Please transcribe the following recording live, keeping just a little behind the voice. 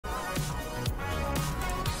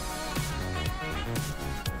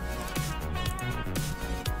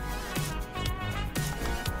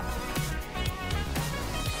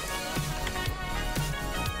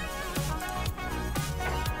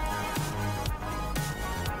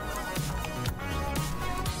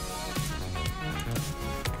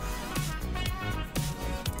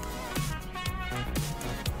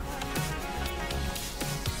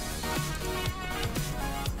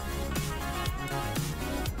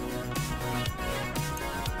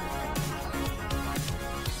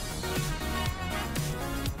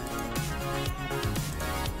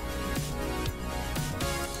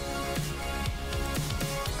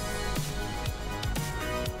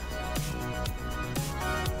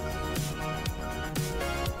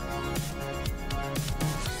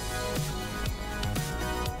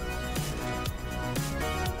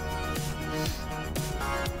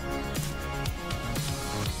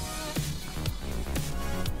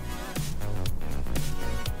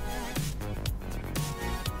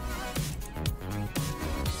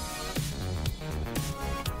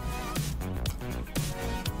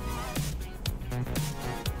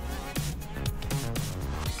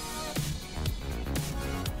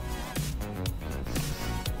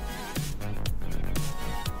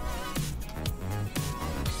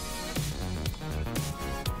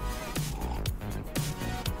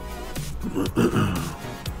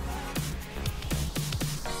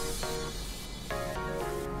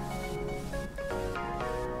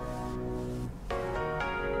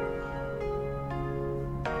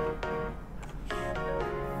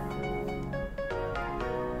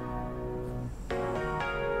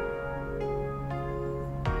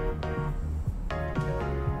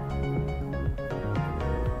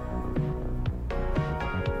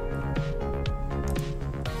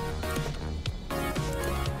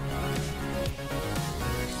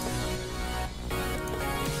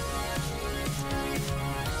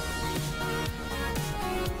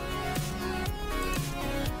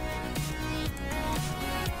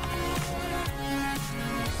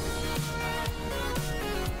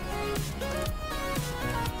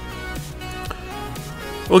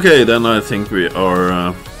Okay, then I think we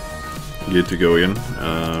are good to go again.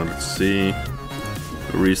 Let's see.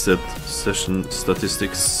 Reset session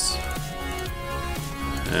statistics.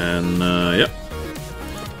 And yeah.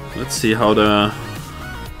 Let's see how the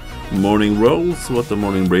morning rolls, what the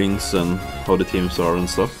morning brings, and how the teams are and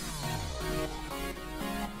stuff.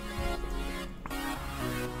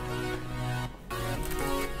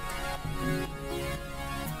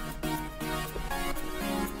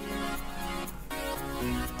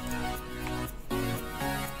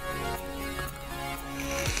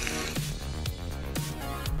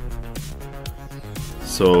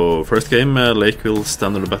 So, first game, Lakeville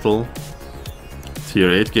Standard Battle,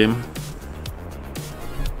 Tier 8 game.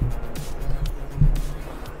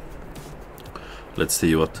 Let's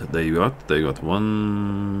see what they got. They got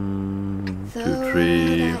 1, 2,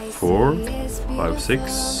 3, 4, 5,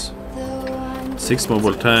 6. 6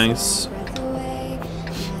 mobile tanks,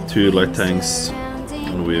 2 light tanks,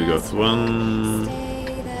 and we got 1,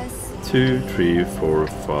 2, 3, 4,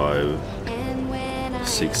 5,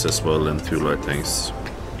 6 as well, and 2 light tanks.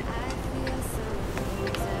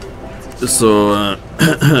 So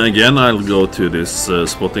again, I'll go to this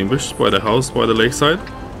spotting bush by the house by the lakeside.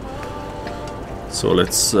 So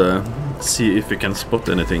let's see if we can spot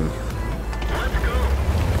anything.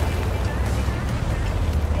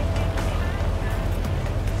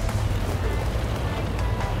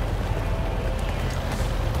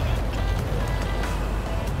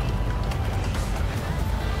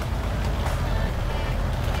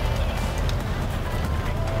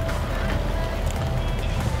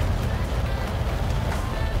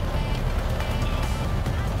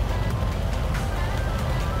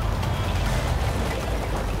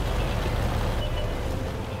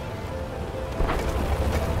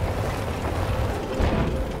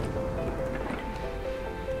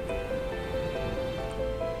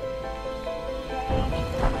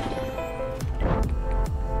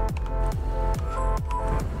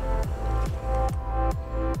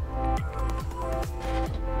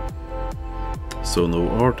 So no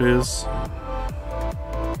artists.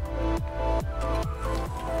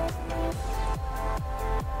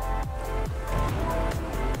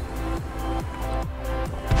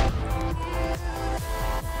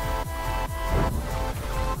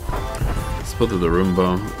 Spotted the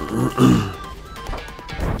Roomba.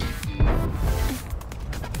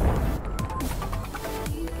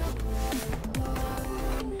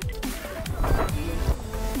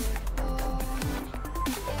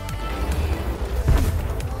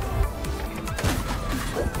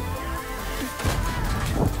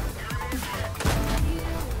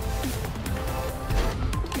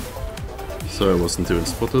 So I wasn't even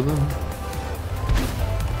spotted then.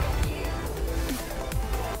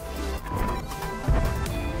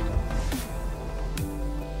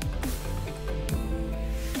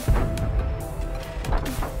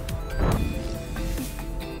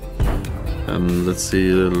 And let's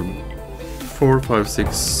see, 4, 5,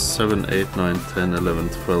 6, 7, 8, 9, 10, 11,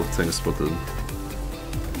 12 things spotted.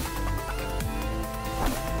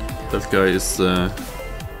 That guy is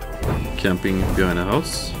camping behind a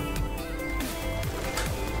house.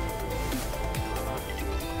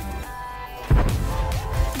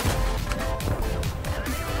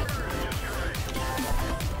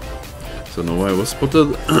 So no, I was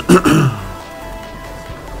spotted.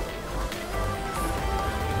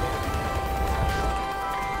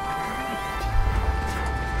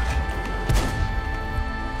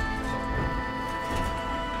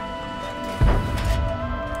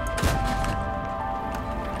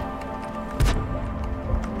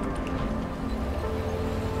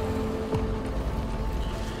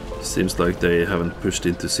 Seems like they haven't pushed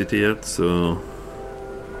into city yet, so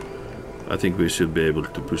I think we should be able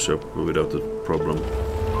to push up without a problem.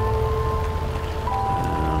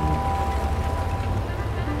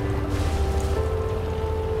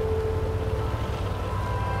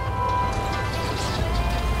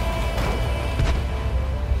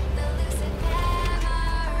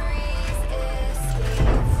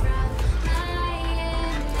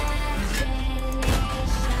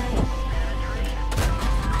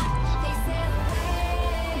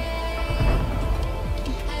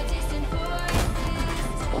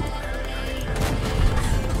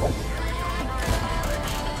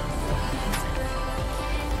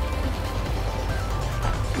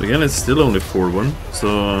 Again, it's still only 4-1,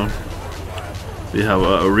 so we have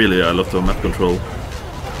really a lot of map control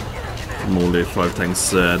from only 5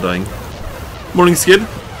 tanks dying. Morning, Skid.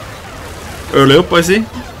 Early up, I see.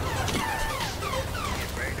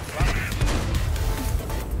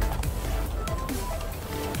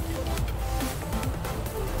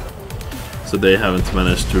 So they haven't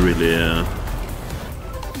managed to really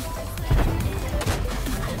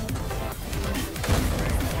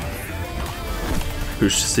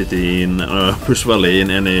push city in, push valley in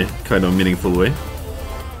any kind of meaningful way.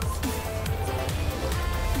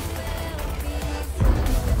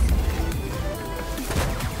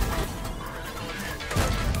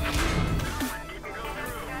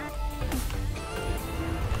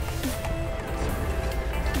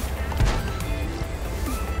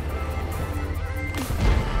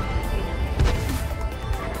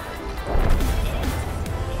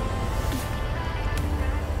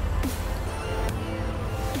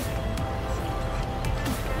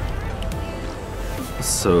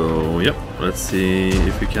 So, yep, let's see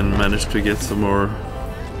if we can manage to get some more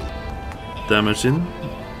damage in.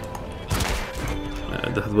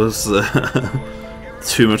 That was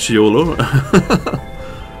too much YOLO.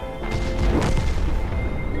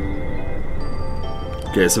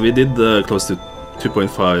 Okay, so we did close to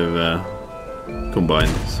 2.5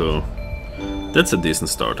 combined, so that's a decent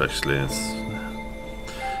start actually.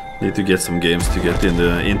 Need to get some games to get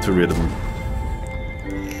into rhythm.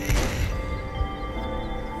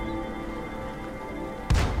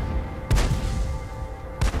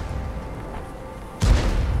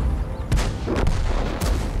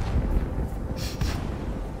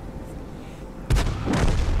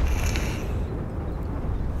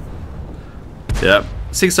 Yeah,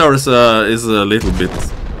 6 hours is a little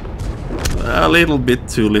bit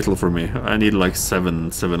too little for me. I need like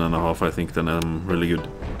 7.5, I think, then I'm really good.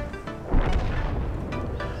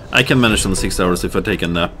 I can manage on 6 hours if I take a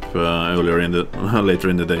nap later in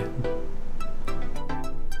the day.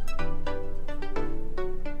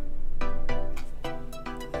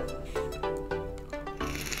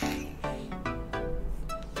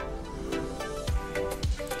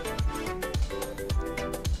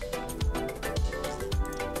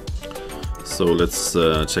 So let's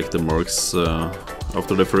check the marks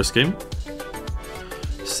after the first game.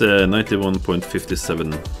 It's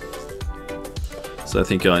 91.57. So I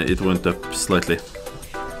think it went up slightly.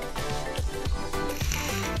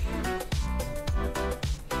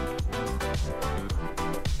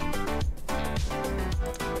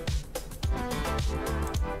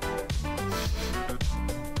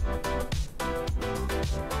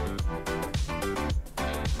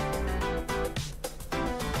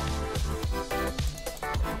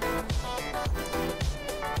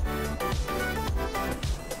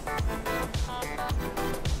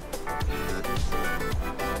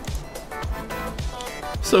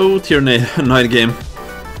 So tier 9 game,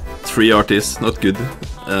 3 artists, not good.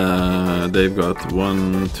 They've got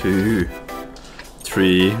 1, 2,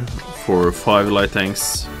 3, 4, 5 light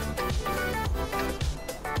tanks,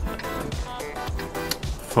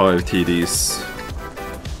 5 TDs.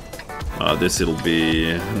 This will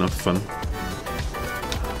be not fun.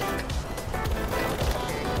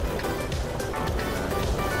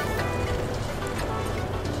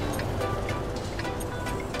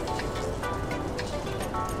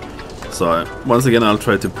 So once again I'll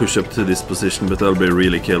try to push up to this position, but I'll be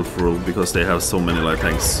really careful because they have so many light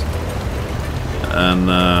tanks.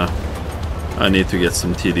 And I need to get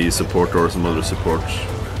some TD support or some other support.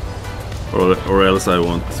 Or else I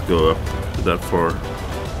won't go up that far.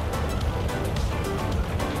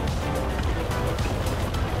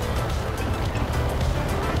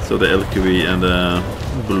 So the LQV and the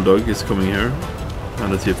Bulldog is coming here.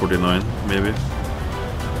 And the T49 maybe.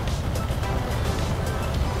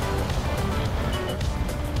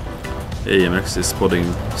 AMX is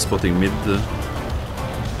spotting mid.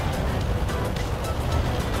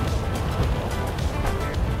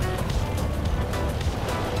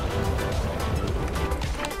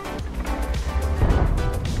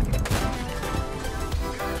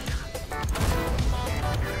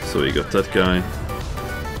 So we got that guy.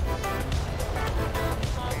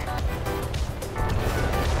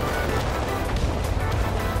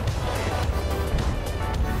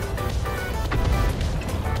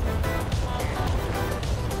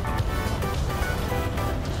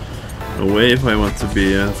 Away if I want to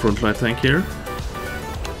be a front line tank here.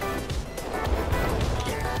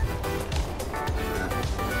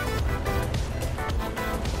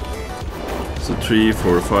 So 3,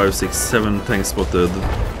 4, 5, 6, 7 tanks spotted.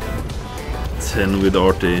 10 with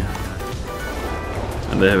RT.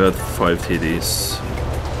 And they have had 5 TDs.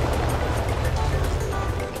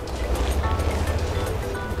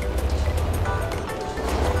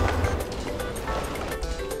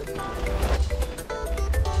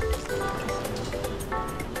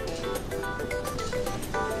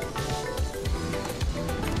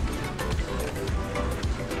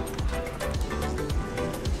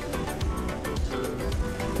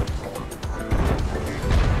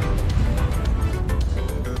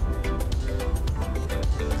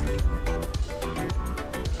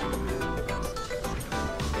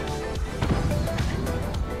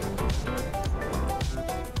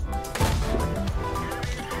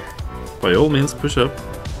 By all means, push up.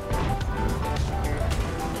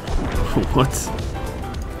 What?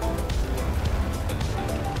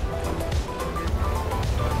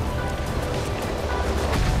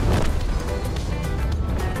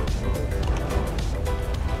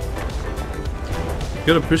 You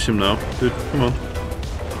gotta push him now, dude. Come on.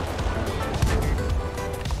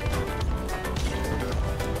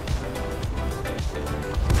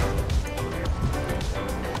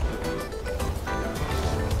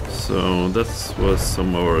 So that was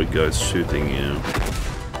some of our guys shooting.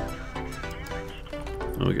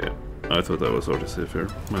 Okay, I thought that was already safe here.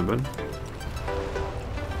 My bad.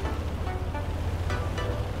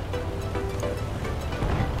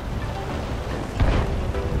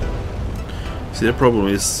 See, the problem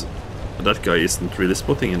is that guy isn't really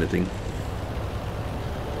spotting anything.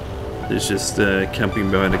 He's just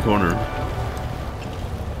camping behind the corner.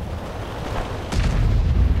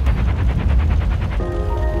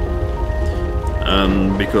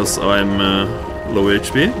 And because I'm low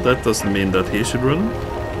HP, that doesn't mean that he should run.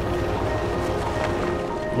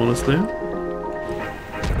 Honestly. Every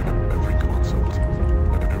concept,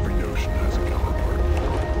 every notion has a counterpart.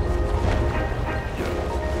 Yet,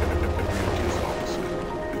 every idea is opposite.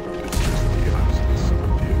 It's just the absence of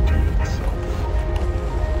the idea itself.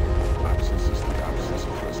 Absence is the absence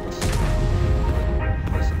of presence.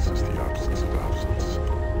 Presence is the absence of absence.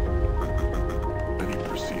 Any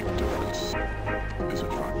perceived difference is in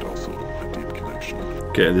fact also a deep connection.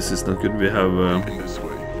 Okay, this is not good. We have In this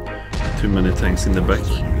way, too many tanks in the back.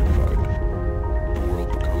 unified, the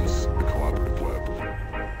world becomes a collaborative web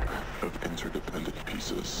of interdependent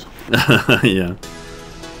pieces. Yeah.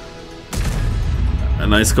 A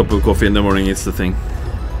nice cup of coffee in the morning is the thing.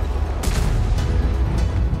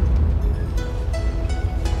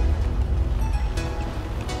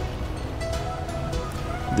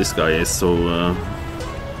 This guy is so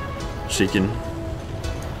chicken.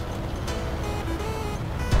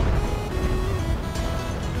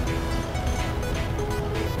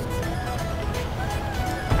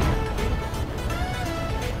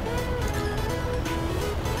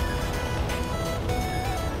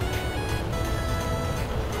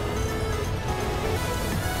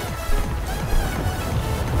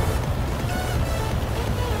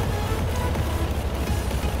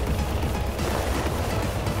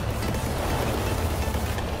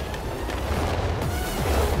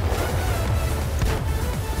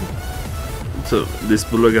 So this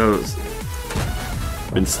bulldog has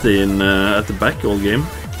been staying at the back all game.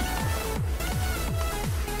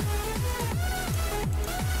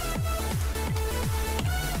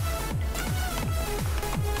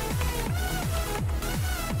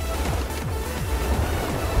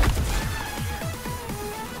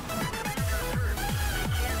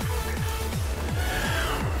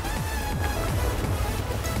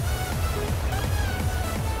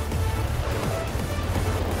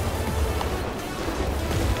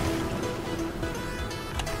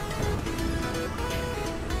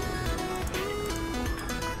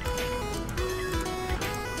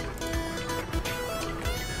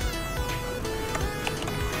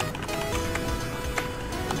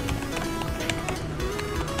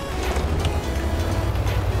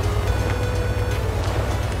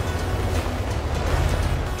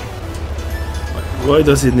 Why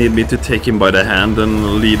does it need me to take him by the hand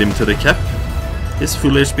and lead him to the cap? He's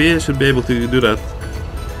full HP, I should be able to do that.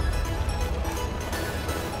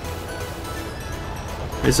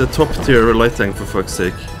 He's a top tier light tank for fuck's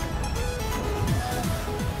sake.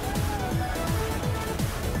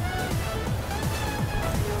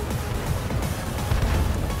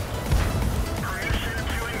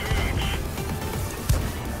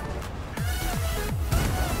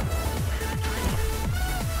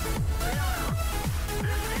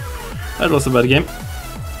 That was a bad game.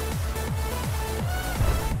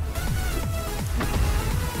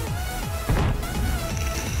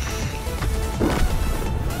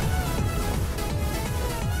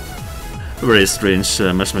 Very strange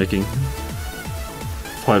matchmaking.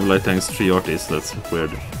 5 light tanks, 3 artists, that's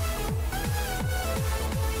weird.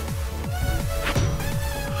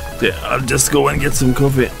 Yeah, I'll just go and get some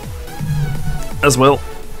coffee as well.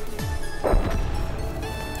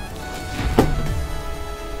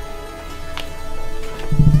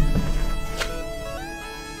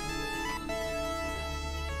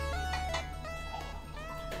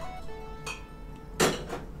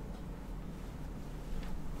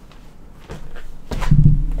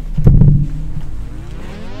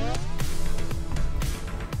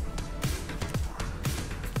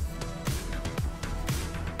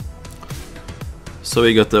 So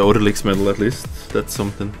we got the Orlix medal at least, that's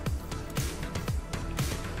something.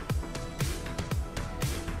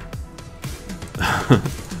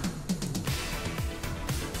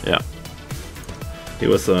 Yeah, he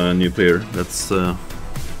was a new player. That's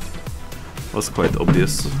was quite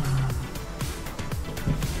obvious.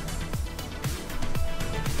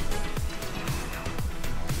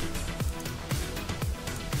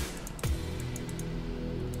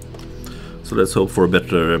 So let's hope for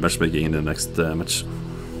better matchmaking in the next match.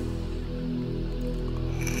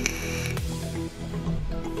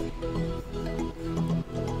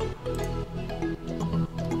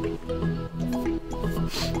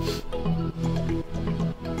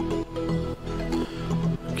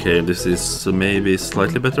 Okay, this is maybe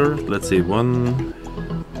slightly better. Let's see, 1,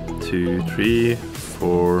 2, 3,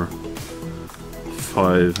 4,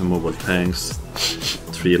 5 mobile tanks,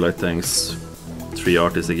 3 light tanks, 3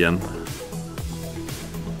 artists again.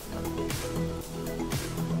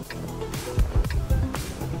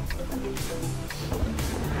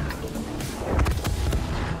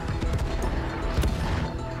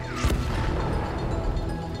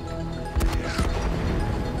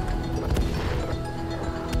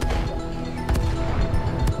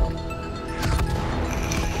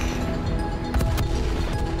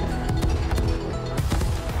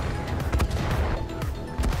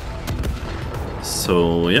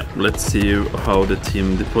 So yeah, let's see how the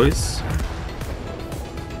team deploys.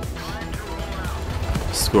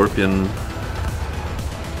 Scorpion.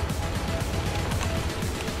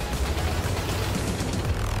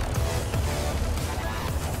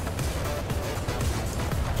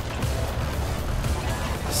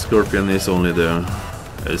 Scorpion is only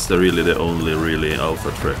really the only really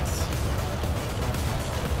alpha threat.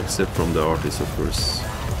 Except from the artist, of course.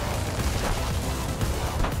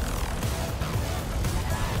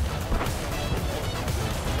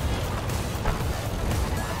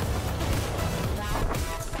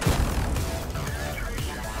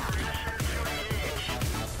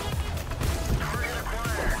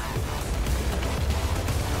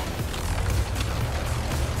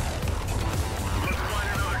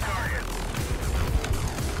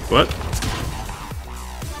 What?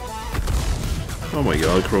 Oh my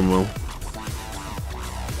god, Cromwell.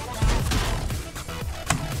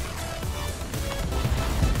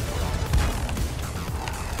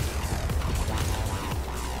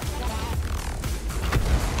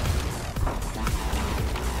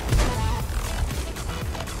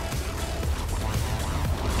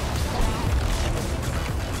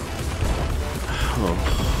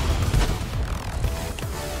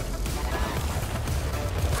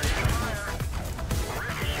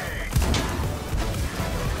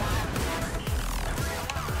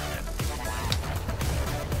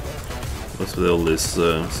 What's with all this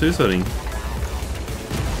suiciding?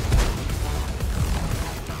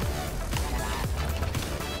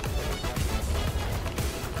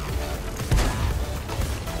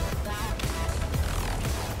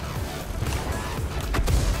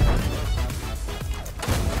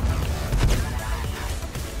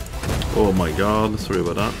 Oh my god, sorry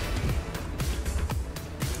about that.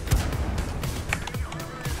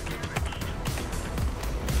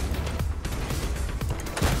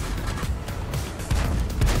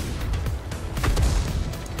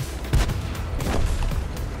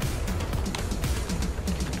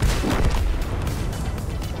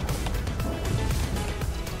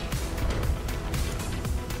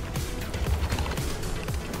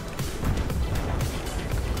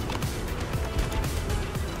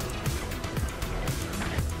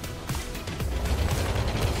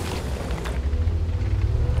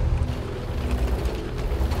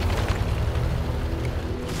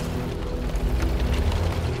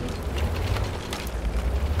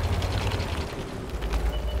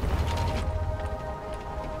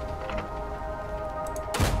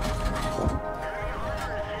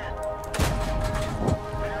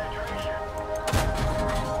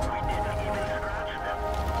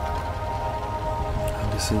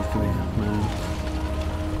 Man.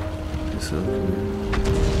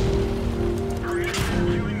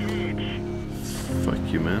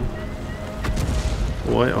 Fuck you, man.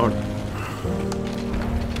 Why are...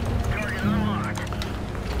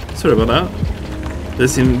 Sorry about that. They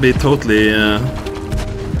seem to be totally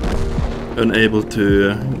unable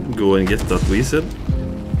to go and get that wizard.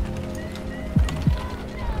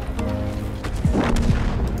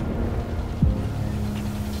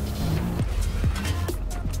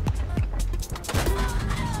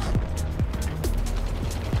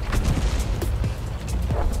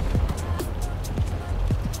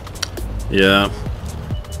 Yeah,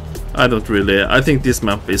 I don't really... I think this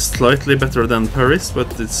map is slightly better than Paris,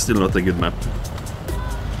 but it's still not a good map.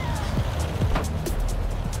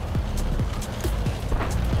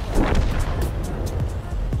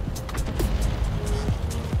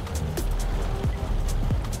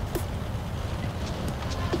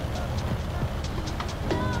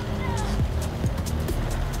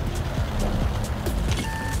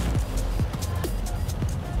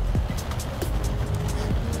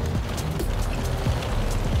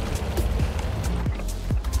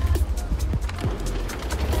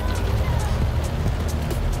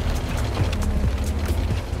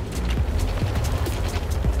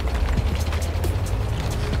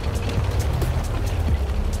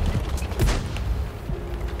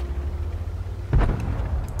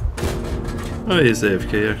 Oh, he's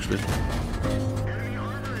AFK actually.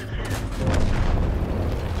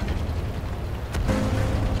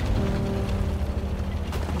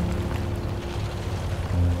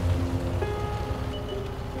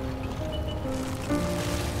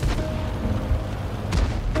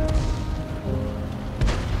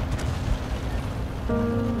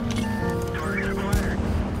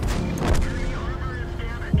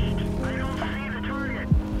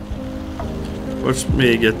 Watch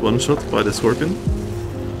me get one shot by the Scorpion.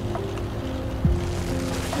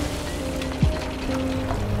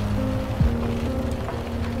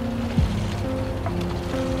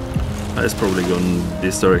 He's probably gone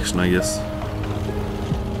this direction, I guess.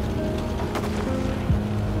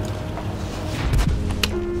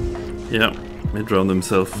 Yeah, he drowned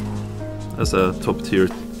himself as a top tier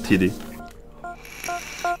TD.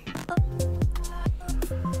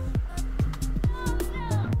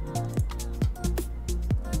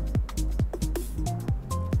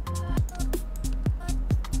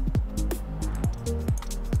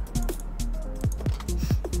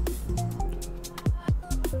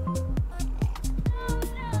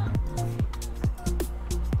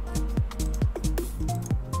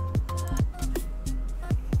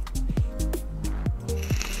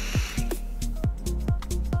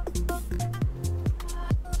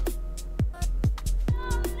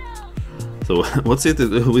 So what's it?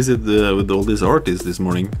 Who is it with all these artists this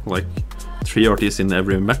morning? Like 3 artists in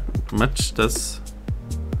every match. That's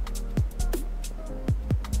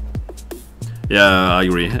yeah, I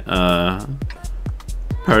agree.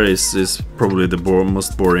 Paris is probably the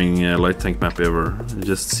most boring light tank map ever. You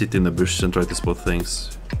just sit in the bush and try to spot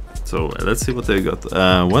things. So let's see what they got.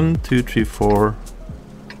 1, 2, 3, 4,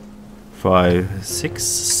 5, 6,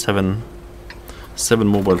 7. 7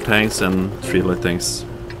 mobile tanks and 3 light tanks.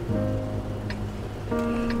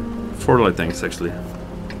 4 light tanks actually.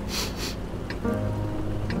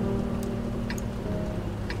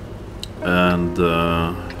 And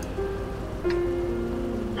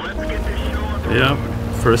yeah,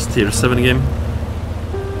 first tier 7 game.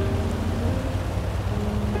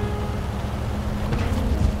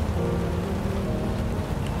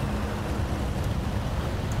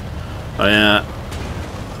 I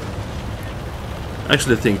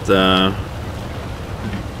actually think the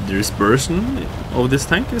dispersion of this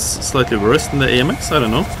tank is slightly worse than the AMX. I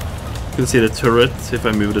don't know. You can see the turret. If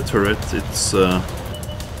I move the turret, it's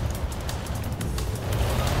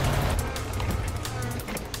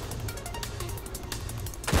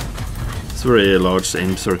very large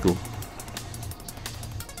aim circle.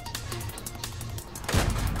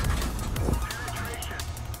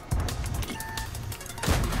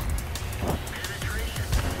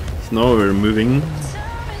 So now we're moving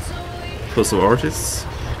because of artists.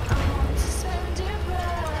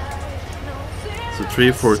 So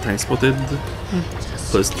 3, 4 tanks spotted,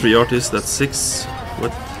 plus 3 artists, that's 6.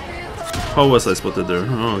 What? How was I spotted there?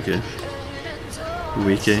 Oh, okay.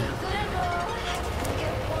 Wiki.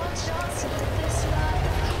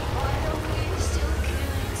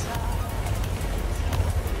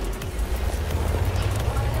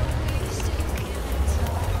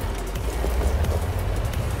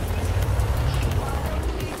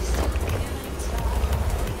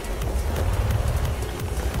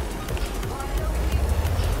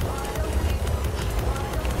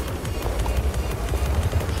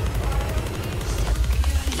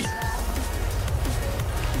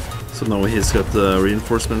 So now he's got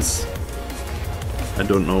reinforcements. I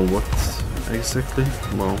don't know what exactly.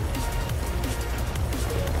 Well,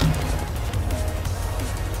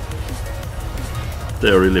 they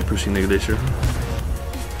are really pushing the glacier.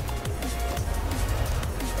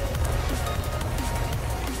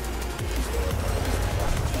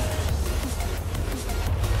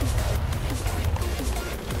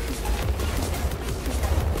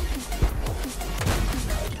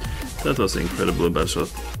 That was an incredibly bad shot.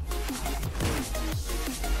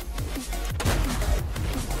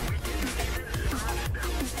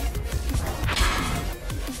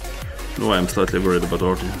 No, I'm slightly worried about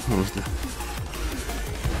Artie, honestly.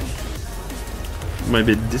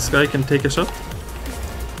 Maybe this guy can take a shot?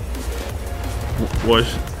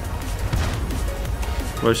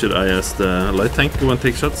 Why should I as the light tank go and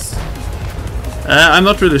take shots? I'm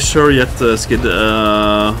not really sure yet, Skid.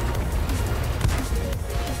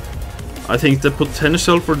 I think the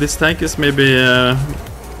potential for this tank is maybe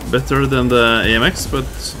better than the AMX, but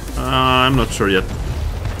I'm not sure yet.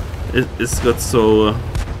 It's got so...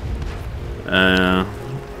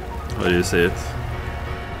 how do you say it?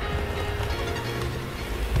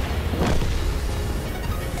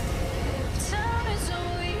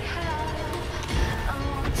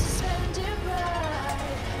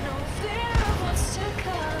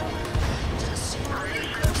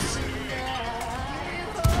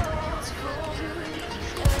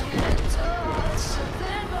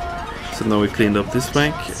 So now we cleaned up this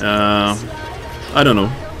flank. I don't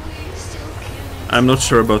know. I'm not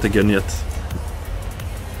sure about the gun yet.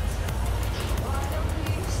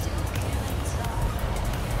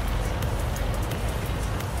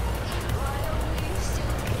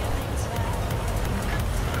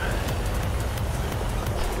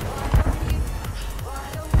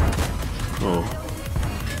 Oh.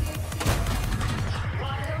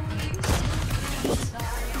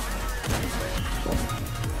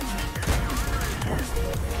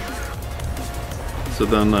 So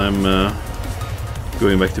then I'm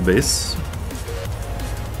going back to base.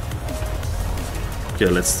 Okay,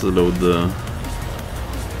 let's load the...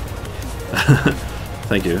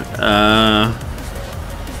 Thank you.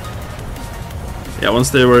 Yeah, once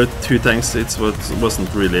there were 2 tanks, it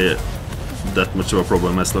wasn't really that much of a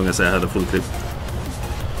problem as long as I had a full clip.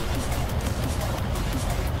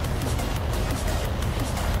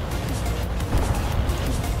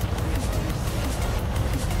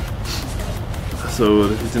 So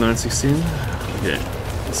the 5916, okay,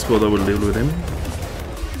 squad I will deal with him.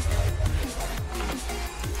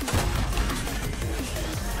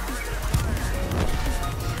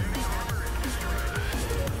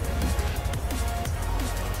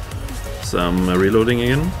 So I'm reloading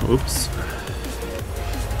again, oops.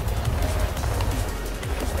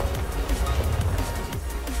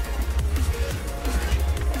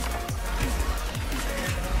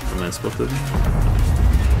 Am I spotted?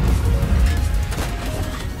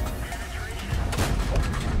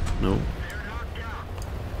 No.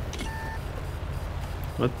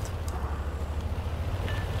 What?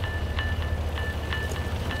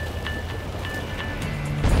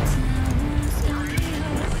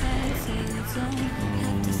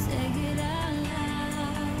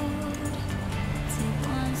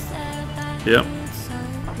 Yeah.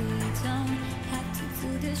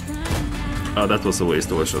 Oh, that was a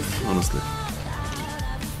waste of a shot, honestly.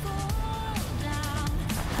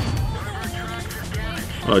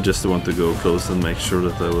 I just want to go close and make sure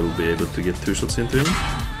that I will be able to get 2 shots into him.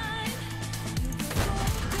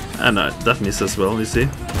 And that missed as well, you see.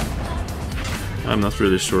 I'm not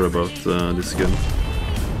really sure about this gun.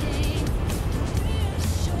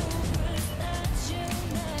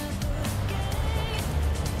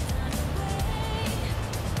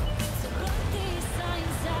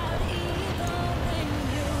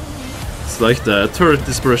 It's like the turret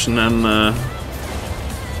dispersion and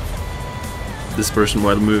dispersion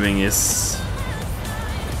while moving is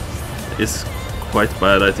quite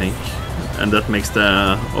bad, I think, and that makes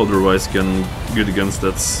the otherwise good guns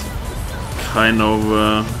that's kind of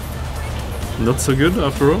not so good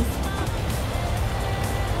after all.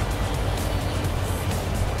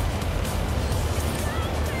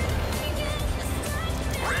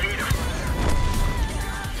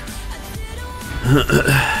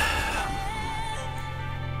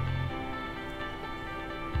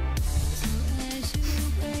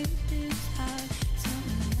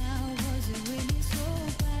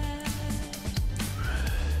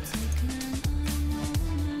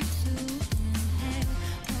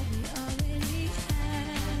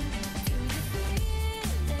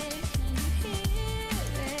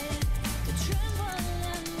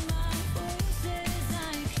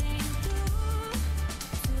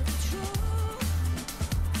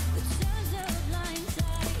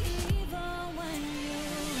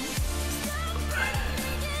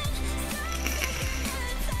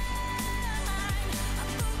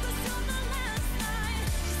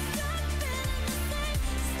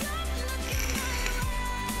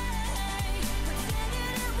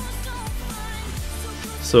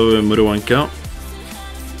 So Muruwanka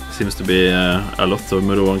seems to be a lot of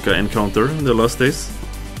Muruwanka encounter in the last days.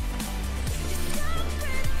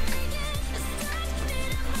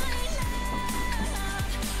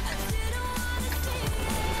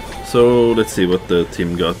 So let's see what the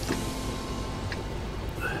team got.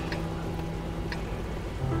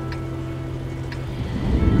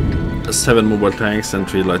 Seven mobile tanks and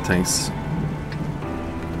 3 light tanks.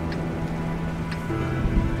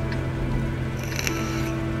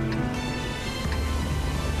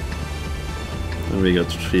 And we got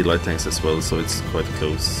 3 light tanks as well, so it's quite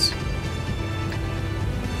close.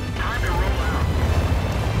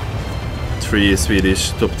 3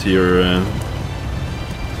 Swedish top tier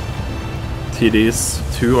TDs,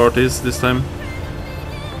 2 artists this time.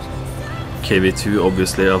 KV2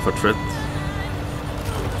 obviously alpha threat.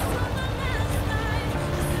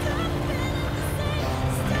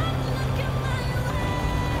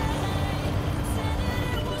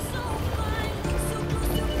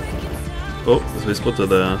 Oh, so we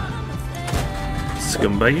spotted a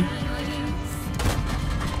scumbag.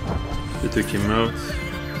 We took him out.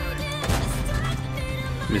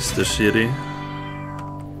 Mr. Shitty.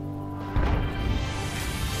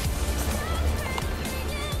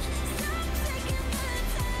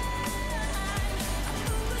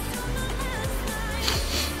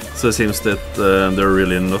 So it seems that they're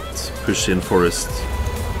really not pushing forest.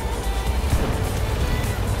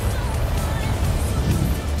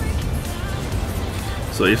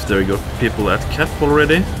 So if they got people at cap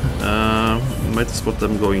already, might spot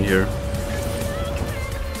them going here.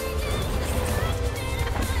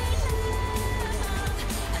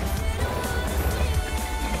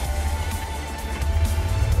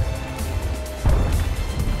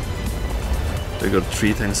 They got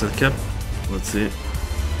 3 tanks at cap. Let's see.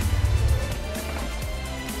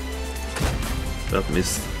 That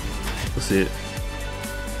missed. Let's see.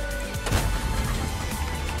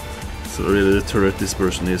 So really the turret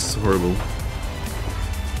dispersion is horrible.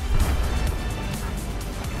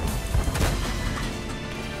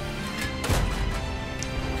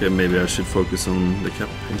 Okay, maybe I should focus on the cap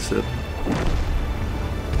instead.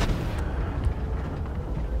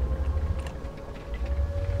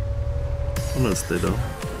 I'm gonna stay down.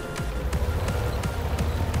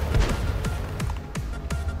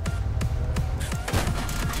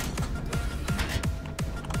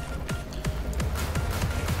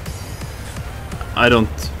 I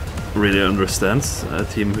don't really understand a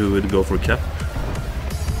team who would go for cap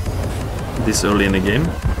this early in the game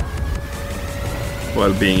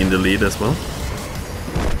while being in the lead as well.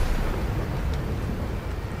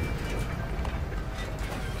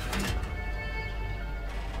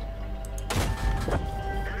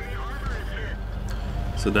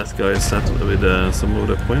 So that guy is set with some of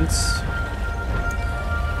the points.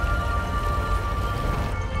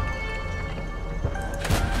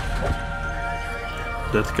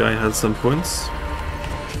 That guy had some points.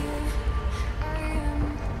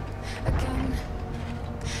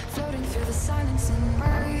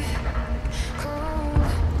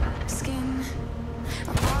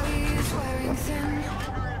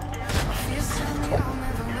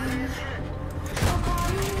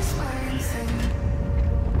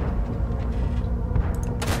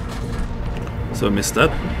 So I missed that.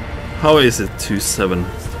 How is it 2-7?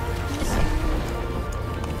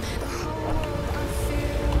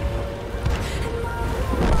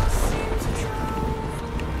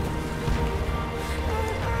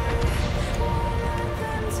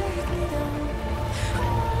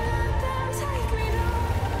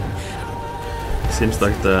 Seems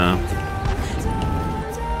like the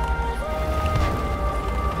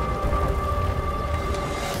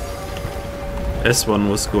S1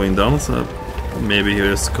 was going down, so maybe he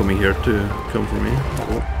was coming here to come for me.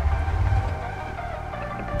 Oh.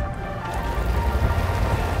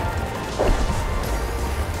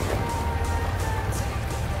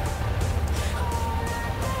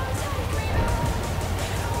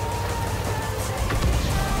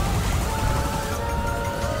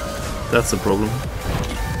 That's a problem.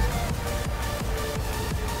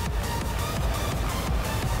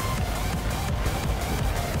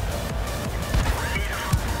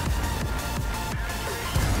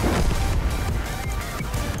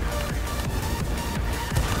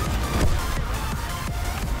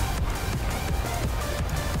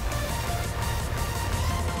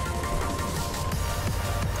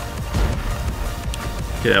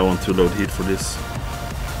 Okay, I want to load heat for this.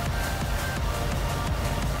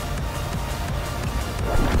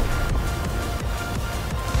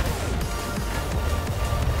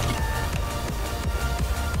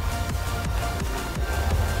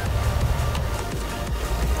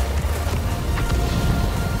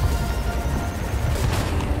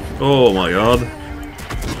 Oh my god.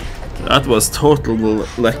 That was total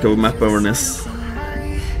lack of map awareness.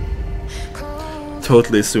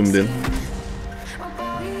 Totally zoomed in.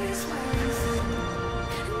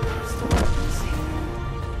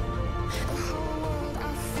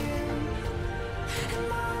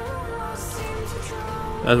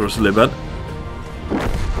 That was really bad.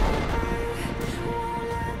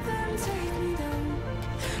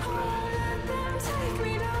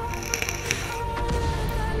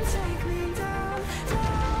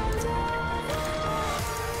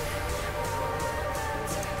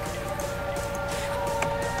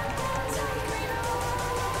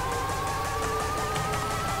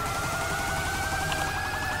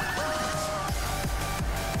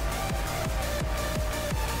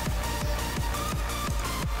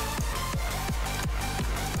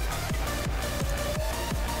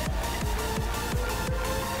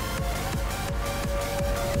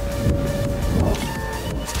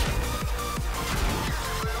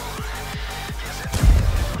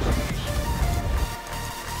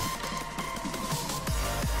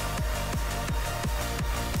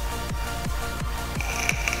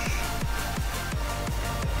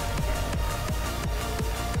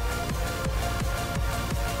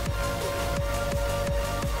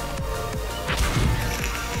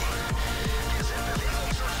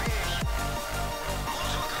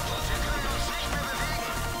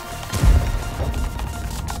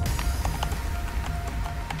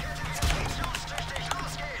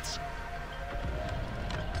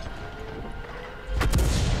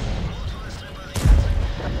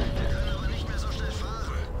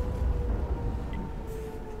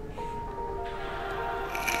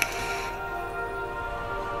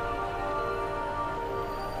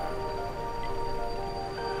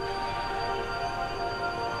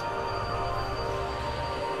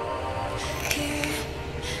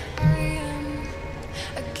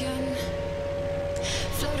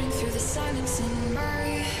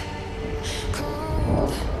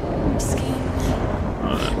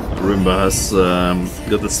 Roomba has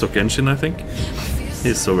got the stock engine, I think.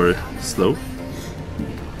 He's so very slow.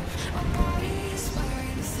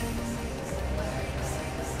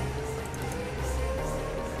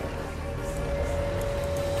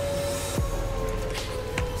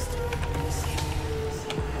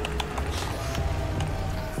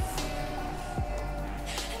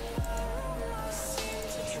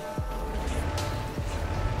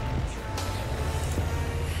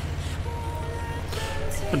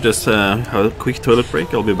 I'll just have a quick toilet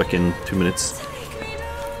break. I'll be back in 2 minutes.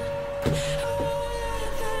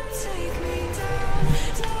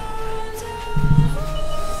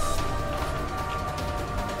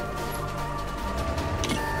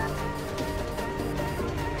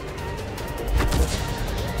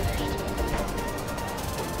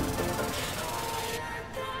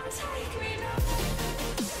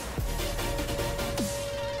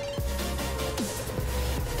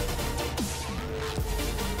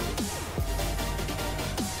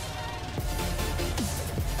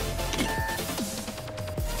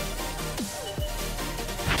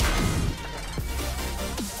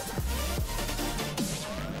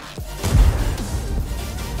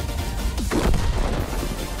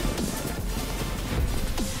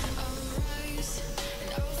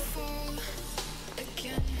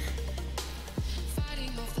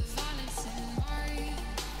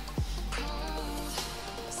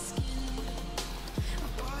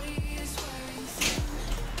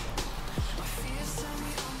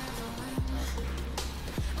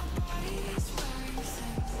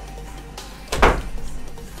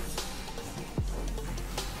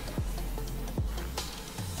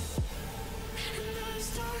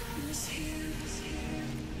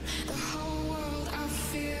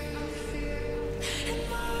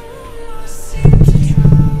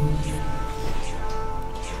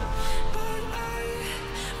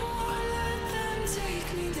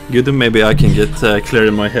 Good, maybe I can get clear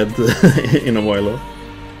in my head in a while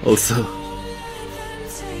also.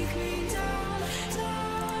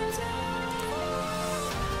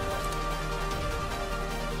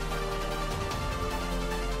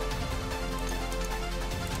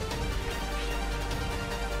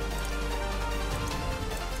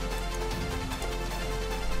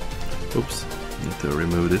 Oops, need to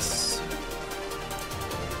remove this.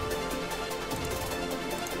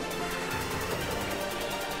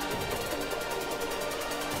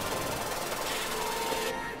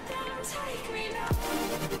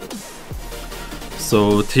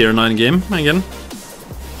 So tier 9 game again.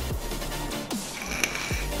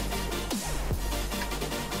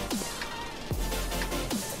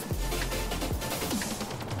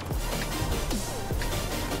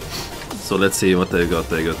 So let's see what they got.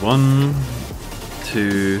 They got 1,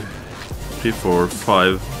 2, 3, 4,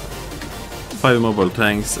 5 mobile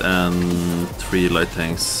tanks and 3 light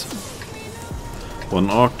tanks. 1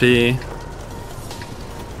 RT.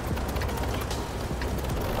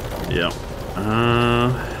 Yeah.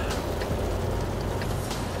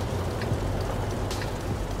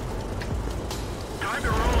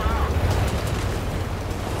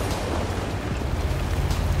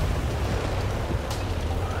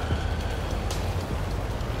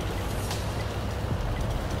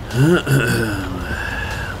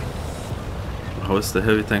 How is the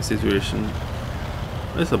heavy tank situation?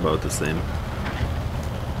 It's about the same.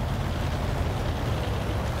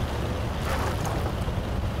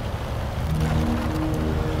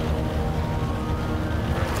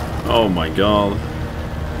 Oh my god.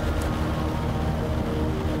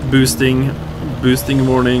 Boosting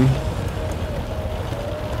warning.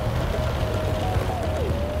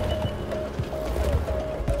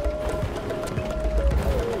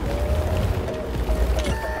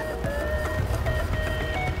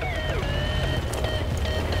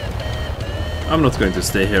 I'm not going to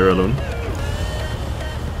stay here alone.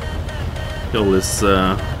 Kill these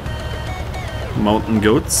mountain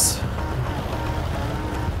goats.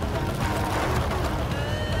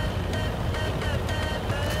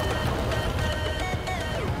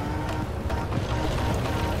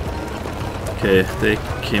 Okay, they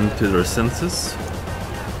came to their senses.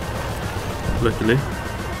 Luckily.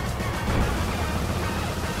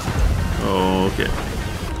 Okay.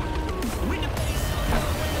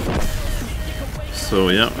 So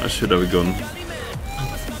yeah, I should have gone.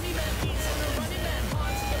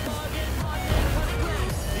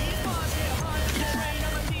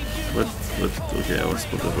 But okay, I was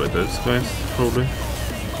spotted by those guys, probably.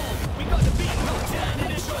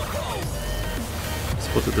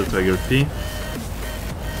 Spotted the Tiger P.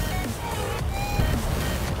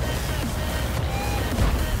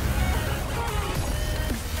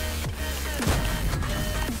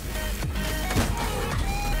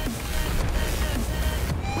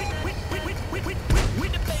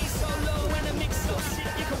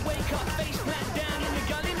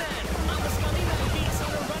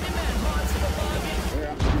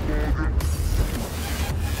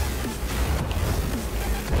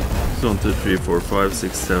 1, 2, 3, 4, 5,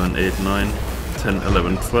 6, 7, 8, 9, 10,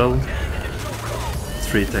 11, 12.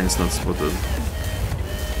 3 tanks not spotted.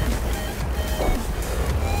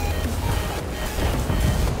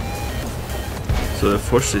 So the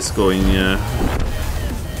force is going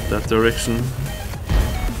that direction.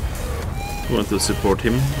 We want to support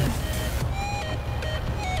him.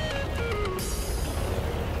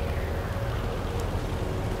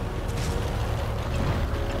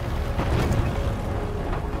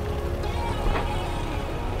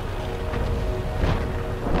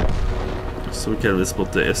 So can we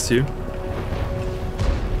spot the SU?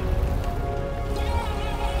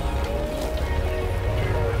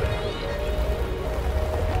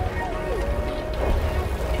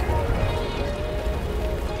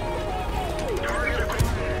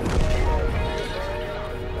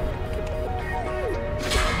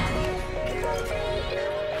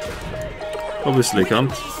 Obviously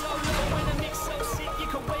can't.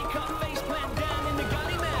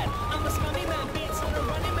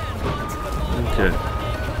 Okay.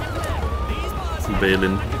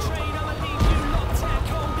 Bail-in.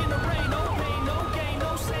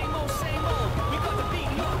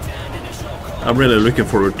 I'm really looking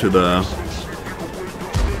forward to the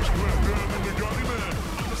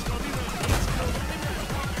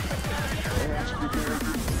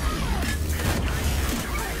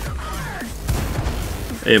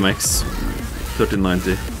AMX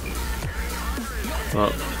 1390.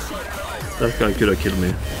 Well, that guy could have killed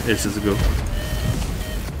me ages ago.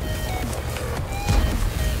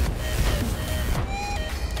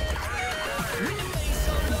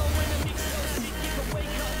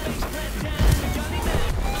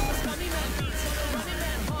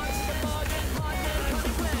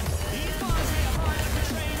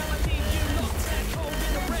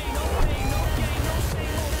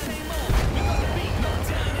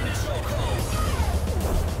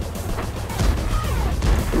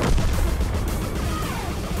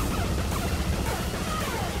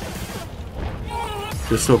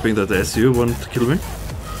 Just hoping that the SU won't kill me.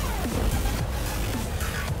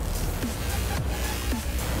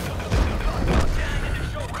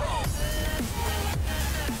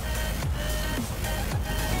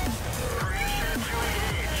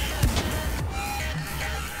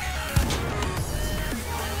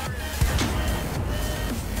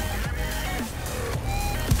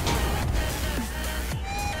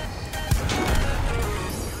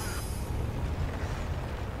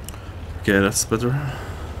 Okay, that's better.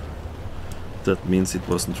 That means it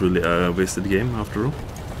wasn't really a wasted game after all.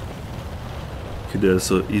 Could have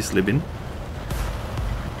so easily been.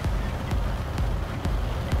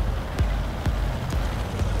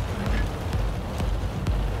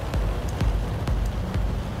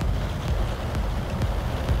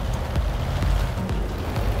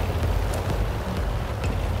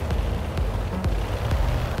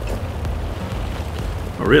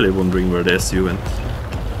 I'm really wondering where the SU went.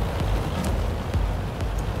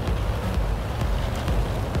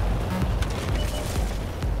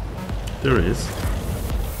 There it is.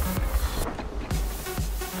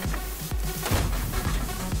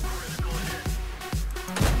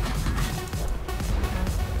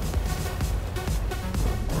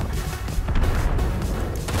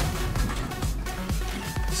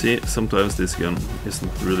 See, sometimes this gun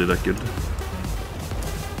isn't really that good.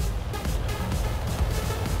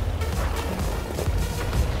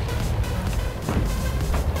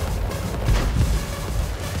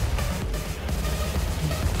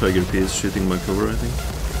 Tiger P is shooting my cover, I think.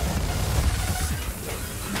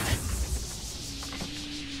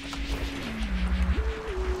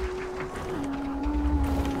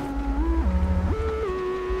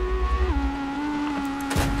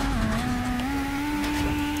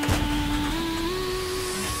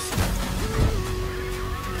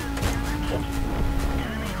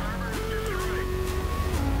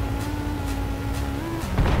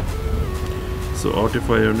 So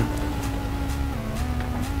Artifier.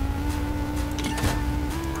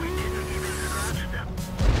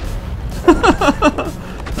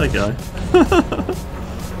 That guy.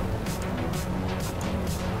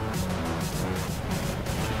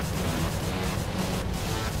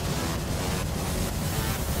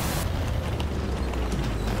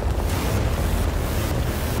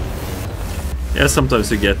 Yeah, sometimes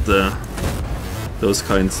you get those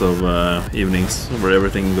kinds of evenings where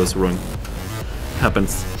everything goes wrong.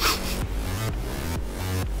 Happens.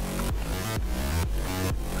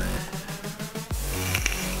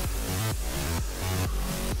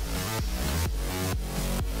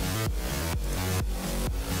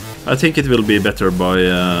 I think it will be better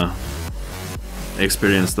by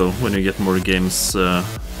experience though, when you get more games.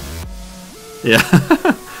 Yeah,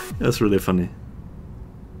 That's really funny.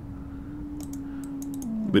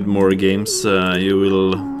 With more games, you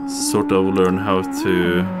will sort of learn how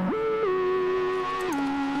to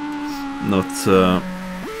not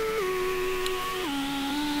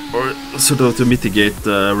or sort of to mitigate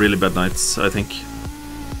really bad nights, I think.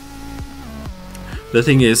 The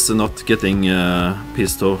thing is not getting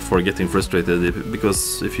pissed off or getting frustrated,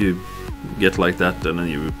 because if you get like that and then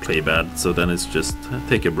you play bad, so then it's just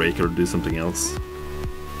take a break or do something else.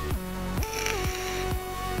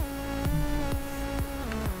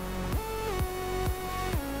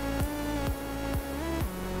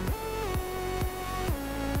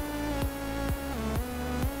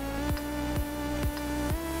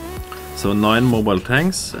 So 9 mobile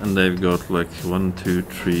tanks, and they've got like 1, 2,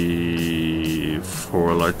 3,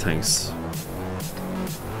 4 light tanks.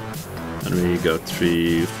 And we got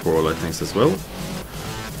 3, 4 light tanks as well.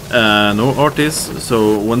 No artists,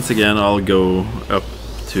 so once again I'll go up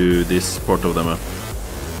to this part of the map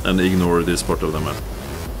and ignore this part of the map.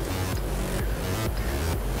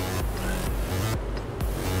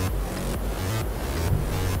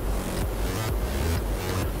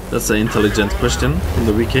 That's an intelligent question from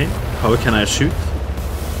the WK. How can I shoot?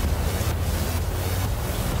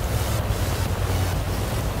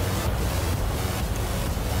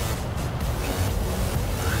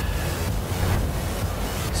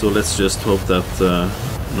 So let's just hope that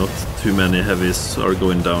not too many heavies are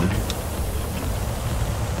going down.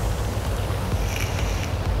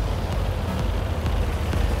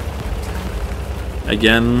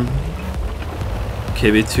 Again,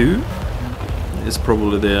 KV2 is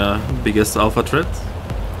probably the biggest alpha threat.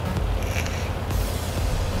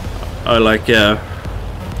 I like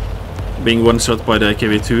being one shot by the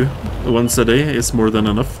KV2 once a day is more than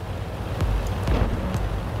enough.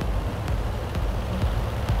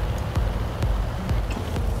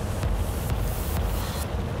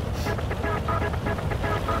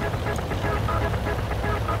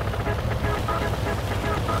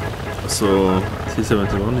 So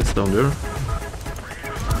T71 is down there.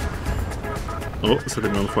 Oh,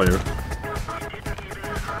 setting on fire.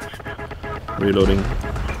 Reloading.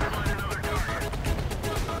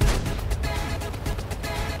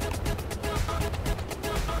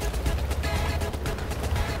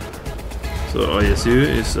 So ISU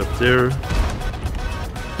is up there.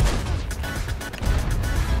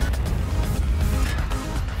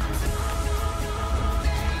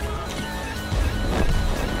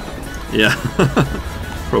 Yeah,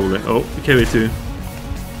 probably. Oh, KV2.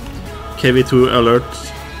 KV2 alert.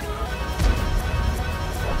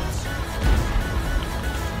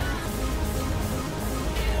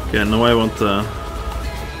 Okay, now I want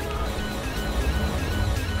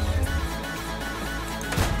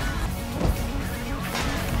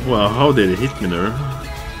wow, how did it hit me there?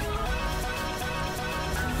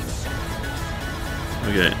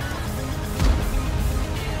 Okay.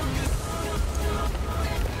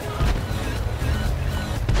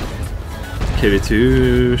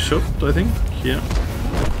 KV2 shot, I think. Yeah.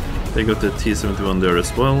 They got the T71 there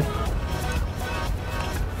as well.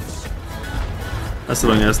 As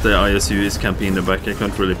long as the ISU is camping in the back, I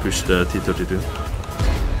can't really push the T32.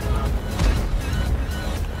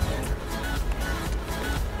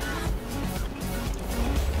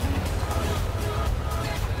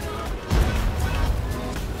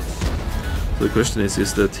 So the question is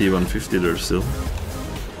the T150 there still?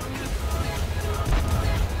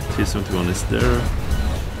 T71 is there.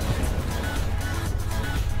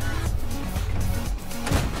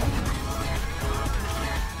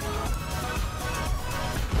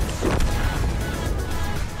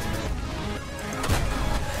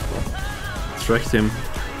 Tracked him.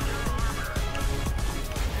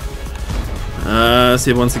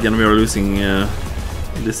 See, once again we are losing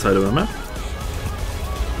this side of the map.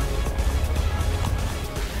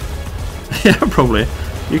 Yeah, probably.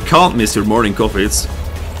 You can't miss your morning coffee. It's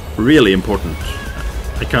really important.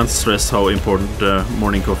 I can't stress how important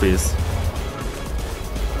morning coffee is.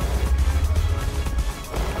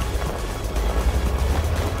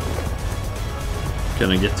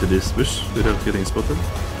 Can I get to this bush without getting spotted?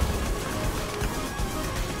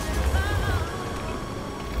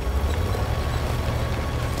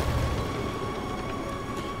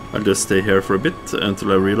 I'll just stay here for a bit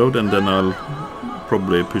until I reload, and then I'll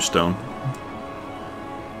probably push down.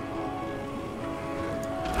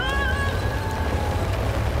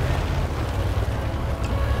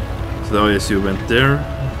 So the ISU went there.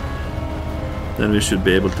 Then we should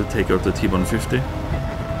be able to take out the T150.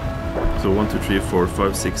 So 1, 2, 3, 4,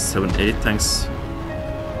 5, 6, 7, 8 tanks.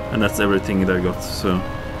 And that's everything that I got. So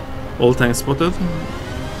all tanks spotted.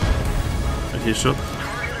 A key shot.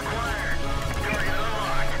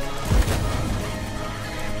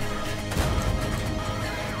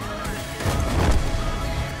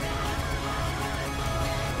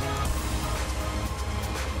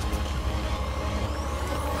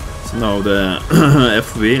 No, the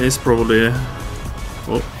FV is probably...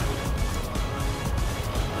 Oh.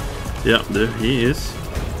 Yeah, there he is.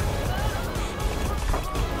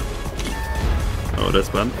 Oh, that's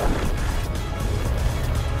bad.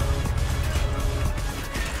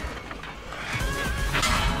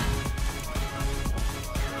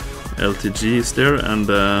 LTG is there, and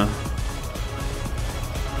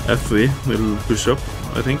FV will push up,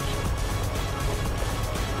 I think.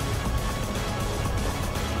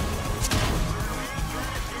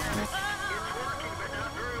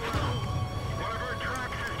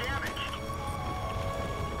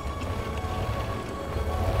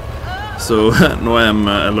 So now I am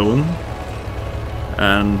alone,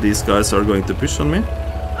 and these guys are going to push on me.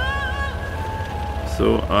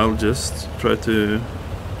 So I'll just try to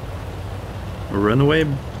run away,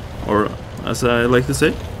 or as I like to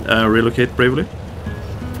say, relocate bravely.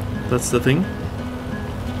 That's the thing.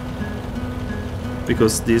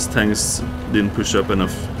 Because these tanks didn't push up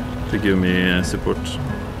enough to give me support.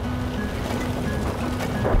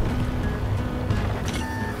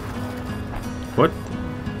 What?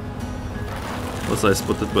 Was I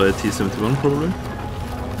spotted by a T71 probably?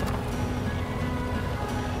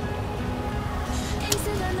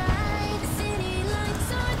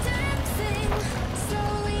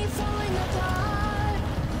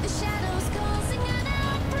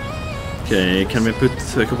 Okay, can we put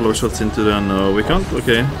a couple of shots into the... No, we can't?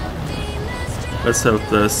 Okay. Let's help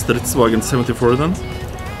the Stridswagen 74 then.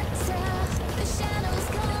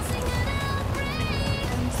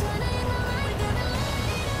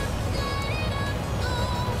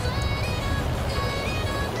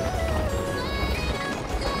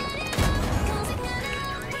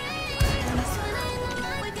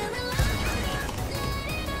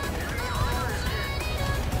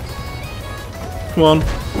 Come on.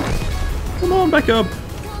 Come on, back up.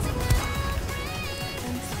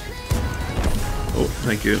 Oh,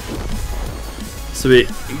 thank you. So we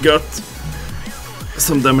got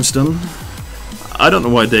some damage done. I don't know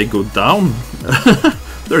why they go down.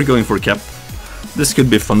 They're going for cap. This could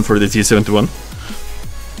be fun for the T71.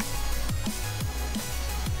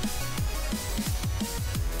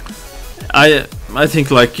 I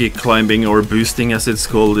think like climbing or boosting, as it's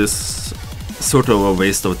called, is sort of a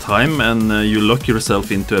waste of time, and you lock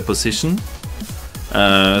yourself into a position.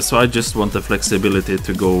 So I just want the flexibility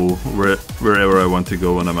to go wherever I want to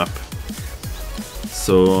go on a map.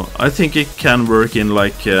 So I think it can work in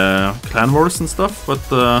like clan wars and stuff, but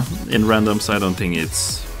in randoms I don't think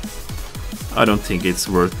it's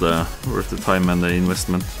worth the time and the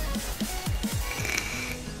investment.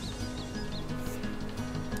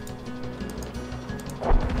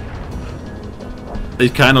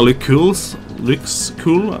 It kind of looks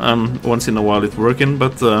cool, and once in a while it's working,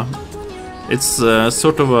 but it's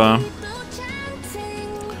sort of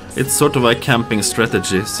a camping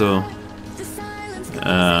strategy. So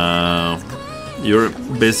you're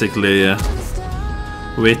basically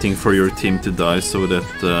waiting for your team to die, so that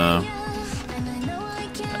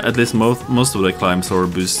at least most of the climbs or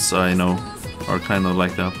boosts I know are kind of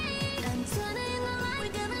like that.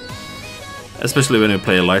 Especially when you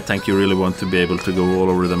play a light tank, you really want to be able to go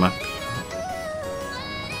all over the map.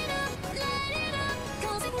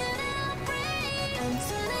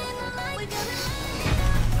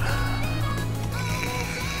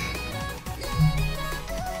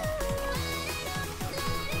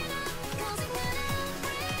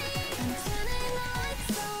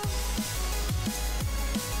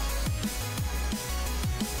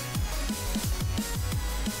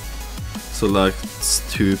 So like it's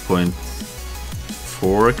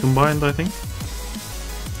 2.4 combined, I think.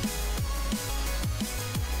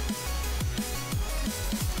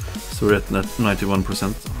 So we're at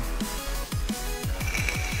 91%.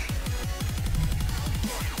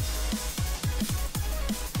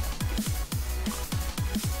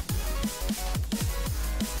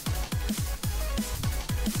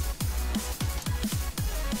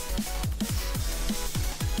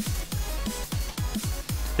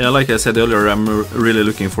 Yeah, like I said earlier, I'm really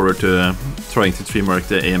looking forward to trying to 3-mark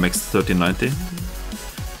the AMX 1390.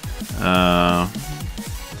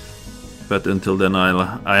 But until then,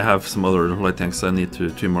 I have some other light tanks I need to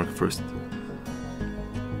 3-mark first.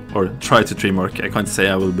 Or try to 3-mark. I can't say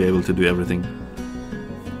I will be able to do everything.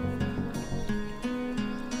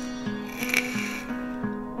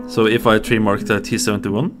 So if I 3-mark the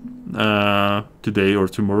T71 today or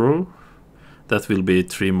tomorrow, that will be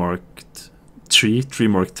 3-marked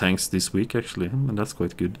tanks this week actually, and that's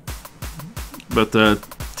quite good. But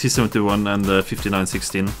T71 and the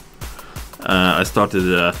 5916, I started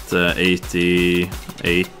at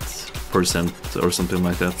 88% or something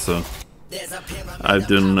like that, so I've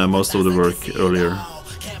done most of the work earlier.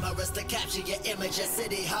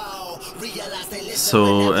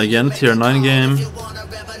 So again, tier 9 game.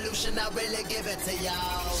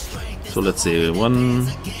 So let's see, 1,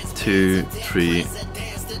 2, 3,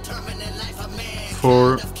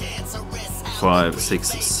 4, 5, 6,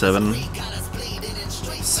 7.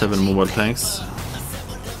 7 mobile tanks.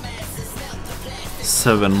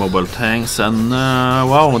 7 mobile tanks, and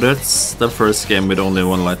wow, that's the first game with only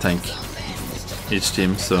 1 light tank each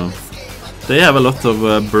team. So they have a lot of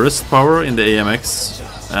burst power in the AMX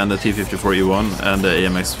and the T54E1 and the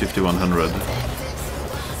AMX 5100.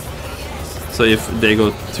 So if they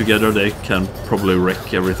go together, they can probably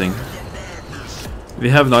wreck everything. We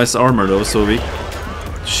have nice armor though, so we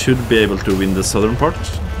should be able to win the southern part.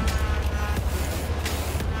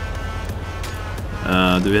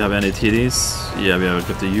 Do we have any TDs? Yeah, we have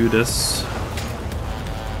got the UDS.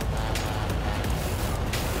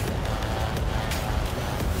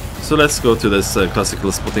 So let's go to this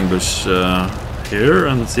classical spotting bush here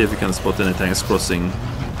and see if we can spot any tanks crossing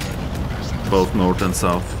both north and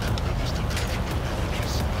south.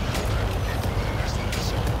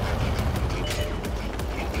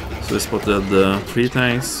 So we spotted 3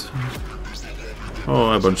 tanks.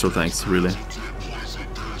 Oh, a bunch of tanks, really.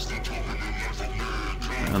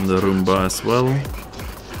 And the Roomba as well.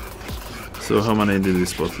 So how many did we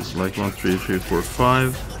spot? It's like 1, 2, 3, 4,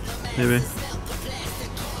 5, maybe.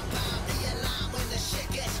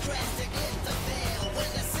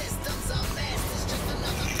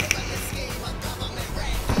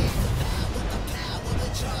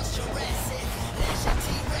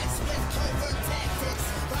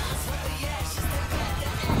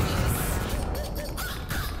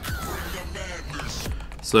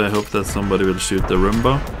 So I hope that somebody will shoot the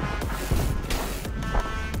Roomba.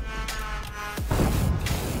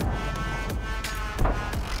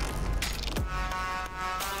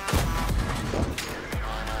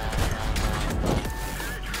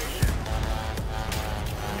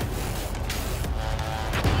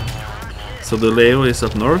 So the Leo is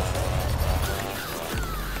up north.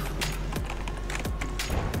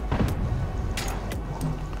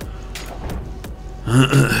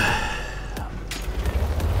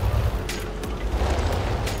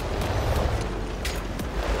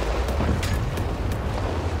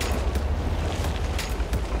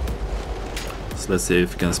 So let's see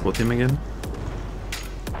if we can spot him again.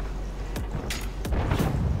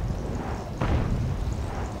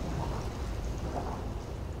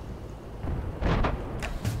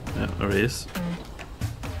 Yeah, there he is.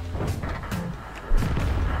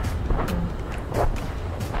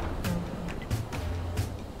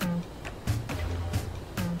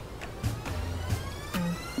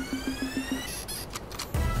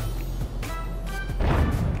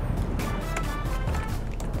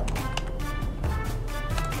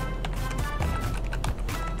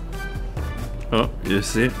 Oh, you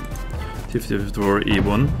see,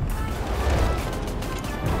 T54E1.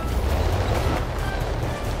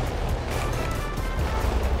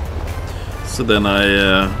 So then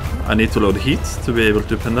I need to load heat to be able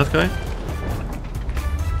to pin that guy.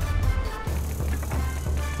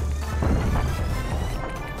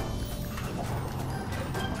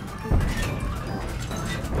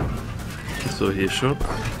 So he's shot.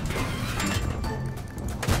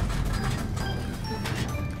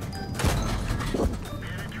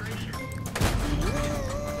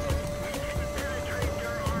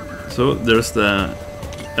 So there's the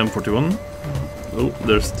M41. Oh,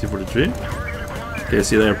 there's T43. Okay,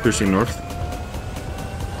 see they are pushing north.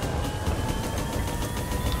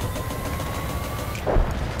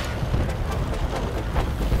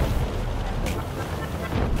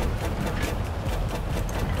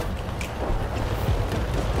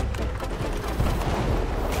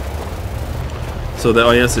 So the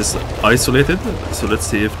IS is isolated. So let's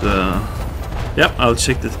see if the... Yeah, I'll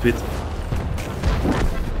check the speed.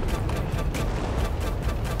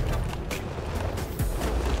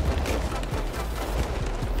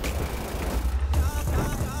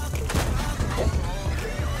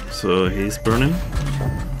 So he's burning.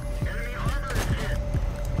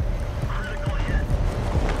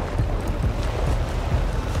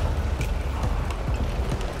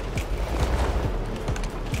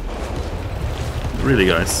 Really,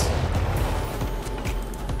 guys.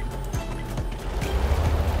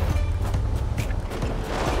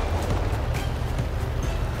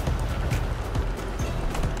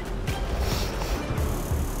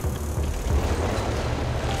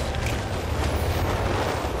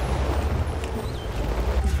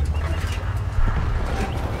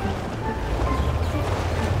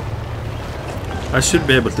 I should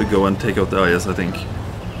be able to go and take out the IS, I think.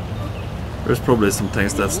 There's probably some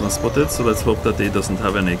tanks that's not spotted, so let's hope that he doesn't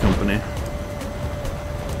have any company.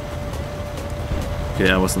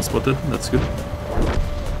 Okay, I wasn't spotted, that's good.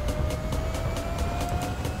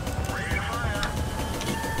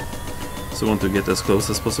 So I want to get as close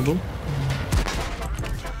as possible.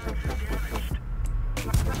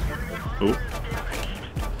 Oh.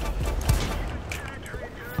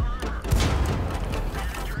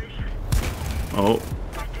 Oh.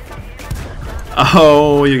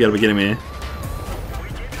 Oh, you gotta be kidding me.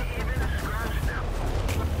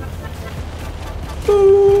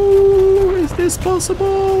 Ooh, is this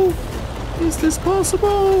possible? Is this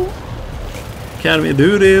possible? Can we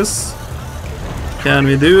do this? Can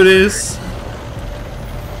we do this?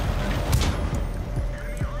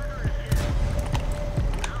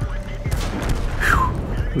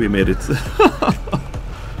 Whew, we made it.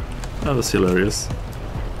 That was hilarious.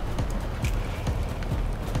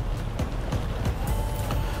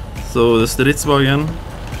 So the Stridswagen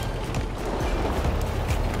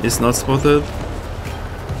is not spotted.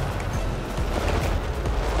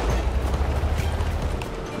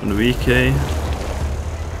 And VK.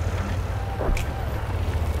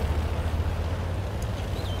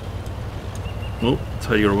 Oh,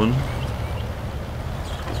 Tiger 1.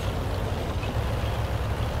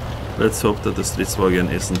 Let's hope that the Stridswagen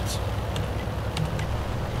isn't.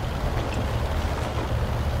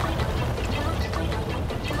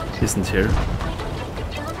 Isn't here.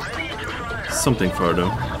 Something far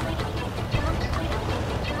though.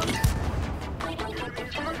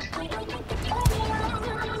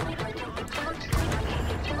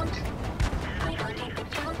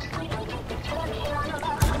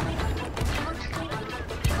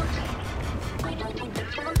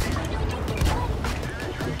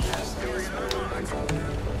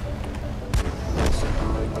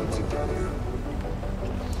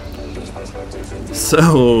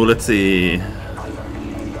 So let's see.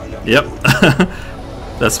 Yep.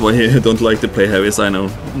 That's why you don't like to play heavies. I know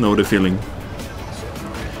the feeling.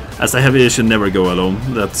 As a heavy, you should never go alone.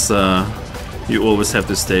 That's you always have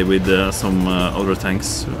to stay with some other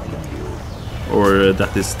tanks, or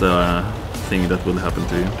that is the thing that will happen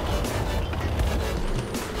to you.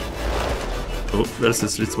 Oh, there's the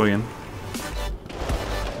Stridswagen.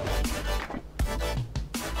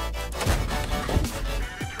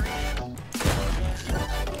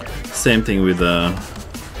 Same thing with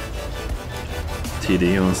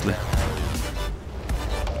TD, honestly.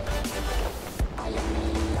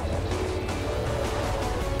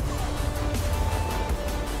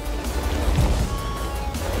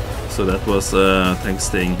 So that was tank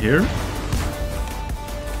staying here.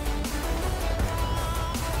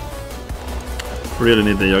 Really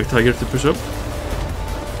need the Jagd Tiger to push up.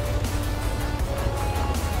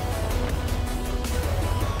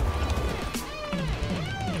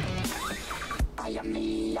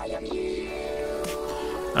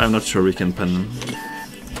 I'm not sure we can pen them.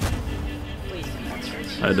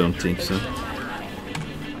 I don't think so.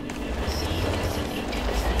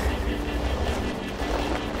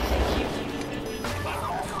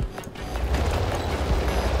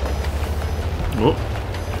 Oh,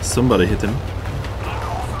 somebody hit him.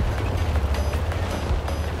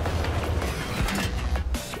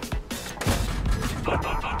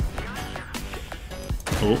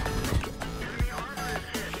 Oh.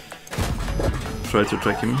 Try to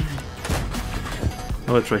track him.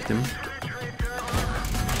 Oh, I tracked him.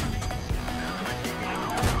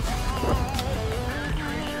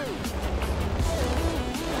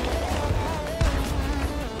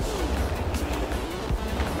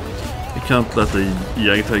 You can't let the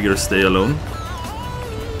Jagd Tiger stay alone.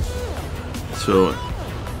 So,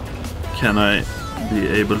 can I be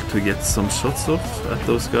able to get some shots off at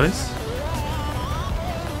those guys?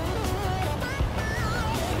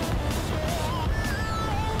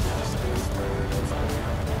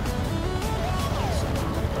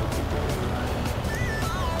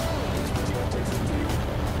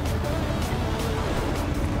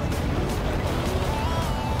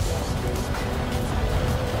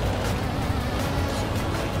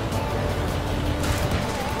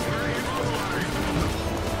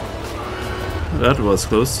 That was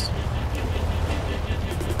close.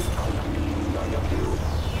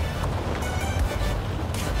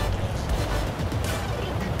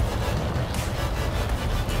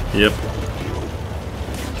 Yep.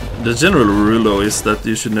 The general rule though is that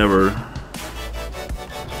you should never...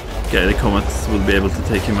 Okay, the Comet will be able to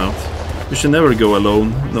take him out. You should never go alone,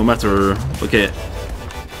 no matter... Okay,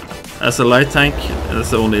 as a light tank, that's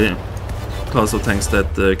the only class of tanks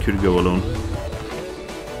that could go alone.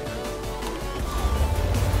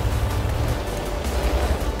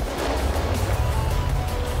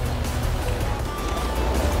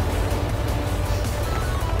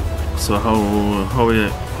 So how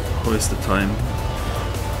is the time?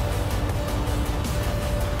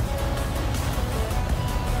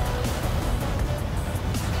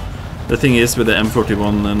 The thing is with the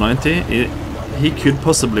M4190, he could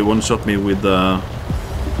possibly one-shot me with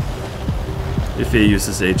if he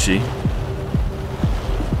uses HE.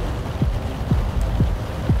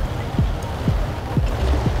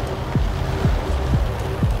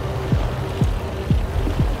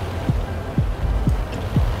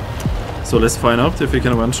 So let's find out if he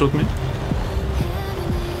can one-shot me.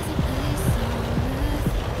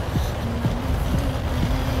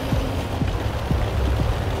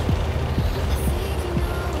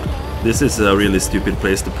 This is a really stupid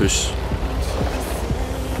place to push.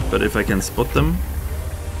 But if I can spot them...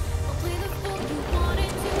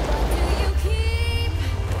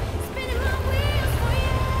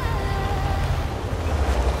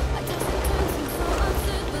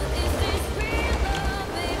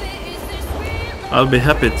 I'll be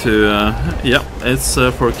happy to, yeah, it's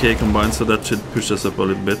 4K combined, so that should push us up a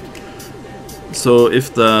little bit. So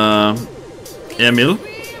if the Emil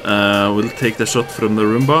will take the shot from the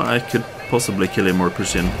Roomba, I could possibly kill him or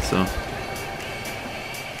push in, so...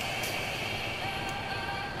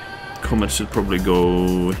 Comet should probably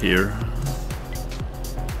go here.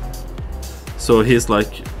 So he's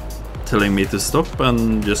like telling me to stop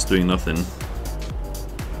and just doing nothing.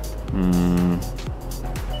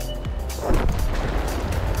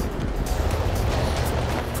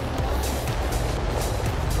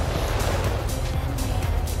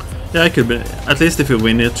 Yeah, it could be. At least if you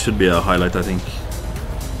win, it should be a highlight, I think.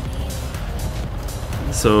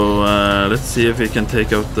 So let's see if we can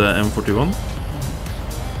take out the M41.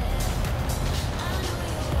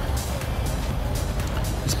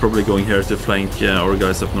 He's probably going here to flank our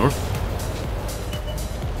guys up north.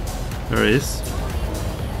 There he is.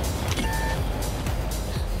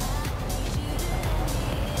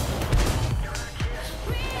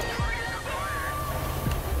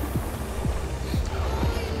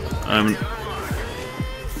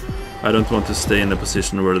 I don't want to stay in a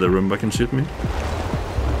position where the Roomba can shoot me.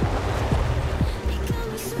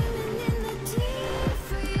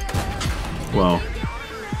 Wow.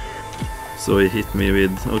 So he hit me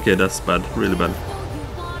with... Okay, that's bad. Really bad.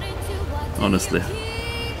 Honestly.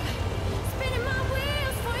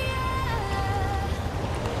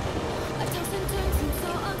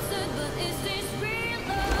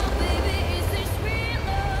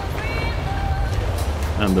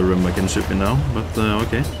 And the Roomba can shoot me now, but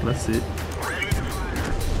okay, let's see.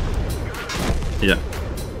 Yeah.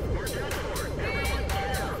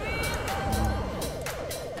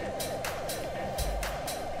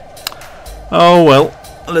 Oh well,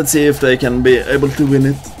 let's see if they can be able to win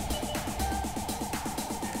it.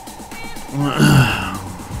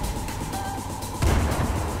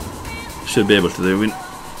 Should be able to win.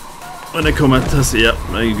 When the Comet has, yeah,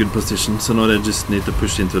 a good position, so now they just need to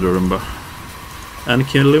push into the Roomba and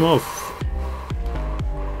kill him off.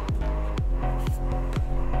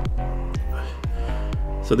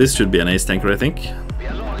 So this should be an ace tanker, I think.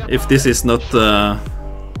 If this is not an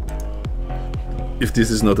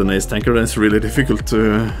ace tanker, then it's really difficult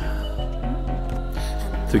to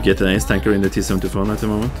get an ace tanker in the T71 at the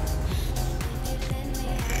moment.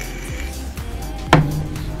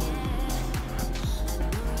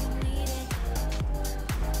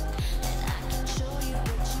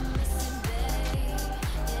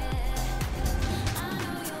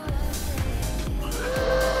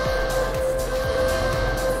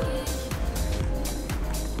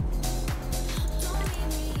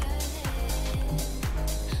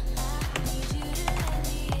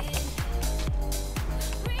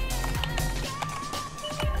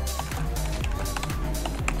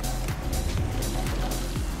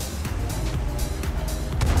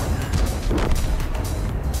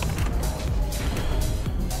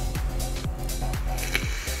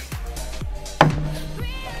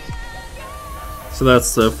 So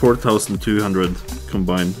that's 4,200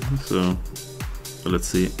 combined, so let's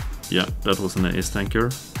see. Yeah, that was an ace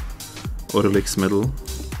tanker. Orlix medal.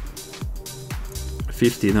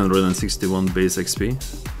 1561 base XP.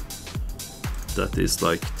 That is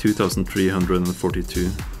like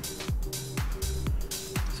 2,342.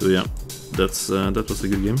 So yeah, that was a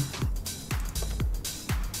good game.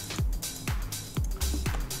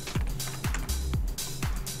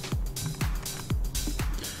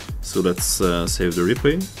 So let's save the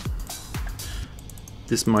replay.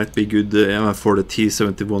 This might be good for the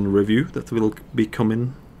T71 review that will be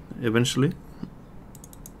coming eventually.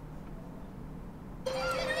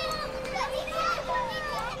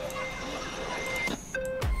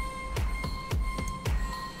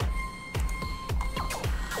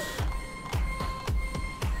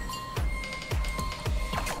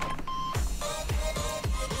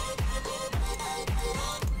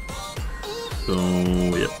 So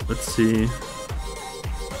yeah, let's see.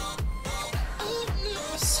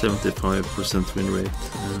 75% win rate.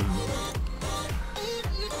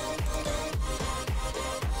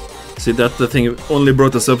 See that the thing only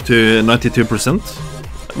brought us up to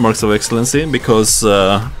 92% marks of excellency because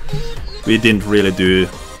we didn't really do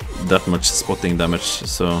that much spotting damage,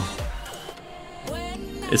 so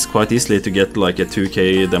it's quite easily to get like a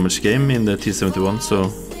 2k damage game in the T71, so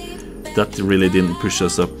that really didn't push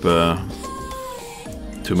us up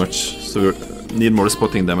too much. So we need more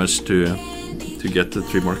spotting damage to get the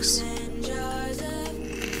 3 marks.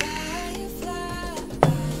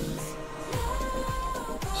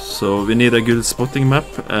 So we need a good spotting map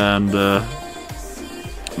and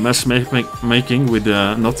matchmaking with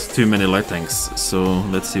not too many light tanks. So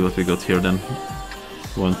let's see what we got here then.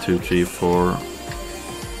 1, 2, 3, 4,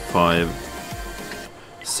 5,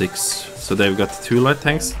 6. So they've got 2 light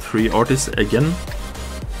tanks, 3 artists again.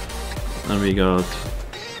 And we got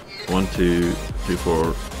 1, 2, 3,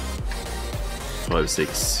 4, 5,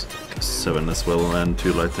 6, 7 as well, and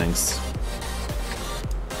 2 light tanks.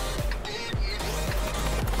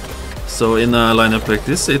 So in a lineup like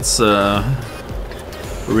this, it's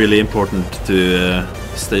really important to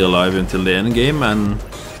stay alive until the end game, and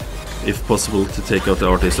if possible to take out the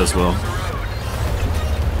artist as well.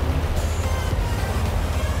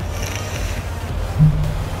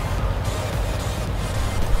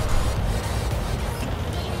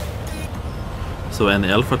 So any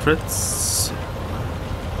alpha threats?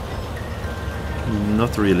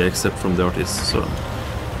 Not really, except from the artist. So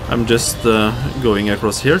I'm just going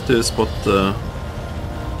across here to spot,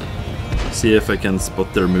 see if I can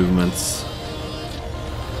spot their movements.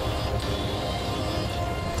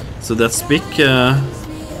 So that Spick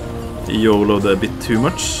YOLO'd a bit too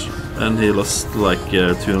much, and he lost like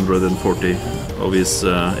 240 of his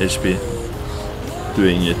HP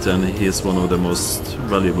doing it, and he's one of the most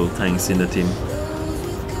valuable tanks in the team.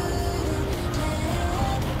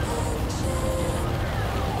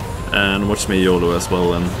 And watch me YOLO as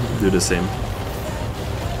well and do the same.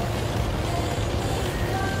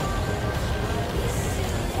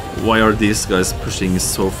 Why are these guys pushing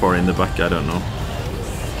so far in the back? I don't know.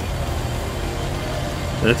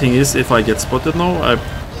 The thing is, if I get spotted now, I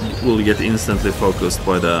will get instantly focused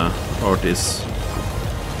by the artists.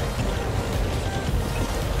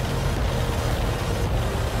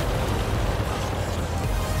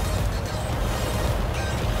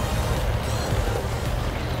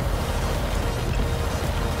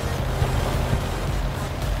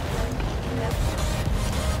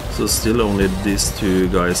 So still only these 2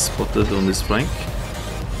 guys spotted on this flank.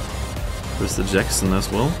 There's the Jackson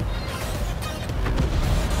as well.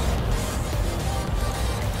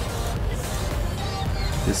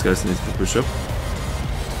 These guys need to push up.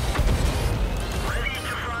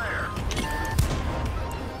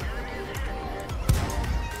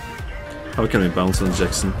 How can we bounce on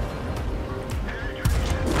Jackson?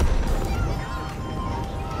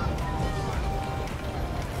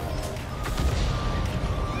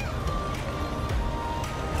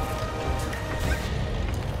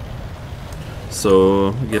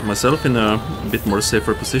 So get myself in a bit more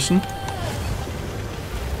safer position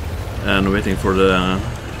and waiting for the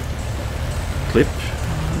clip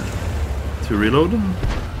to reload,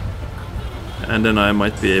 and then I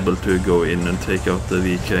might be able to go in and take out the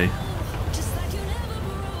VK.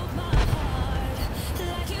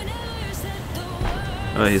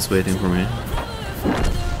 He's waiting for me,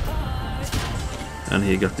 and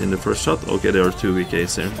he got in the first shot. Okay, there are 2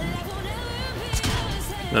 VKs here.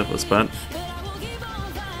 That was bad.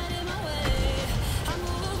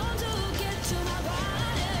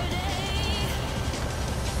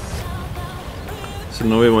 So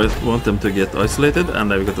now we want them to get isolated, and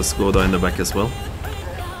they've got a Skoda in the back as well.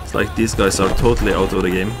 It's like these guys are totally out of the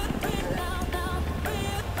game.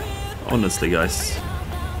 Honestly, guys.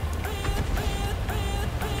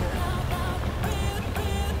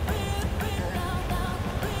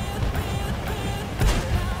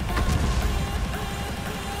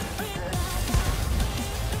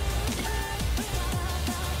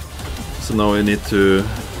 So now we need to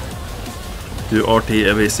do RT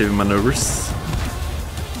evasive maneuvers.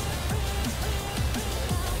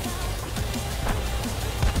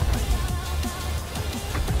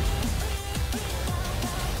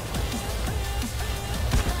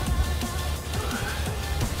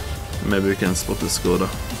 Maybe we can spot the Skoda.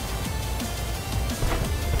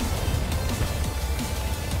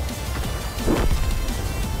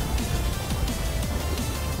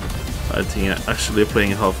 I think I'm actually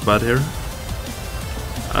playing half bad here.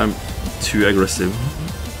 I'm too aggressive.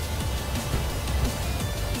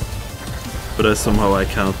 But somehow I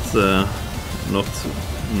can't not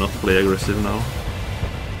play aggressive now.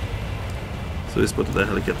 So he spotted the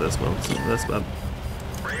helicopter as well, so that's bad.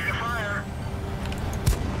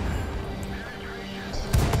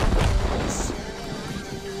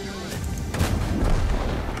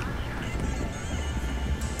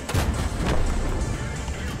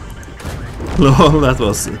 Lol, that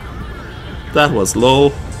was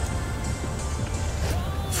low.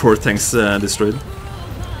 4 tanks destroyed.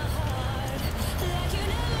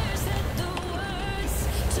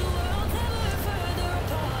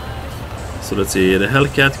 So let's see, the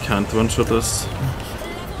Hellcat can't one-shot us.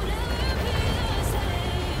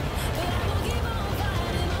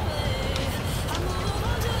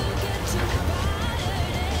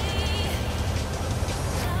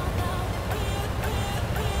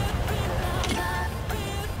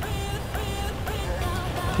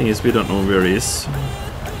 Thing is, we don't know where he is.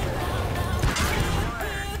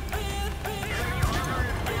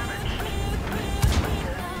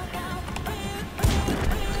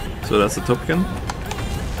 So that's the Top Gun.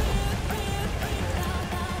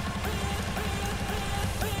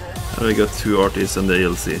 And we got 2 artists and the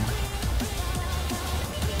ALC.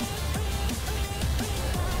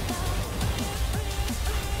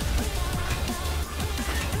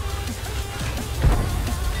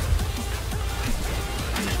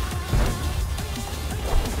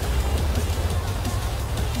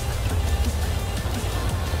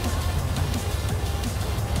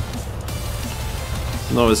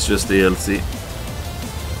 No, it's just the LC.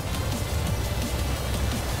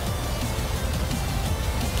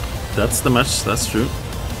 That's the match, that's true.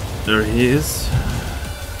 There he is.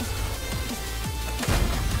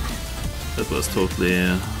 That was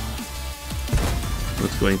totally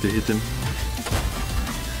not going to hit him.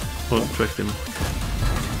 Oh, tracked him.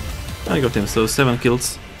 I got him, so 7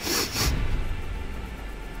 kills.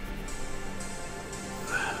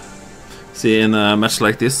 See, in a match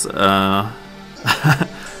like this,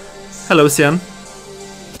 hello, Sian.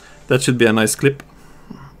 That should be a nice clip.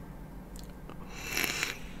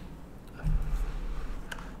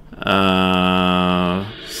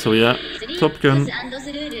 So yeah, Top Gun.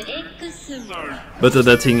 But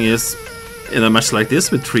the thing is, in a match like this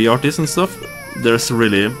with 3 artists and stuff, there's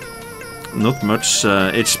really not much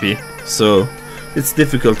HP. So it's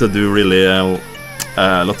difficult to do really a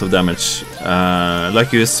lot of damage.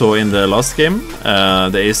 Like you saw in the last game,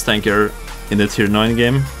 the Ace Tanker in the tier 9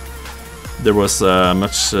 game, there was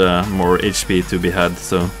much more HP to be had,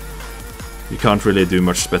 so you can't really do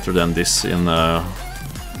much better than this in a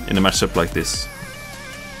matchup like this.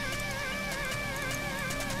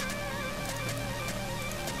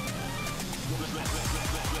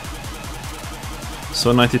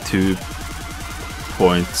 So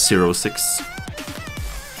 92.06.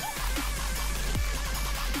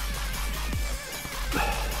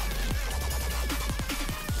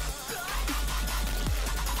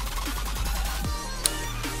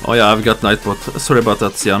 Oh yeah, I've got Nightbot. Sorry about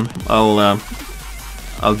that, Sian. I'll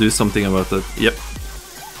do something about it. Yep.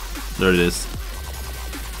 There it is.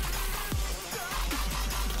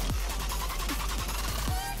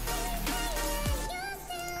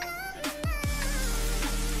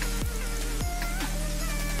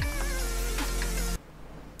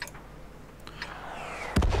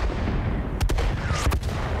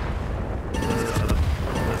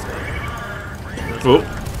 Oh.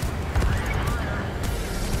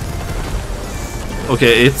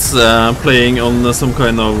 Okay, it's playing on some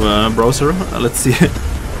kind of browser. Let's see.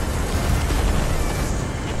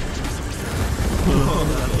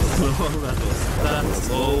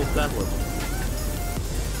 That was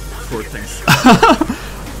 4 things.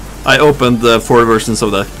 I opened 4 versions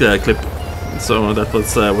of that clip, so that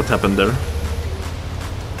was what happened there.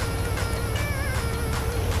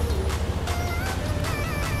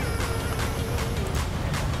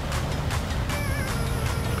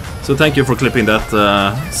 So thank you for clipping that,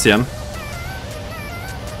 Sian.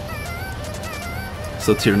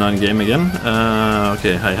 So tier 9 game again.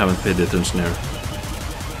 Okay, I haven't paid attention here.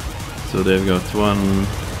 So they've got 1,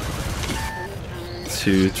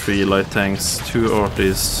 2, 3 light tanks, 2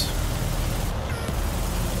 artists.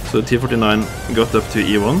 So T49 got up to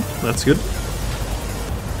E1, that's good.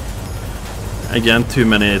 Again, too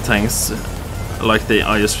many tanks, like the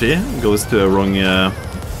IS3, goes to a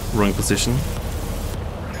wrong position.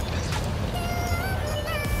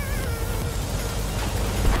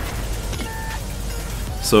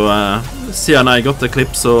 So Sian, I got the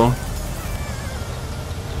clip, so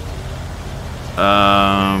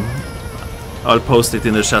I'll post it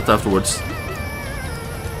in the chat afterwards,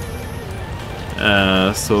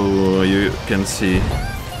 so you can see.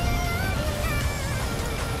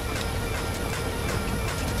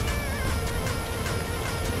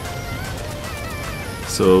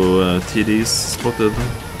 So TD's spotted.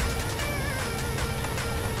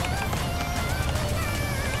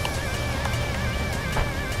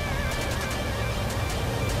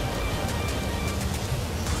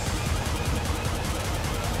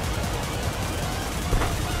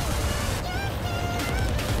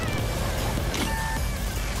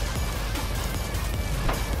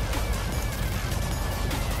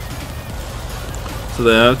 So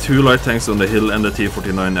they have 2 light tanks on the hill and the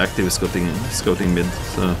T49 active scouting mid.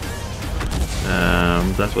 So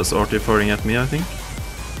that was RT firing at me, I think.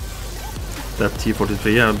 That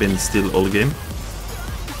T43 have been still all game.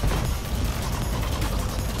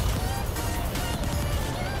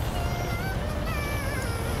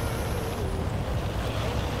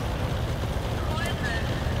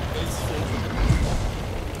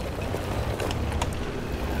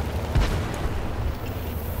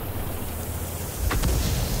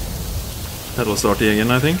 That was RT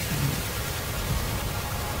again, I think.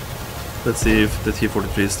 Let's see if the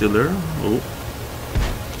T43 is still there. Oh.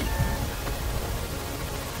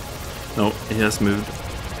 No, he has moved.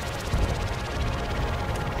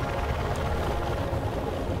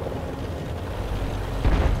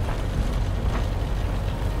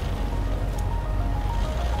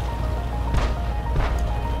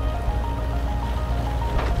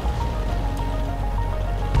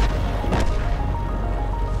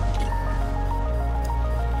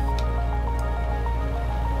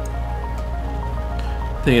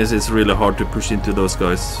 Thing is, it's really hard to push into those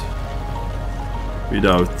guys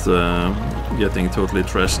without getting totally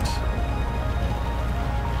trashed.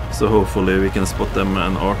 So hopefully we can spot them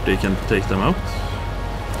and RT can take them out.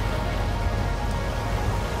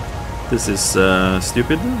 This is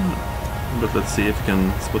stupid, but let's see if we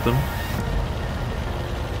can spot them.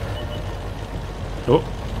 Oh,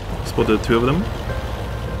 spotted 2 of them.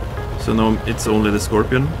 So now it's only the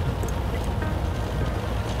Scorpion.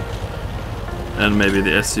 And maybe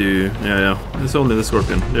the SU, yeah, it's only the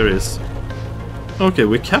Scorpion, there he is. Okay,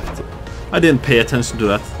 we capped. I didn't pay attention to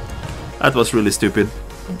that. That was really stupid.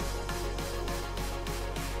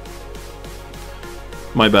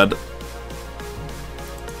 My bad.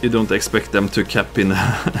 You don't expect them to cap in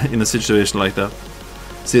in a situation like that.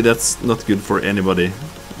 See, that's not good for anybody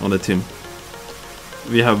on the team.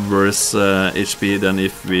 We have worse HP than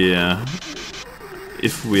if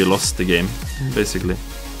we lost the game, basically.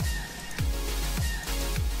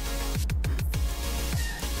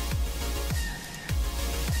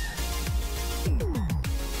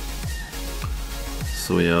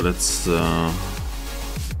 So yeah, let's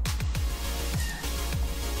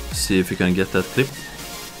see if we can get that clip.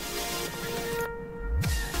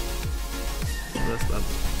 That's bad.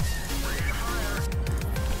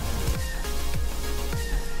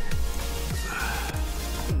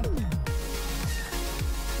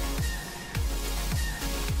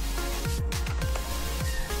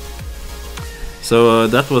 So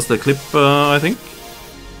that was the clip, I think.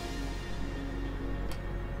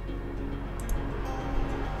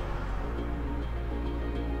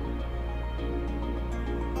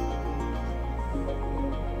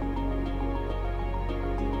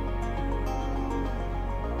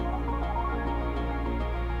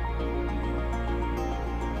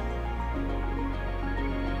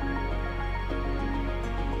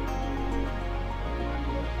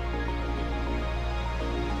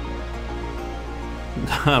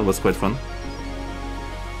 That was quite fun.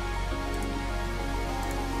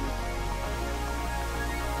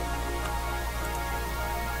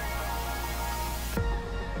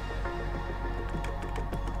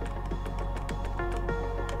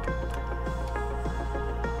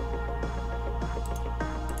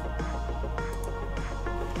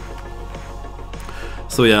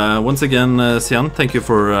 So yeah, once again, Sian, thank you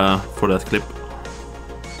for that clip.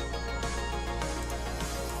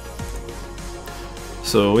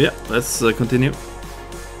 So yeah, let's continue.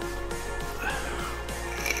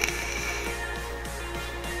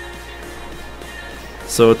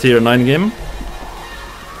 So tier 9 game.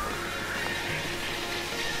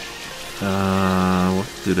 What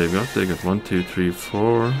do they got? They got 1, 2, 3,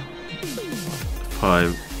 4,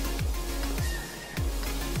 5,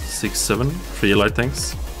 6, 7, 3 light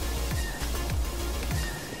tanks.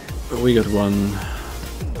 We got 1,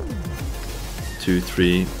 2,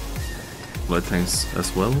 3 light tanks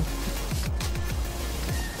as well.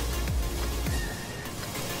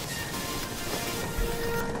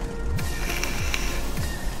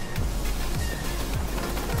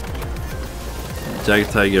 Jag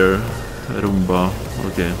Tiger, Rumba,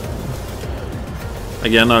 okay.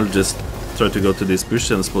 Again, I'll just try to go to this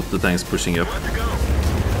bush and spot the tanks pushing up.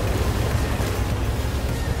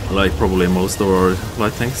 Like probably most of our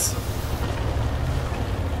light tanks.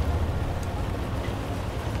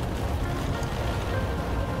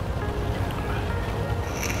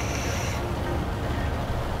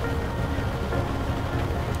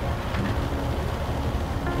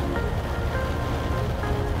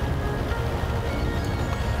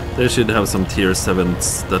 They should have some tier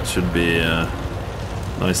 7s that should be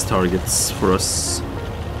nice targets for us.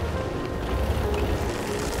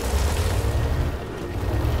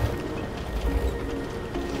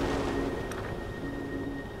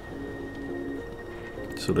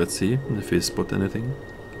 So let's see if we spot anything.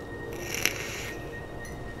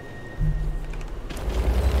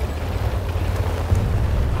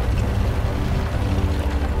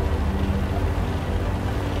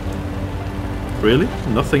 Really?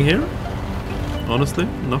 Nothing here? Honestly,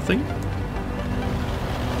 nothing?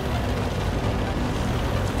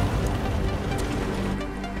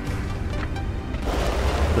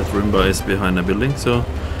 That Roomba is behind a building, so...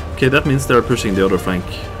 Okay, that means they're pushing the other flank,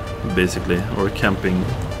 basically, or camping,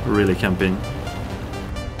 really camping.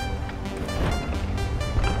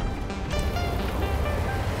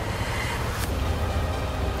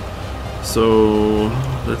 So,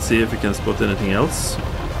 let's see if we can spot anything else.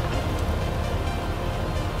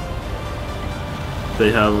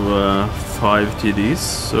 They have 5 TDs,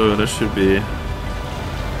 so there should be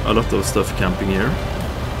a lot of stuff camping here.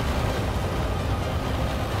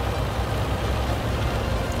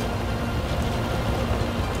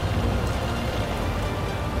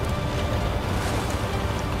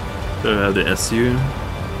 There we have the SU,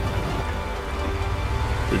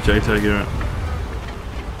 the Jag Tiger.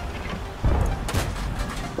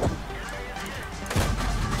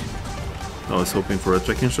 I was hoping for a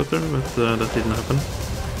tracking shot there, but that didn't happen.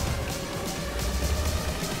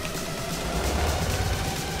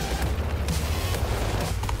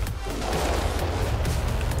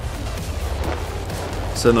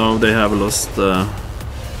 So now they have lost a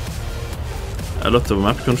lot of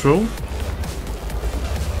map control,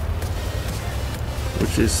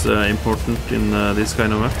 which is important in these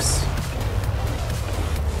kind of maps.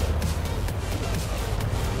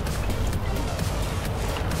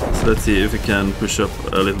 So let's see if we can push up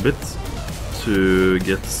a little bit to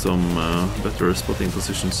get some better spotting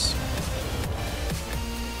positions.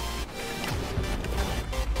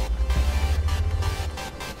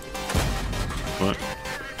 Right.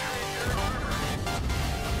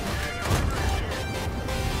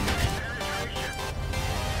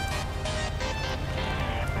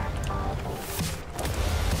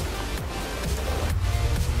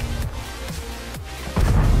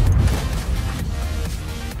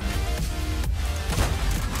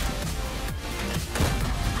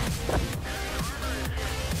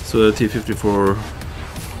 So the T54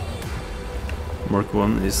 Mark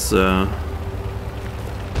 1 is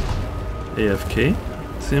AFK,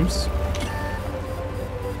 it seems.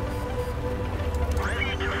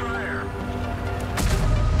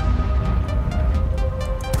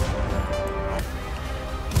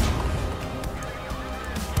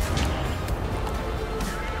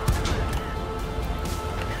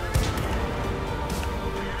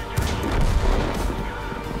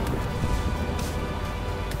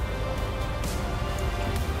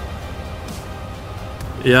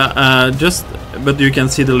 Yeah, but you can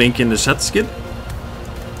see the link in the chat, Skid.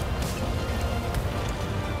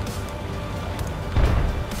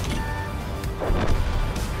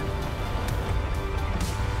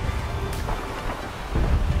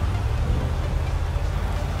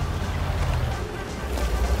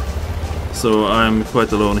 So I'm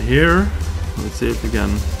quite alone here. Let's see if we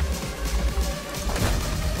can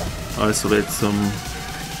isolate some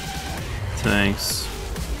tanks.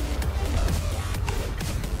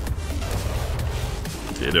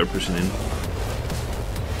 Yeah, they're pushing in.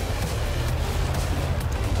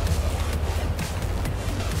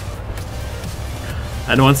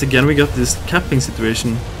 And once again we got this capping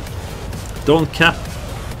situation. Don't cap.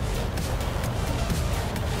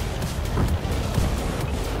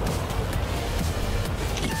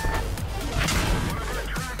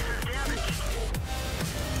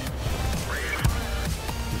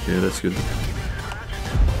 Okay, that's good.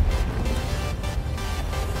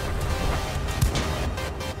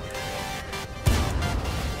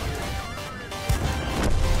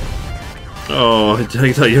 Oh,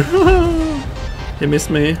 Jag Tiger. He missed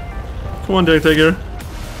me. Come on, Jag Tiger.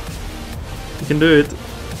 You can do it.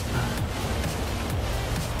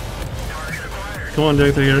 Come on,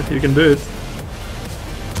 Jag Tiger. You can do it.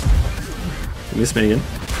 He missed me again.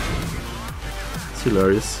 It's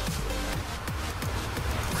hilarious.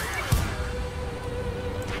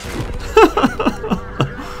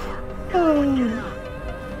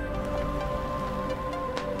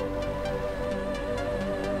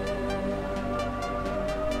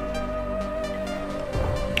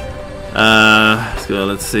 So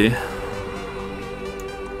let's see.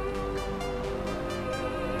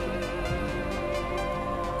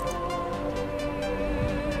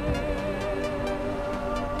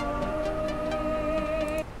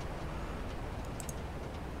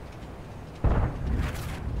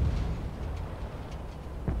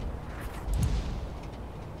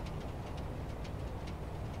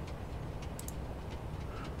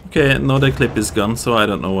 Okay, now the clip is gone, so I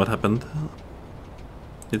don't know what happened.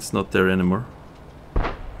 It's not there anymore.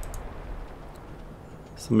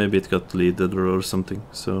 So maybe it got deleted or something.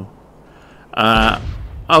 So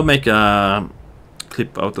I'll make a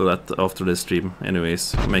clip out of that after the stream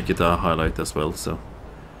anyways. Make it a highlight as well, so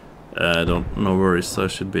no worries, I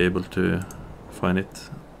should be able to find it.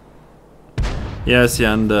 Yes,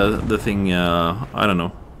 yeah, and the thing, I don't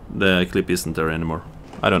know, the clip isn't there anymore.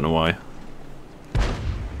 I don't know why.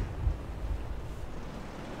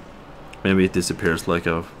 Maybe it disappears like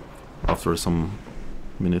after some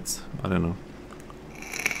minutes, I don't know.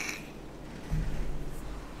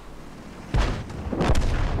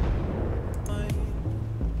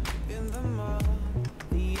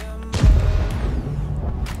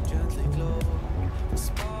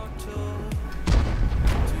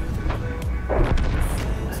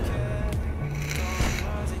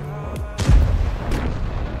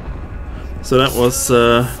 So that was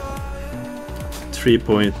 3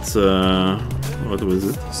 point, what was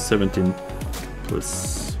it? 17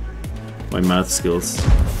 plus my math skills.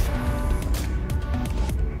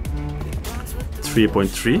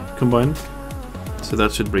 3.3 combined. So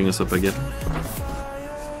that should bring us up again.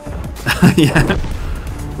 Yeah.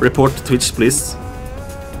 Report to Twitch, please.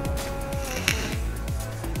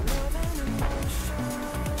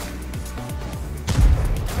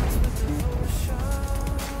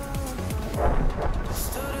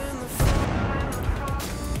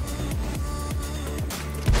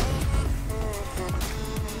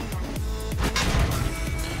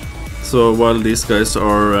 So while these guys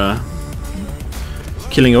are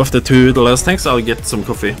killing off the last tanks, I'll get some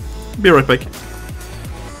coffee. Be right back.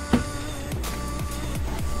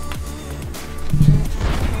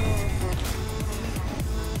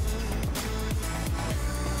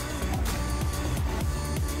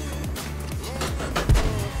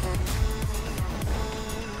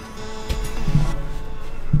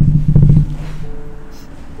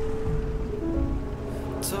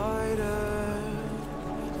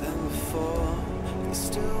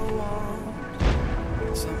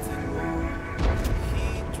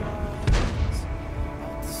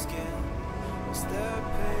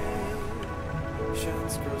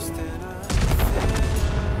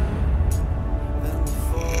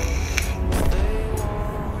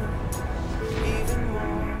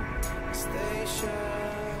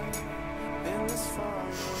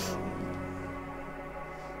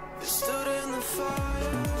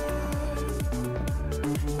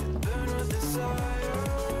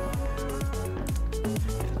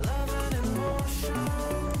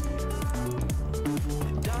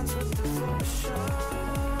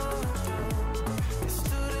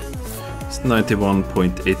 It's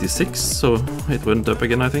 91.86, so it went up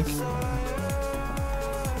again, I think.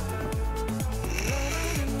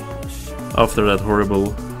 After that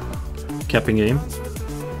horrible capping game.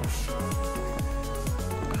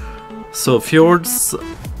 So Fjords,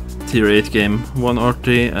 tier 8 game, 1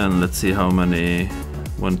 arty, and let's see how many.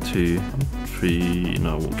 1, 2, 3,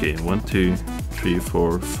 no, okay, 1, 2, 3,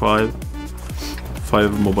 4, 5.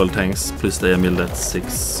 5 mobile tanks, plus they are milled at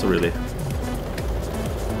 6, really.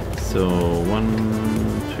 So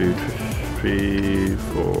 1, 2, 3,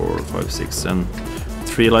 4, 5, 6, and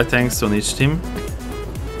 3 light tanks on each team.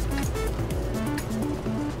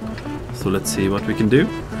 So let's see what we can do.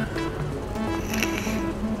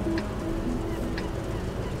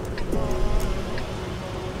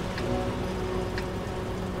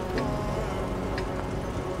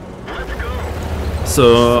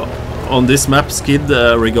 So on this map, Skid,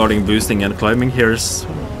 regarding boosting and climbing, here's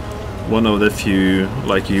one of the few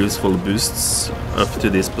like useful boosts up to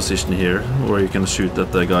this position here, where you can shoot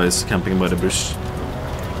at the guys camping by the bush.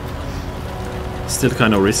 Still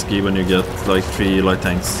kind of risky when you get like 3 light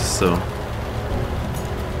tanks, so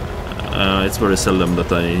it's very seldom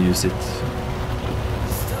that I use it.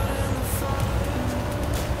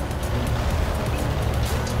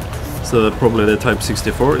 So probably the Type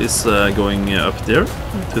 64 is going up there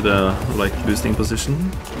to the like boosting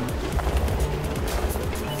position.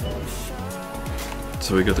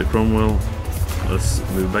 So we got the Cromwell. Let's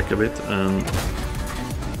move back a bit and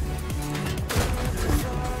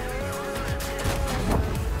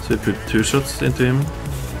so we put 2 shots into him.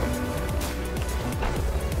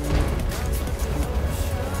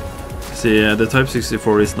 See, the Type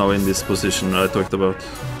 64 is now in this position I talked about,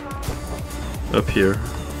 up here.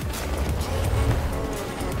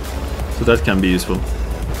 So that can be useful.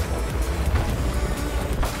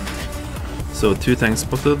 So 2 tanks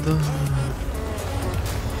spotted.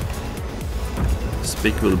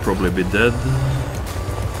 Spick will probably be dead.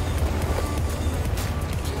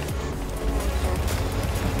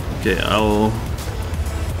 Okay, I'll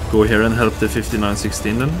go here and help the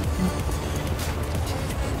 5916 then.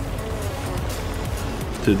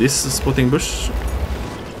 To this spotting bush.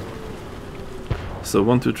 So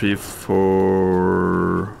 1, 2, 3,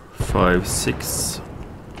 4, 5, 6.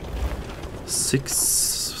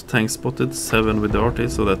 6 tanks spotted, 7 with the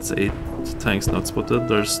RT, so that's 8 tanks not spotted.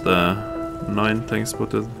 There's the 9 tanks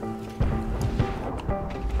spotted.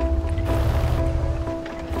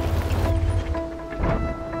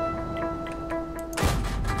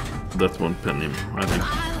 That won't pen him, I think.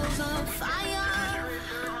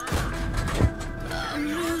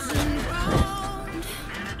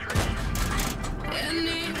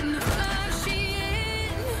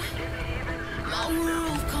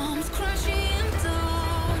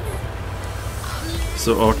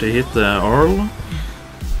 So RT hit the Arl.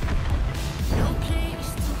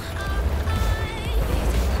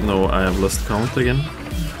 No, I have lost count again.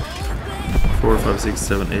 4, 5, 6,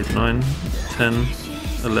 7, 8, 9, 10,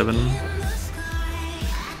 11.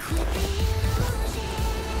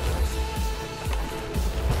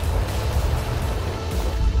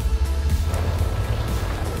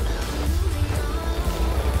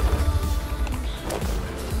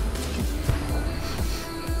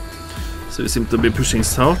 So we seem to be pushing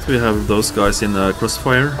south. We have those guys in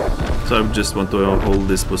crossfire. So I just want to hold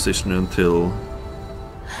this position until...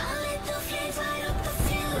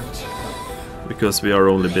 Because we are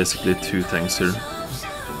only basically 2 tanks here.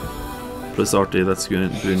 Plus RT, that's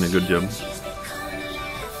doing a good job.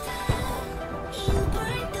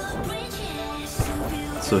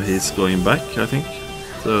 So he's going back, I think.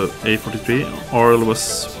 So A43, Arl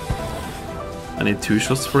was... I need 2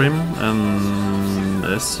 shots for him, and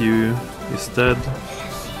SU is dead.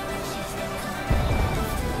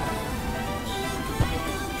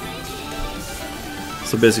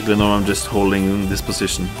 So basically now I'm just holding this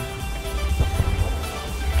position.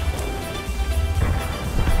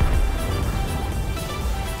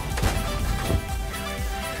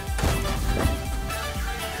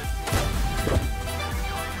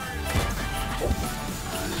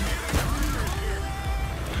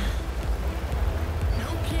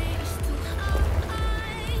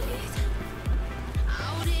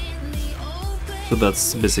 So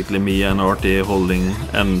that's basically me and RT holding,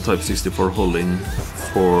 and Type 64 holding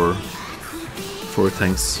for 4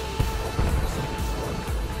 tanks.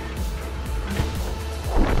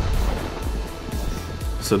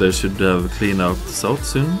 So they should have clean out south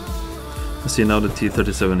soon. I see now the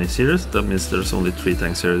T71 is here, that means there's only 3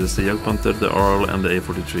 tanks here. There's the Jagdpanther, the Arl and the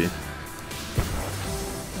A43.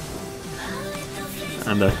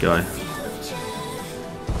 And that guy.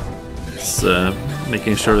 It's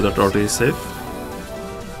making sure that RT is safe.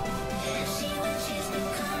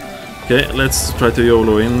 Okay, let's try to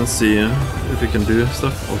YOLO in and see if we can do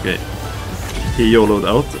stuff. Okay, he YOLO'd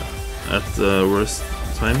out at the worst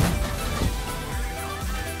time.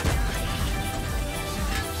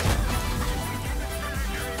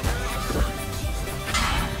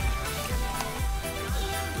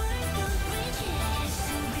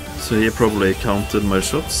 So he probably counted my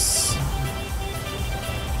shots.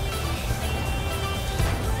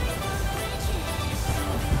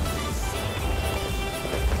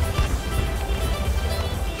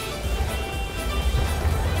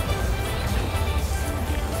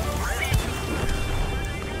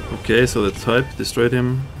 Okay, so the Type destroyed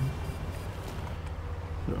him.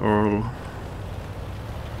 The Arl.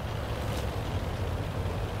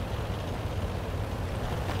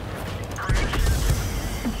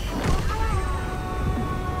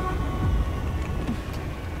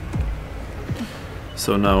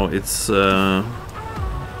 So now it's the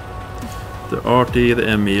RT, the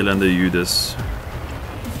Emil and the Judas.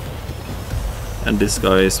 And this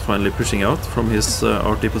guy is finally pushing out from his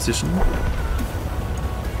RT position.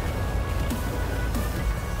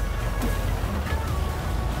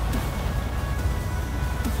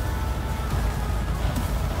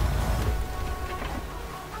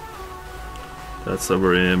 That's a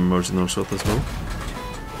very marginal shot as well.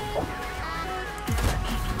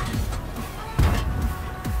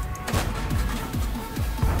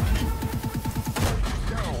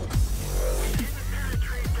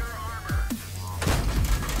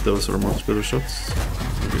 Those are much better shots.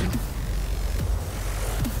 Okay.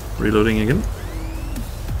 Reloading again.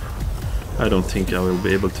 I don't think I will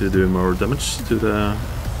be able to do more damage to the...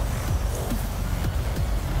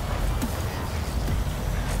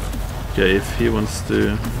 Okay, if he wants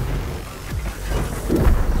to...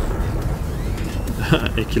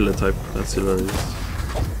 I kill the Type, that's hilarious.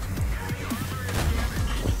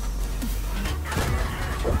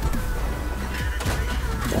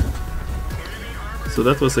 So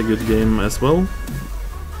that was a good game as well.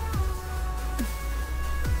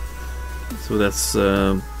 So that's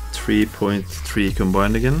 3.3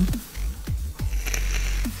 combined again.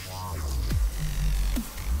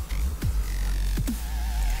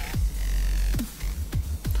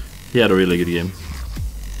 He had a really good game.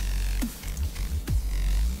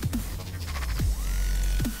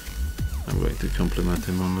 I'm going to compliment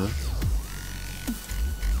him on that.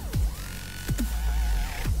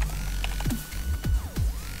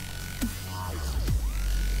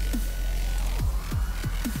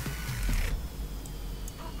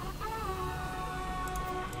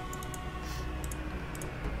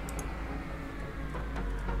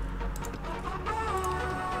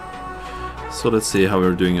 So let's see how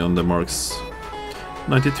we're doing on the marks.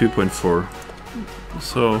 92.4.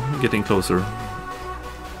 So getting closer.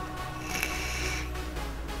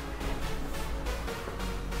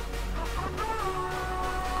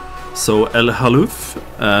 So El Halouf,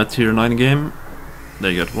 tier 9 game.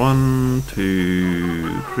 They got 1,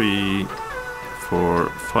 2, 3, 4,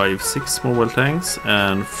 5, 6 mobile tanks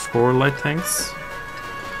and 4 light tanks.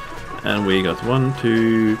 And we got 1,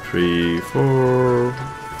 2, 3, 4,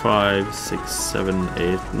 5, 6, 7,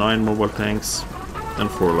 8, 9 mobile tanks and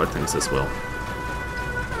 4 light tanks as well.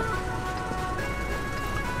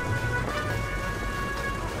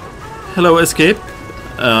 Hello Escape.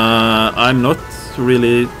 I'm not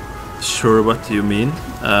really sure what you mean.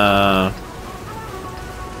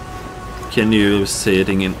 Can you say it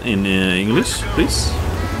in English, please?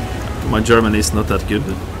 My German is not that good.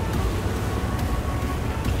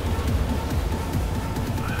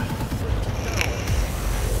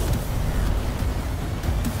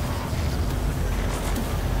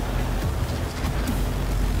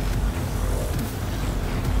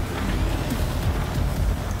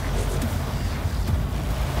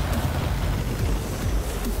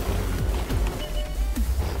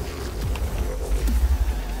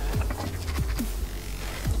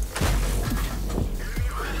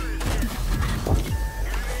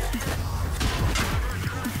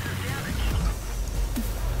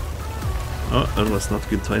 Oh, that was not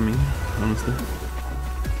good timing, honestly.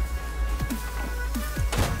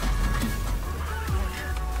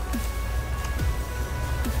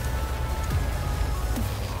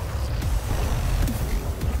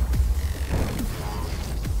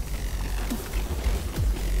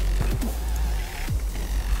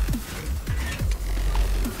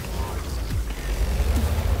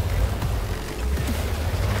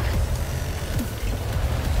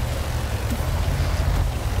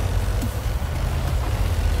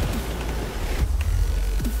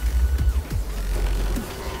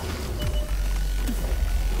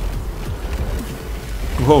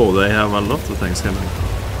 Whoa, they have a lot of things coming.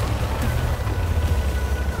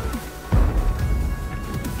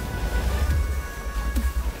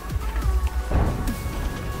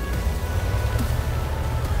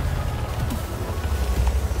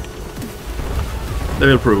 They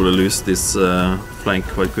will probably lose this flank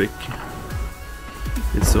quite quick.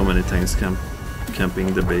 With so many tanks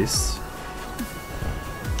camping the base.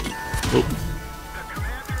 Oh.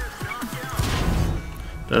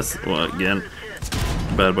 That's, well, again,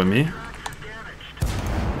 bad by me.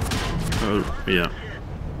 Oh, yeah.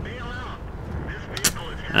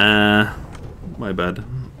 My bad.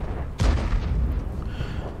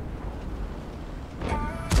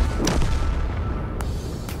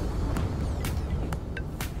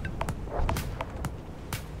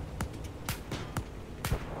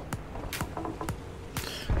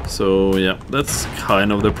 So yeah, that's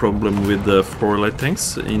kind of the problem with the 4 light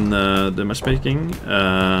tanks in the matchmaking.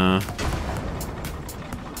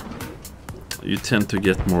 You tend to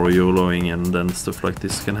get more YOLOing and then stuff like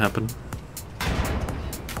this can happen.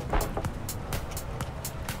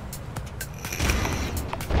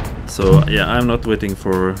 So yeah, I'm not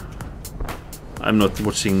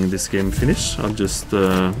watching this game finish. I'll just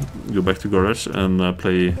go back to garage and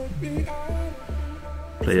play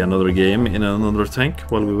another game in another tank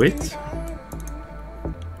while we wait.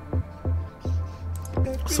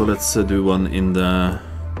 So let's do one in the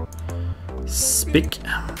Spick.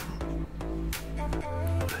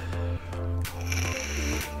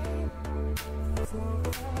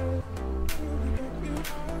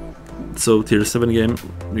 So tier 7 game,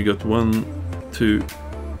 we got 1, 2,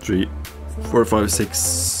 3, 4, 5,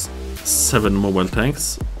 6, 7 mobile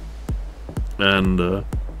tanks. And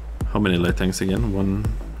how many light tanks again? 1,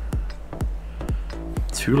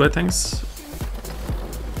 2 light tanks.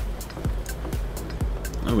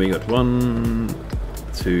 And we got 1,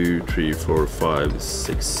 2, 3, 4, 5,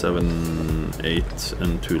 6, 7, 8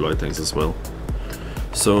 and 2 light tanks as well.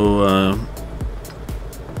 So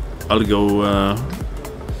I'll go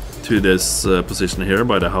to this position here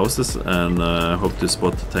by the houses and hope to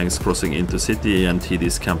spot tanks crossing into city and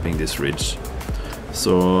TDs camping this ridge.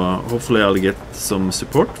 So hopefully I'll get some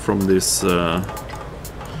support from this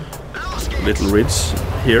little ridge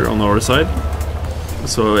here on our side.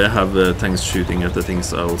 So I have tanks shooting at the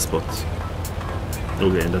things I'll spot.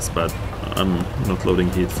 Okay, that's bad. I'm not loading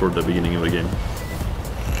heat for the beginning of the game.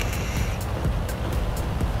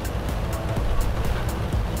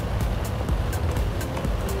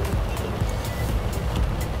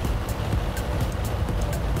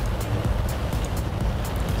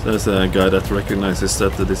 So there's a guy that recognizes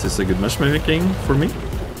that this is a good matchmaking for me.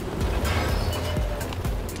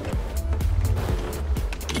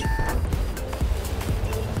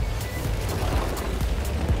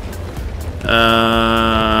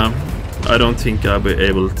 I don't think I'll be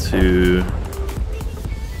able to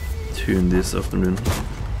tune this afternoon.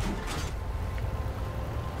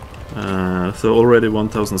 So already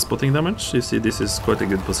 1000 spotting damage. You see, this is quite a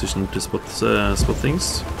good position to spot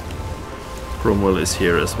things. Cromwell is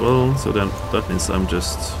here as well, so then that means I'm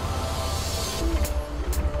just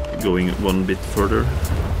going one bit further.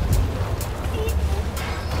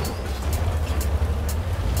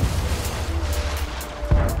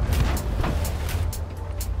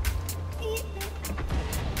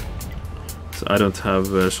 So I don't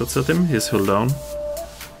have shots at him, he's hull down.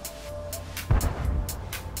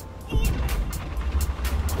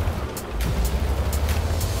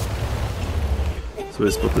 So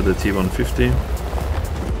we spotted the T150.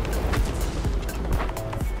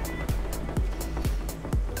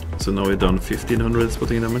 So now we're down 1500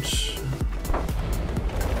 spotting damage.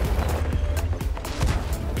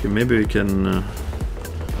 Okay, maybe we can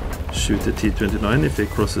shoot the T29 if he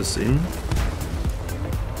crosses in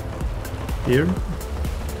here.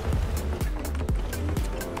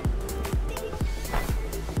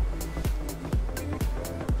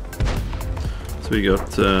 So we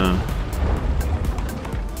got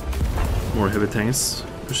more heavy tanks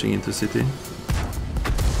pushing into city.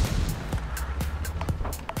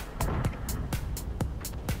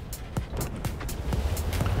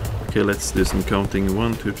 Okay, let's do some counting.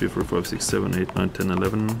 1, 2, 3, 4, 5, 6, 7, 8, 9, 10,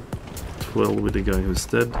 11, 12 with the guy who's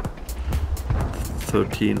dead.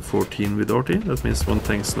 13, 14 with Arty. That means one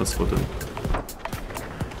tank's not spotted,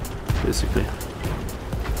 basically.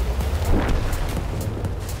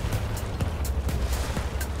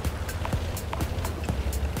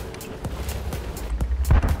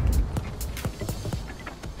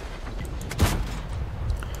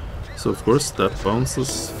 So of course that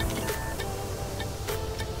bounces.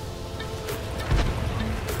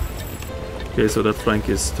 Okay, so that flank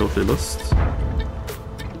is totally lost.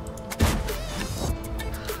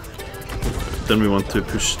 Then we want to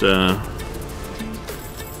push the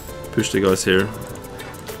guys here,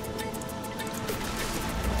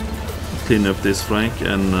 clean up this flank,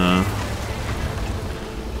 and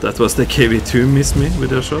that was the KV2 missed me with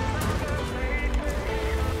their shot.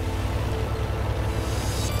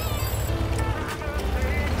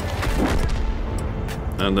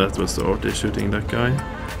 And that was the Arty shooting that guy.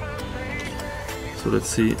 So let's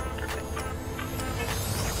see.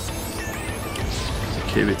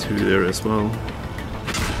 KV2 there as well.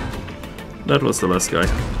 That was the last guy.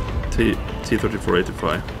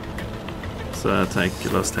 T3485. It's a tank,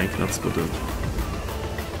 last tank not spotted.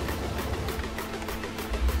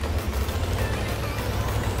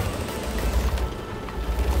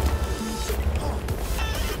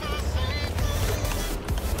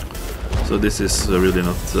 So this is really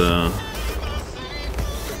not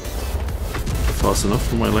fast enough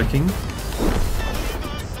for my liking.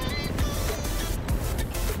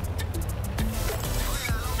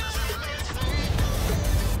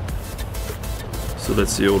 So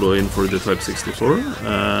let's YOLO in for the Type 64,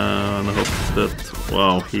 and I hope that...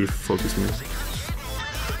 Wow, he focused me.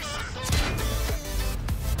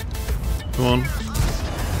 Come on.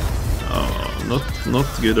 Oh, not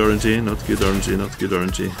good RNG, not good RNG, not good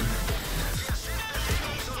RNG.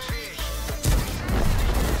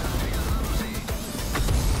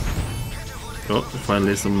 Oh,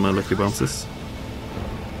 finally some lucky bounces.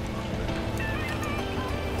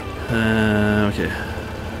 Okay.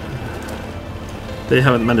 They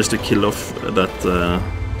haven't managed to kill off that...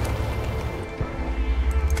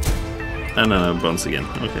 and bounce again.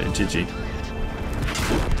 Okay, GG.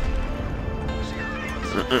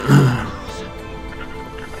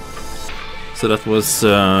 So that was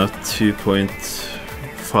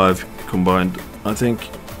 2.5 combined. I think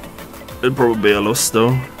it'll probably be a loss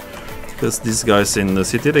though, because these guys in the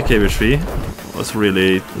city, the KV3, was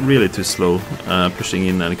really too slow, pushing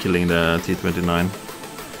in and killing the T29.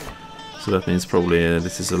 So that means probably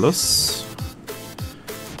this is a loss.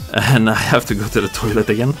 And I have to go to the toilet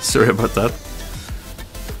again. Sorry about that.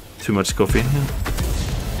 Too much coffee.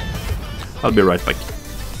 I'll be right back.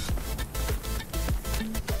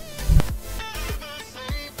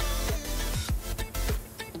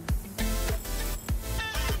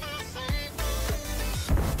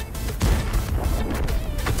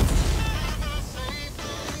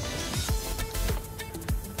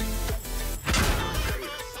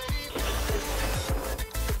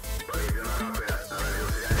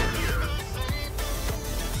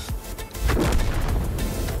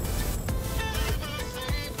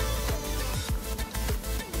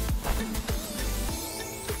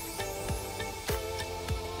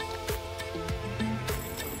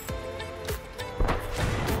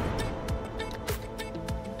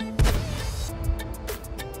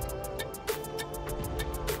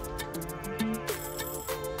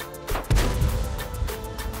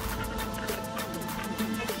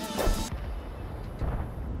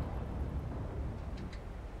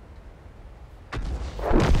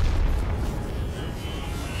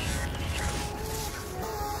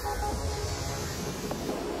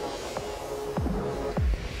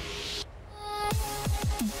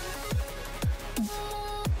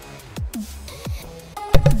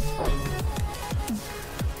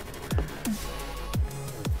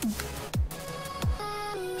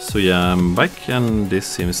 So yeah, I'm back, and this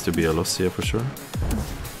seems to be a loss here for sure.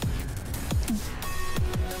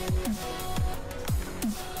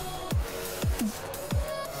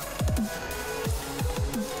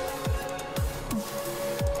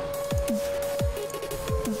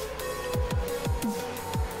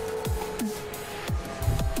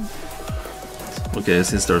 Okay,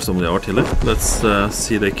 since there's only Artie left, let's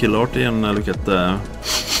see the kill Artie and look at the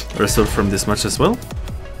result from this match as well.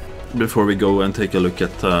 Before we go and take a look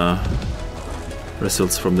at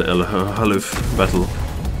results from the El Haluf battle.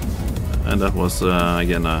 And that was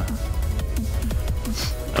again a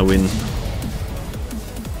win.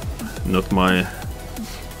 Not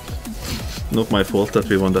my fault that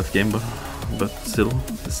we won that game, but still,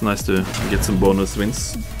 it's nice to get some bonus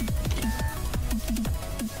wins.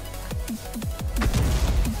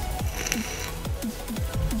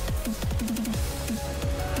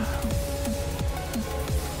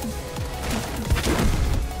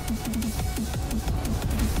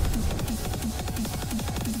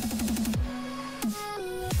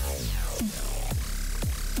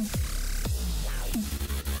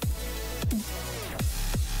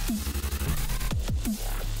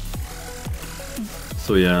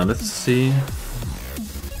 So yeah, let's see.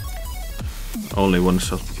 Only one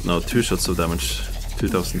shot, no, 2 shots of damage,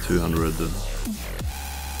 2200.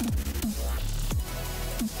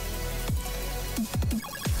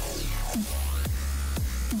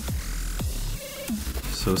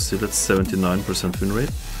 So still at 79% win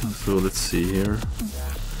rate. So let's see here.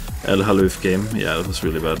 El Haluf game, yeah, that was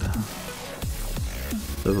really bad.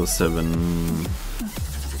 That was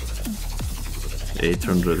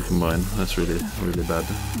 800 combined. That's really bad.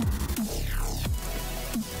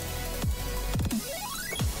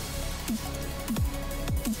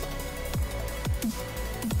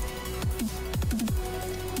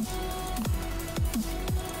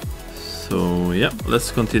 So yeah,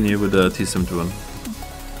 let's continue with the T71.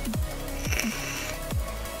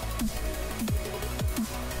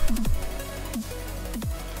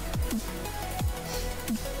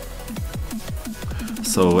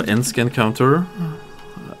 So ENG encounter,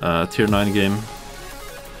 tier 9 game.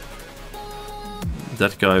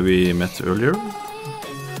 That guy we met earlier.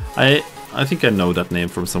 I think I know that name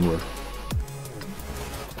from somewhere.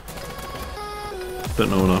 But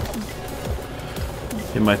no.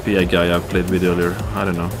 He might be a guy I've played with earlier. I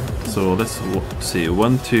don't know. So let's see.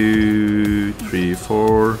 1, 2, 3,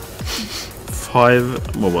 4,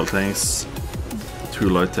 5 mobile tanks, 2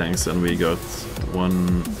 light tanks, and we got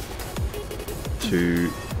 1, 2,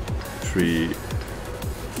 3,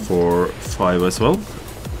 4, 5 as well.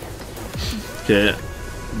 Okay,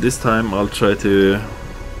 this time I'll try to.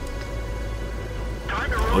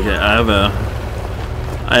 Okay, I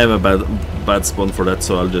have a bad spawn for that,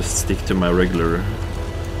 so I'll just stick to my regular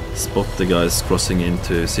spot. The guys crossing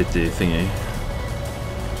into city thingy.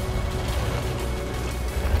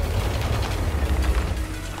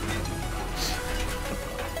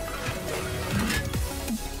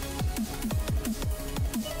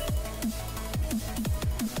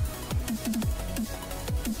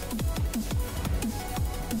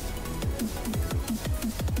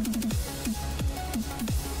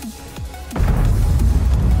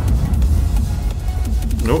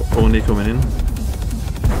 No, only coming in.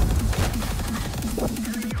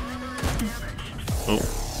 Oh.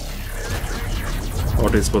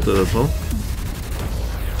 Artie spotted as well.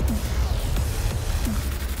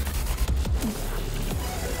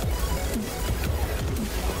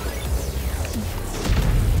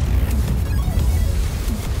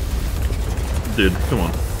 dude, come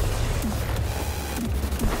on.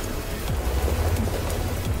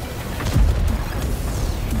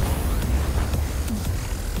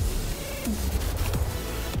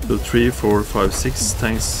 So 3, 4, 5, 6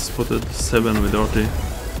 tanks spotted, 7 with arty.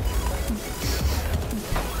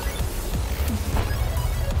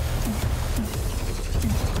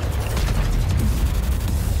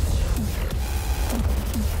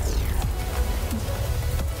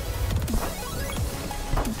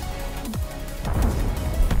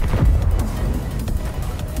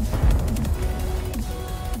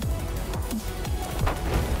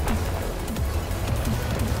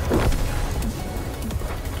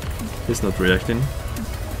 He's not reacting.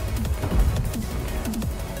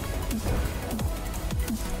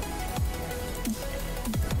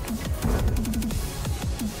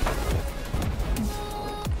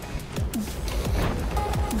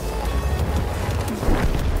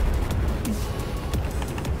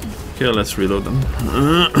 Okay, let's reload them.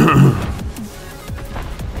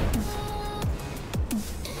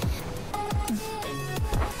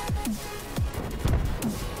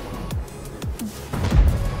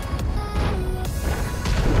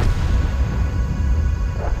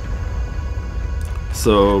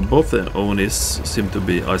 So both the Onis seem to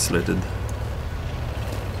be isolated.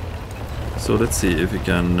 So let's see if we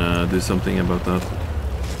can do something about that.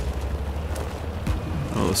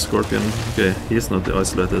 Oh, Scorpion. Okay, he's not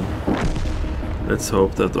isolated. Let's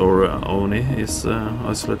hope that our Oni is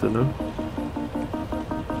isolated though.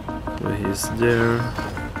 So he's there.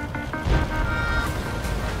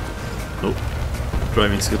 Oh,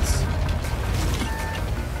 driving skits.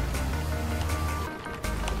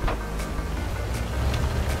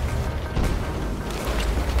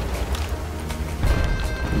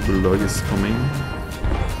 Bulldog is coming.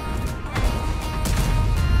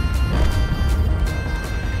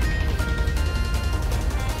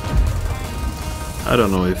 I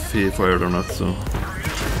don't know if he fired or not, so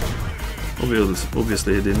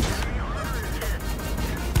obviously he didn't.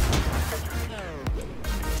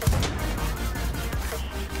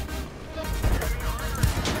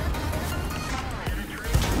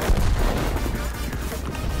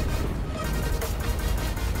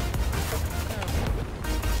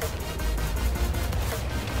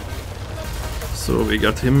 So we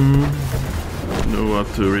got him. Know how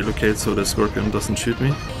to relocate so the Scorpion doesn't shoot me.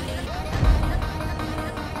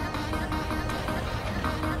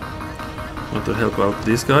 Want to help out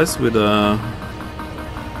these guys with a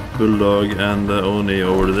Bulldog and the Oni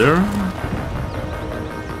over there.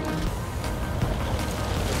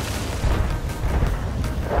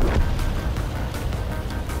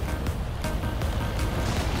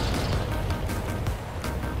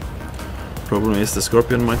 Problem is the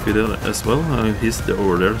Scorpion might be there as well. He's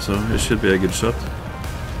over there, so it should be a good shot.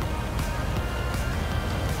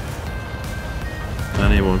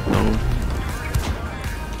 And he won't know.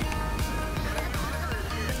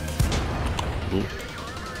 Ooh.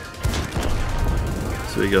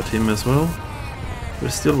 So we got him as well.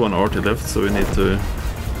 There's still one arty left, so we need to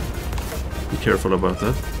be careful about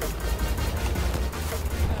that.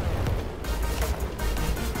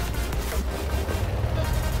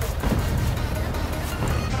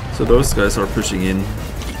 So those guys are pushing in.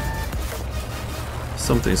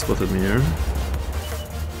 Something spotted me here.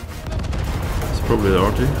 It's probably the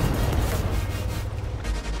arty.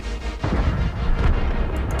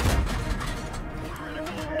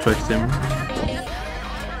 Tracked him.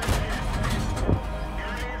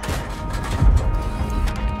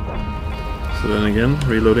 So then again,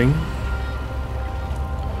 reloading.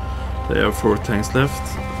 There are 4 tanks left.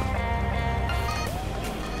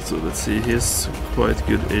 So let's see, he's quite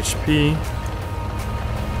good HP.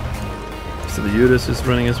 So the Giveth is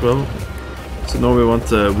running as well. So now we want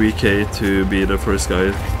VK to be the first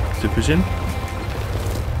guy to push in.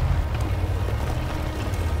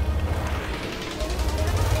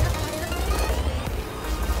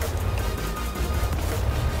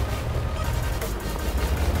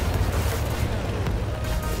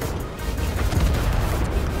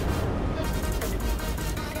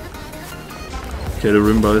 Okay, the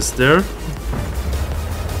Roomba is there.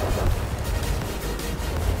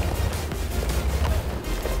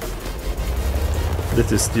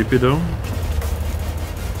 That is stupid though.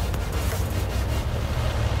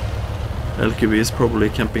 LQB is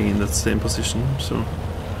probably camping in that same position, so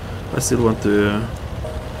I still want to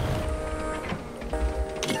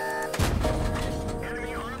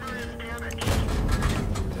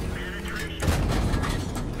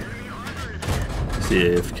see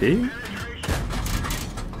AFK.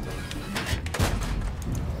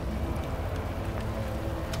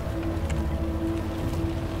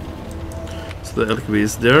 So the LKB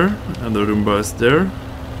is there, and the Roomba is there.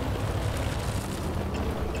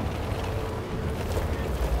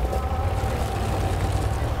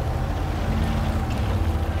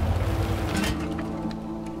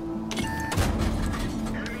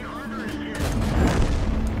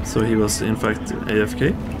 So he was in fact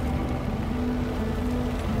AFK.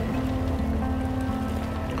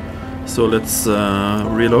 So let's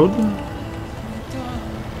reload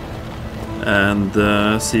and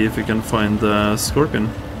see if we can find Scorpion.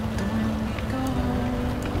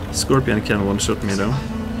 Scorpion can one-shot me though.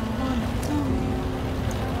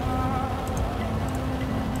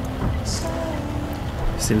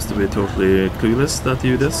 Seems to be totally clueless that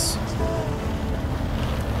you do this.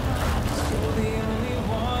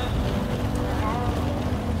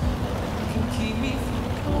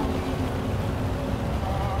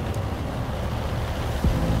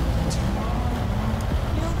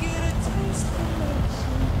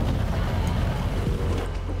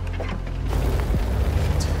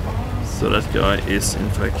 So that guy is in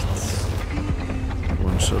fact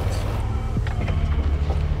one shot.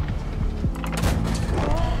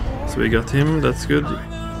 So we got him, that's good.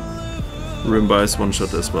 Roomba is one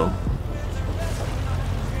shot as well.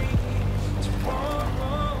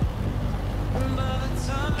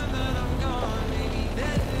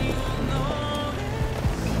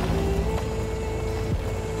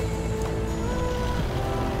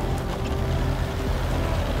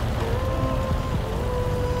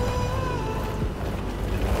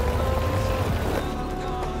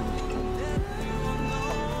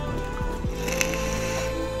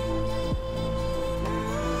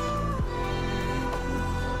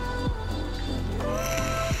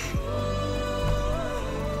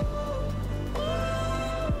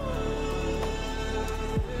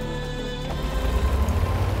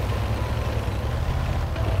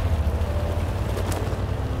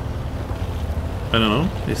 I don't know,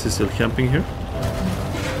 is he still camping here?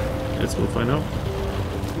 Let's go find out.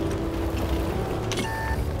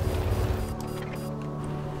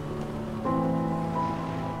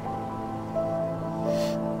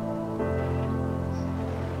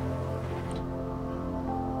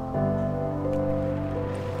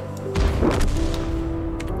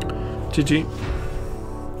 GG.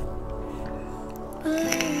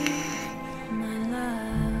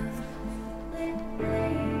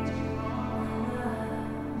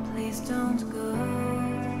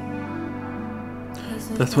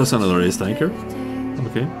 That was another ace tanker.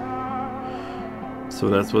 Okay. So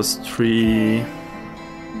that was 3-9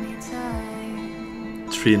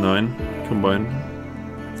 combined.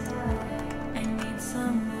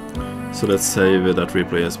 So let's save that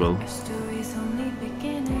replay as well.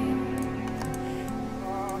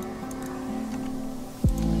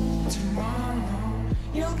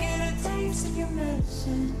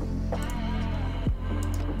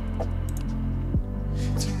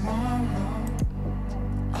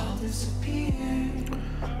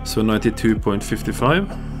 So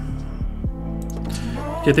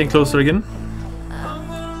 92.55. Getting closer again.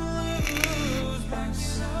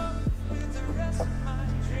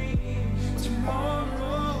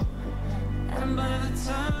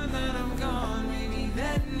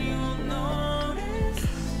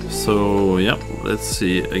 So yeah, let's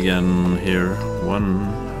see again here.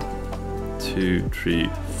 1, 2, 3,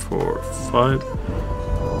 4, 5,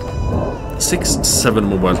 6, 7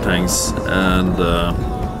 mobile tanks and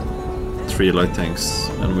 3 light tanks,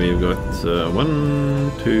 and we've got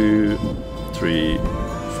 1, 2, 3,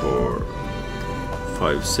 4,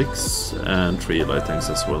 5, 6 and 3 light tanks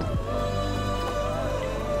as well.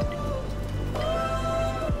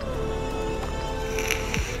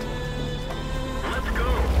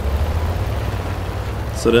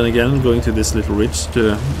 So then again, going to this little ridge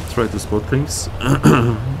to try to spot things.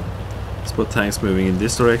 Spot tanks moving in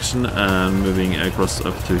this direction and moving across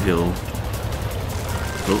up to hill.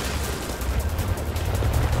 Oh.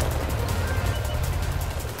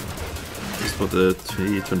 Spot the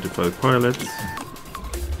T25 pilot.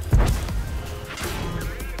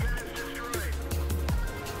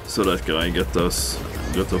 So that guy got off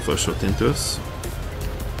a shot into us.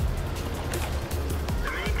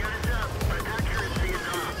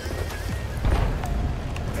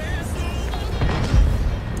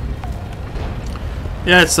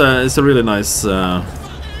 Yeah, it's a really nice stat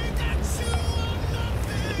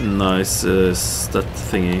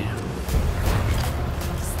thingy.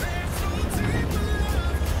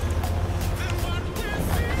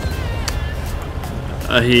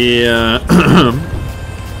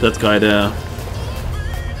 That guy, the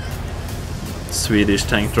Swedish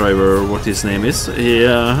tank driver, what his name is, he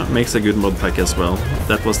makes a good mod pack as well.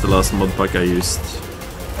 That was the last mod pack I used.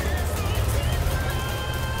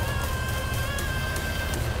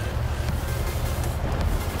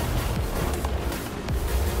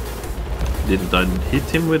 Didn't I hit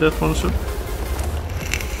him with that one shot?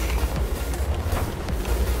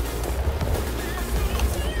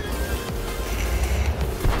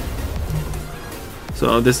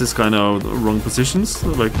 So this is kind of wrong positions,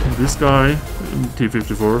 like this guy,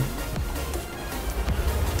 T54.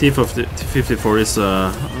 T54 is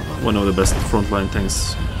one of the best frontline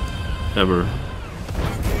tanks ever.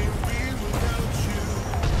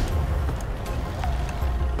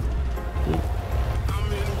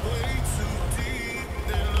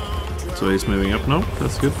 So he's moving up now,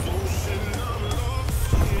 that's good.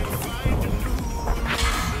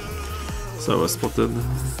 So I was spotted.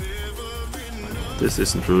 This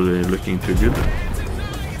isn't really looking too good.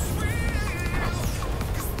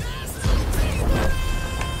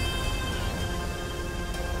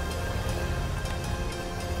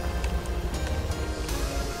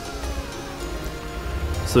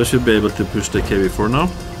 So I should be able to push the KV4 now.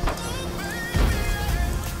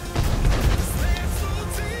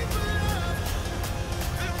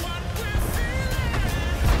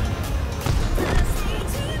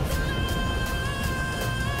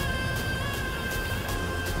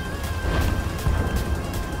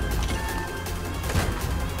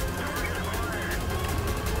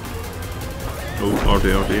 Oh, RT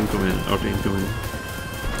incoming, RT incoming.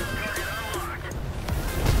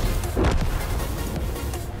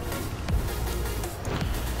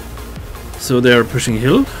 So they are pushing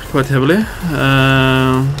hill quite heavily.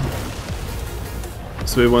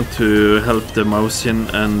 So we want to help the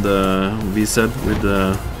Mausian and VZ with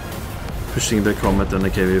pushing the Comet and the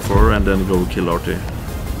KV4 and then go kill RT.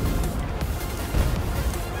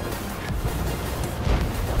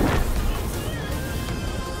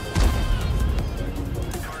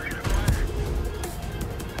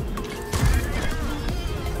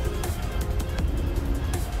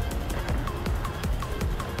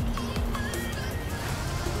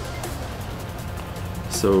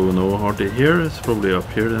 So no RT here, it's probably up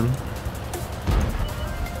here then.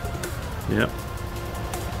 Yeah.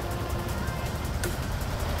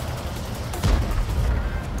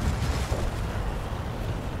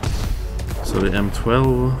 So the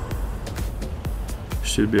M12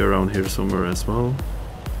 should be around here somewhere as well.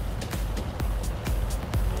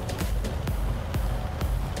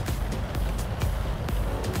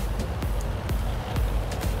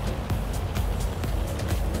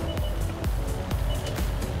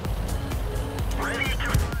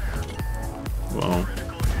 Wow.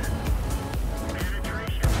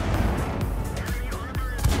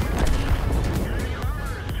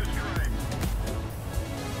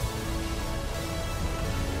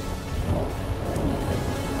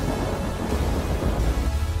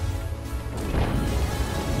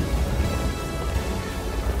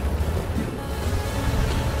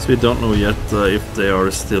 So we don't know yet if they are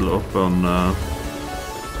still up on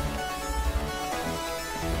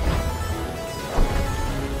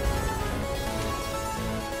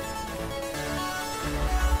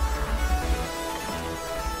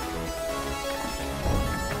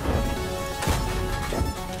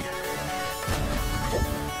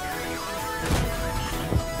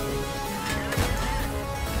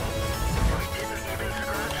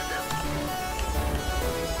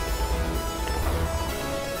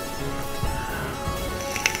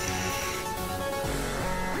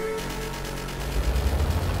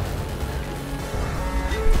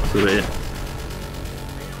so they...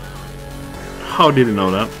 How did you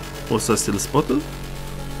know that? Was I still spotted?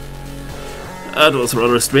 That was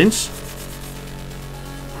rather strange.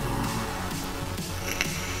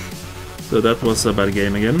 So that was a bad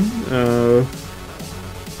game again.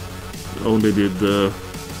 Only did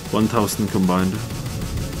 1000 combined.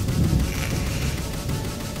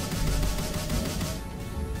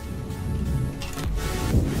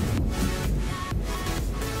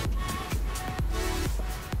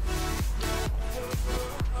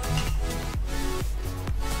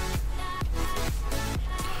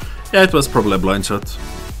 Yeah, it was probably a blind shot.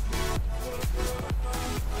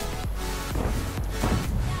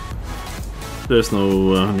 There's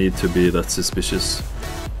no need to be that suspicious.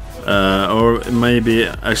 Or maybe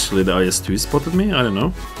actually the IS-2 spotted me, I don't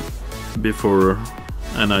know. Before,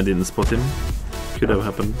 and I didn't spot him. Could have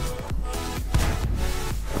happened.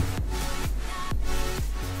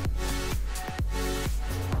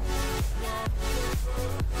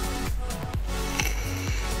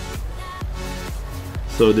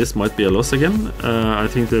 So this might be a loss again. I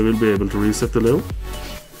think they will be able to reset the level.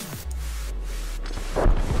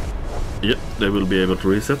 Yeah, they will be able to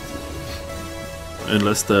reset.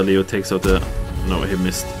 Unless the Leo takes out the... No, he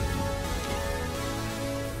missed.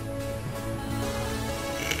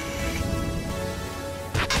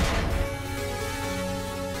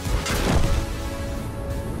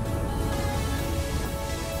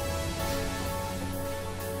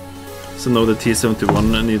 So now the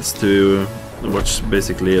T71 needs to watch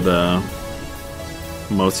basically the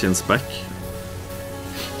Mausian's back.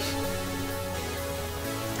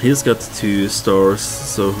 He's got 2 stars,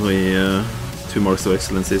 so he 2 marks of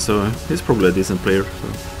excellency, so he's probably a decent player.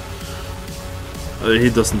 So.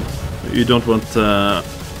 He doesn't. You don't want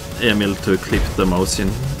Emil to clip the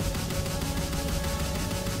Mausian.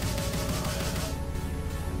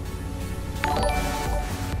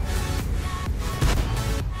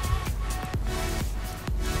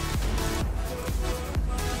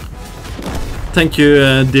 Thank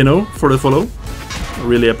you, Dino, for the follow.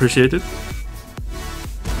 Really appreciate it.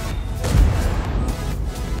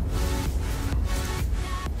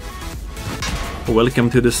 Welcome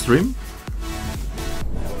to the stream.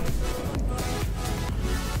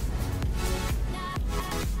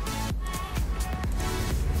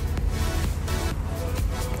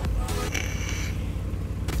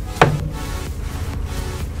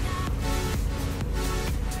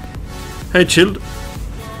 Hey, Chilled.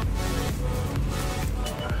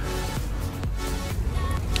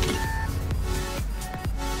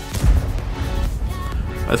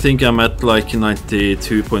 I think I'm at like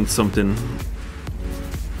 92 point something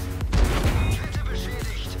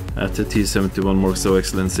at the T71 marks of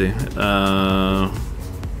excellency.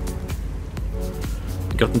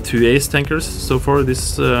 Gotten 2 ace tankers so far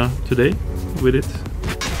this today with it.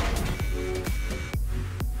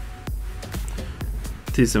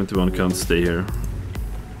 T71 can't stay here.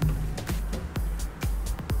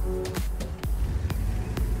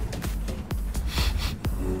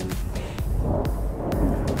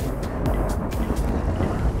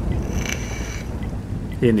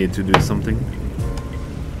 He need to do something.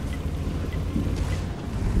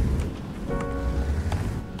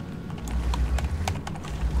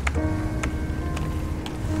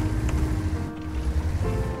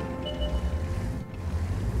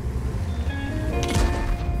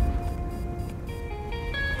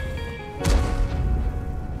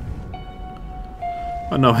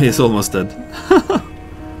 Oh no, he's almost dead.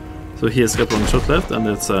 So he has got 1 shot left, and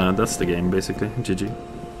that's the game basically. GG.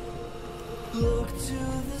 Look to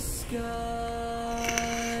the sky,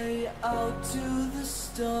 out to the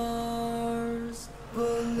stars.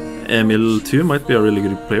 Emil 2 might be a really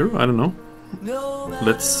good player, I don't know.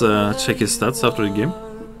 Let's check his stats after the game.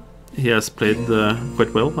 He has played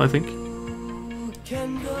quite well, I think.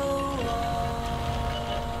 Can go on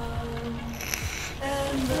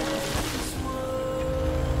and make this world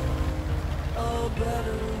a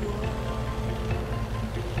better world.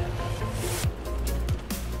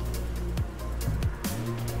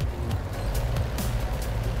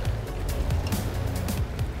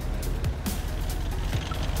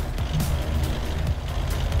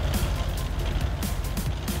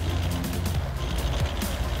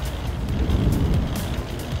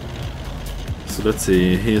 So let's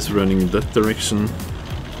see, he is running in that direction.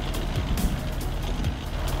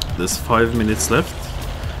 There's 5 minutes left.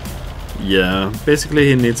 Yeah, basically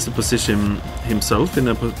he needs to position himself in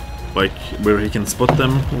a like where he can spot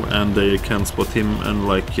them and they can spot him and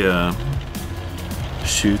like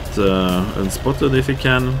shoot unspotted if he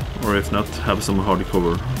can, or if not, have some hard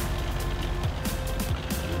cover.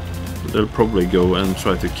 They'll probably go and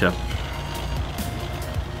try to cap.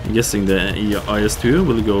 I'm guessing the IS-2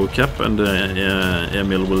 will go cap and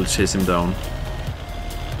Emil will chase him down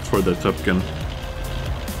for the Top Gun.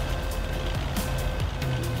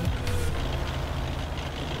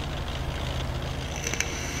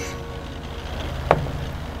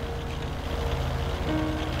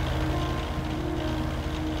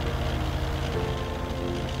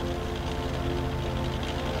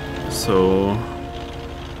 So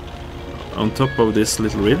on top of this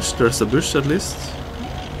little ridge there's a bush at least.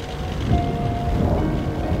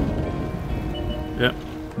 Yeah,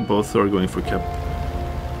 both are going for cap.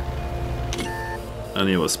 And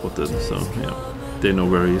he was spotted, so yeah, they know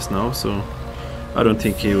where he is now, so I don't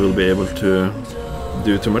think he will be able to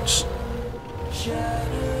do too much.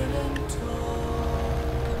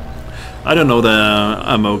 I don't know the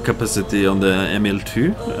ammo capacity on the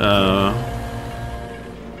ML2,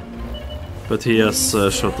 but he has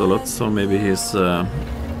shot a lot, so maybe he's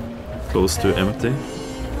close to empty.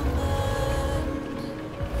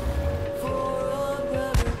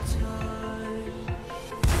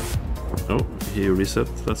 Oh, he reset,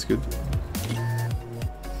 that's good.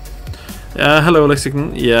 Hello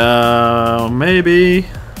Lexicon. Yeah, maybe.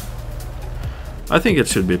 I think it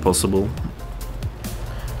should be possible.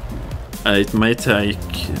 It may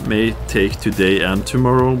take today and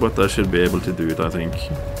tomorrow, but I should be able to do it, I think.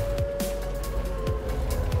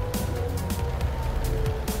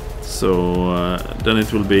 So then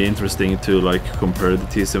it will be interesting to like compare the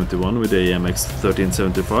T71 with the AMX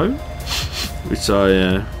 1375, which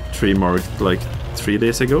I tree marked like 3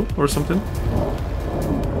 days ago or something.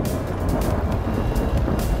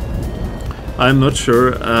 I'm not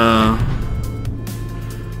sure.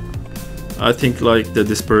 I think like the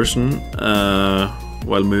dispersion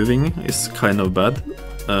while moving is kind of bad.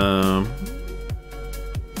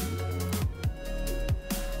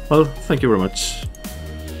 Well, thank you very much.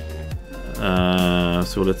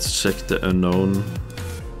 So let's check the unknown.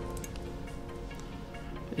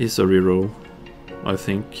 Is a reroll, I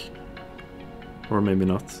think, or maybe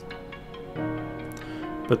not.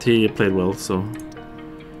 But he played well, so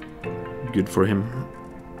good for him.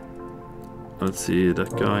 Let's see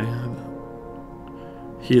that guy.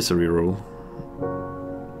 He is a reroll.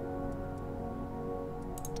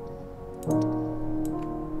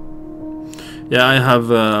 Yeah, I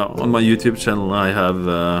have on my YouTube channel. I have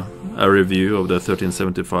a review of the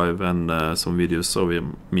 1375 and some videos of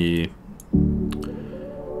me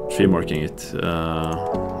tree marking it.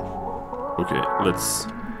 Okay, let's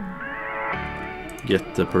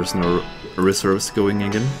get the personal reserves going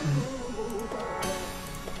again.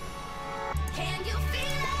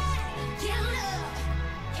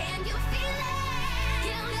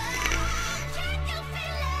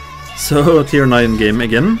 So, tier 9 game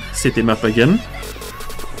again, city map again.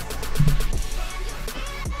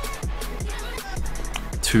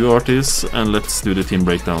 2 artists, and let's do the team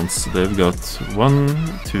breakdowns. They've got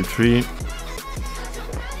 1, 2, 3,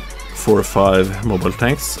 4, 5 mobile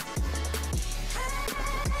tanks.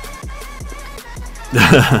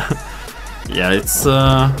 Yeah, it's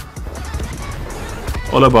all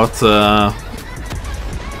about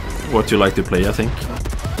what you like to play, I think.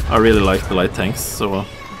 I really like the light tanks, so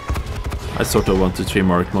I sort of want to tree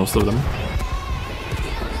mark most of them.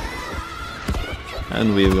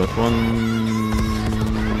 And we've got 1,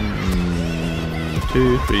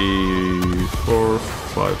 2, 3, 4,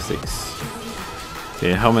 5, 6.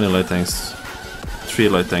 Okay, how many light tanks? 3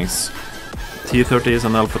 light tanks. T30 is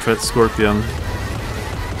an Alpha Threat, Scorpion,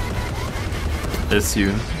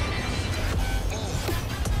 SU.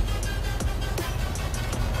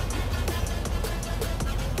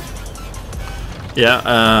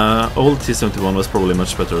 Yeah, old T71 was probably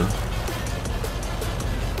much better.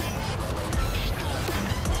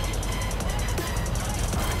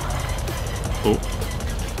 Oh.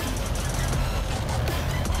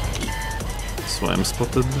 So I'm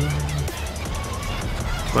spotted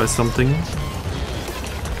by something.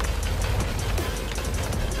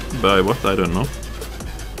 By what? I don't know.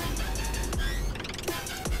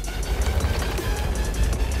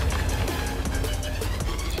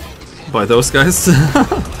 By those guys.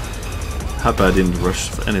 Happy I didn't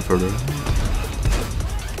rush any further.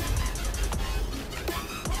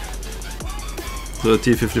 The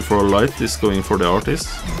T54 light is going for the artist.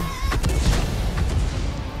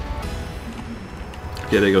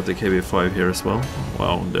 Okay, they got the KB5 here as well.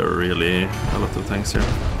 Wow, there are really a lot of tanks here.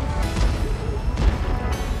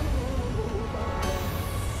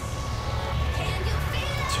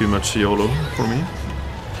 Too much YOLO for me.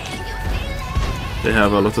 They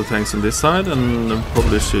have a lot of tanks on this side, and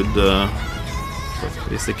probably should...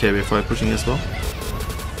 is the KB5 pushing as well?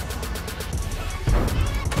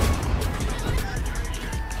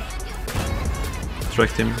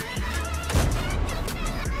 Tracked him.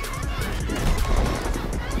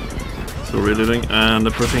 So reloading and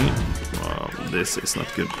pushing. Wow, this is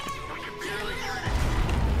not good.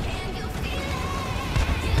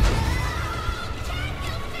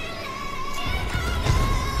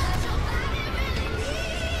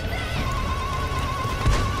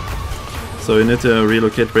 So we need to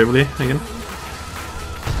relocate bravely again.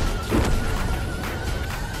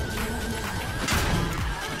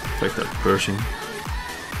 Take that Pershing.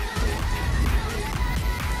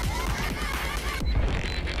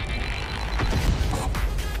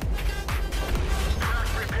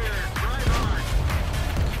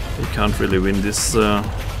 We can't really win this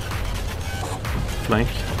flank.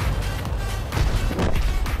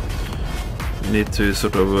 We need to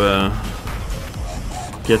sort of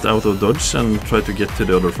get out of dodge and try to get to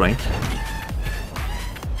the other flank.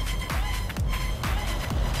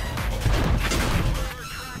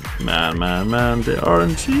 Man, the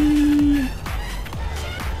RNG!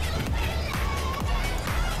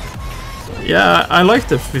 Yeah, I like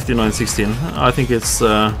the 5916. I think it's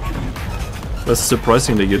that's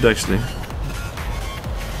surprisingly good actually.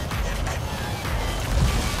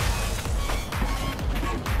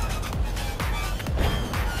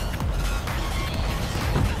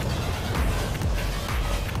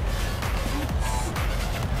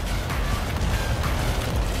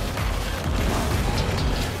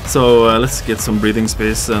 So let's get some breathing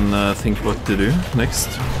space and think what to do next.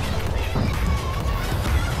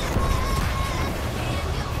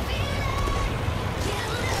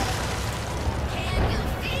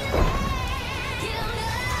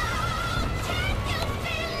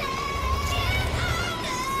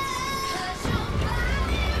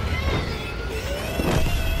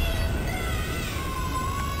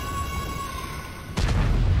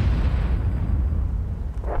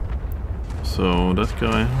 So that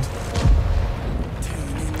guy.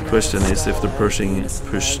 Question is if the Pershing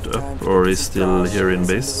pushed up or is still here in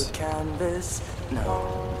base.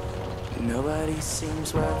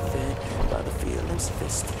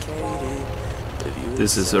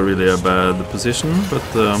 This is really a bad position, but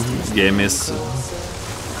the game is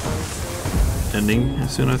ending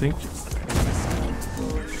soon, I think.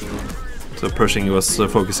 So Pershing was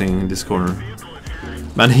focusing this corner.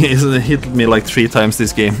 Man, he hit me like 3 times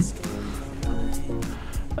this game.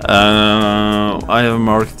 I have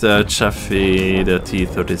marked Chaffee, the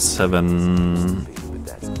T37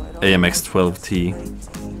 AMX 12T.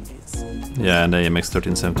 Yeah, and AMX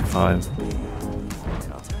 1375.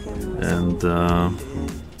 And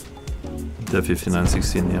the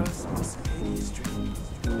 5916, yeah.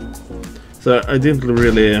 So I didn't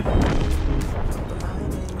really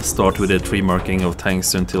start with a tree marking of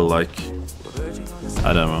tanks until like,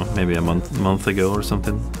 I don't know, maybe a month ago or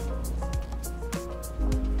something.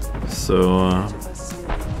 So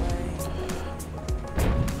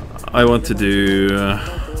I want to do.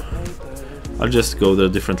 I'll just go the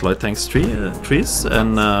different light tanks trees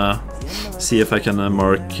and see if I can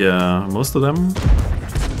mark most of them.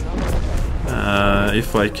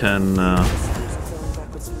 If I can,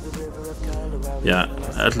 yeah,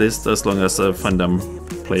 at least as long as I find them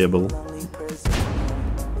playable.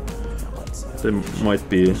 There might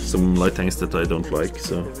be some light tanks that I don't like,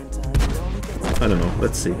 so I don't know.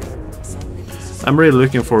 Let's see. I'm really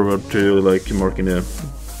looking forward to like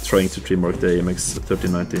trying to tree mark the AMX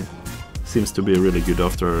 1390. Seems to be really good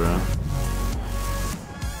after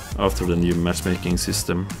the new matchmaking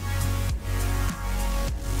system.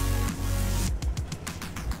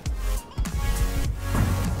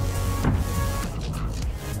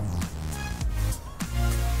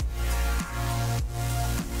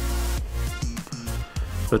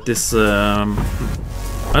 But this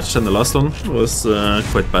match and the last one was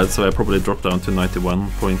quite bad, so I probably dropped down to 91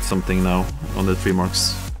 point something now on the 3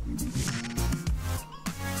 marks.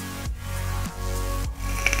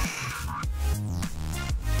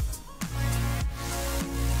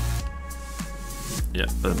 Yeah,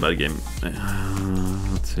 bad game.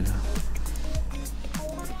 Let's see.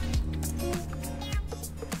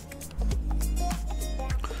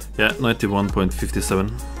 Yeah, 91.57.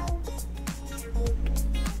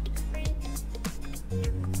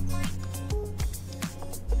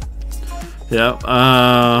 Yeah,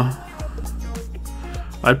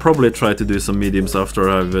 I'd probably try to do some mediums after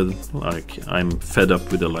I'm fed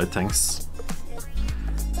up with the light tanks.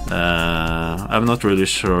 I'm not really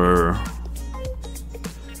sure.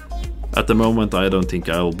 At the moment, I don't think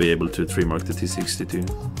I'll be able to 3-mark the T62.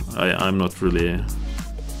 I'm not really.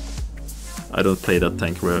 I don't play that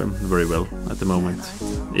tank very well at the moment,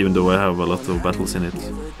 even though I have a lot of battles in it.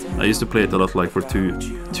 I used to play it a lot, like for two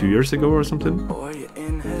years ago or something.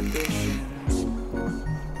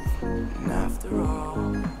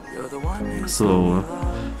 So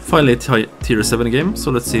finally tier 7 game,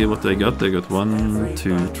 so let's see what they got. They got 1,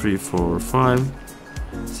 2, 3, 4, 5,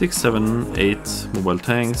 6, 7, 8 mobile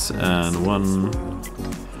tanks and 1,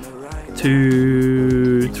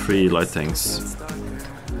 2, 3 light tanks.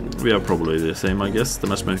 We are probably the same, I guess. The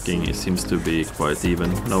matchmaking seems to be quite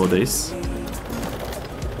even nowadays.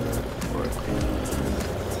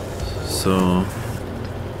 So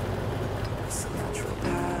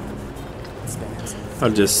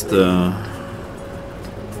I'll just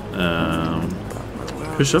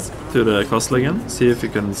push up to the castle again, see if you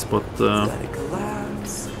can spot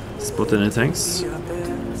any tanks.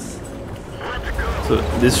 So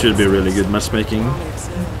this should be really good matchmaking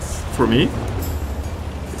for me.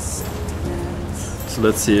 So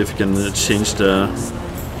let's see if we can change the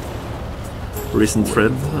recent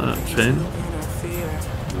thread chain.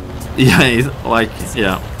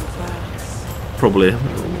 Yeah, probably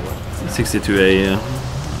 62A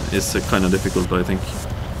is kind of difficult, I think.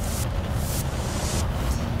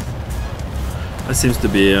 There seems to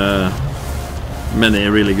be many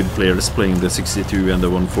really good players playing the 62 and the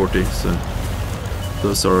 140, so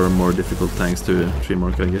those are more difficult tanks to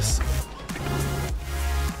 3-mark, I guess.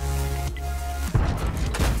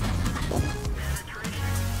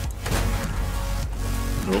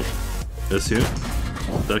 Oh, SU.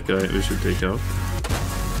 That guy we should take out.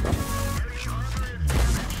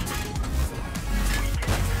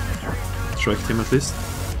 Distract him at least.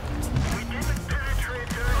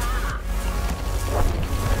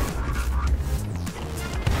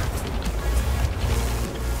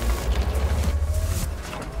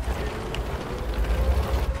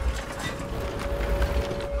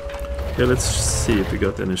 Okay, let's see if we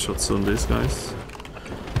got any shots on these guys.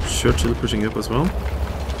 Churchill pushing up as well.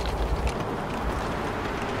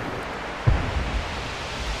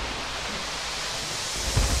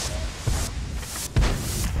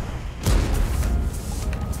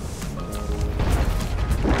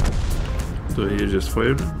 So he just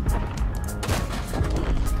fired.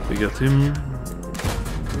 We got him.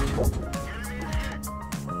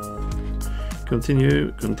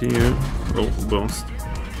 Continue, continue. Oh, bounced.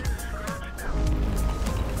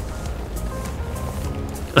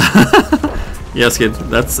 Yes, kid,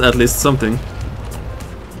 that's at least something.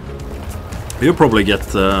 You'll probably get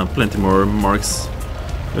plenty more marks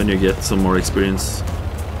when you get some more experience.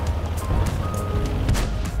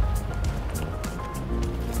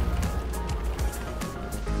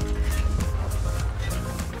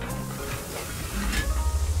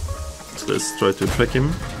 So let's try to track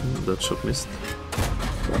him. That shot missed.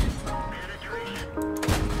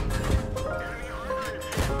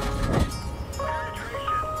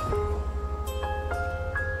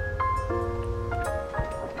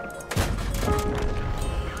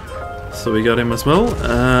 So we got him as well.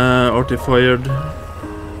 RT fired.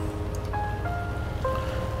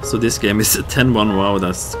 So this game is 10-1. Wow,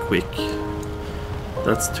 that's quick.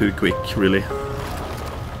 That's too quick, really.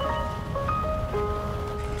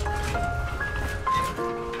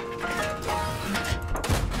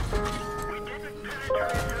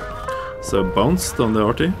 So bounced on the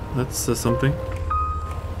RT. That's something.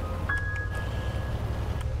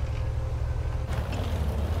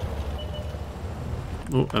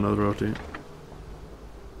 Oh, another RT.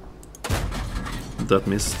 That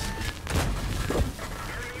missed.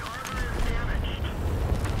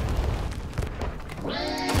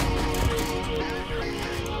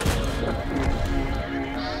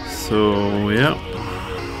 So, yeah.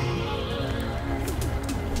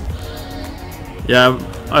 Yeah,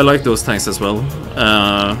 I like those tanks as well.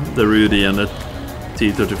 The Rudy and the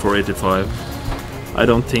T3485. I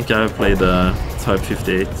don't think I've played the Type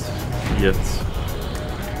 58 yet.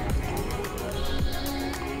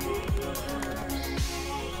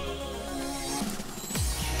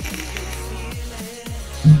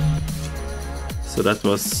 So that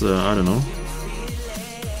was, I don't know.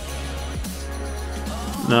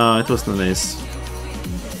 No, it wasn't an ace.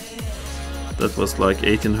 That was like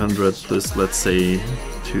 1800 plus, let's say,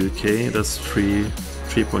 2k. That's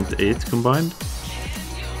 3.8 combined.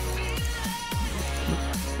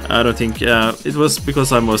 I don't think, it was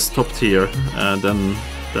because I was top tier, then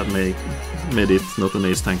that made it not an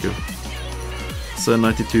ace tanker. So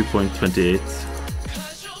 92.28.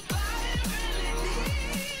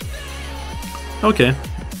 Okay.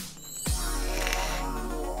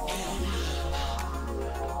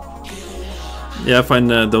 Yeah, I find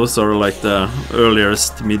those are like the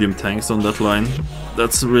earliest medium tanks on that line.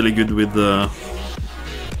 That's really good with the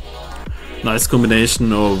nice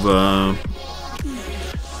combination of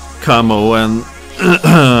camo and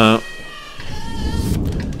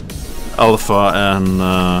alpha and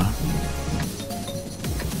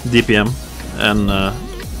DPM and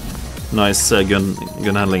nice gun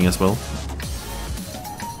handling as well.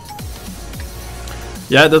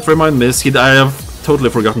 Yeah, that reminds me, Skid, I have totally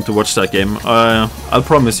forgotten to watch that game. I'll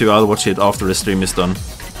promise you I'll watch it after the stream is done.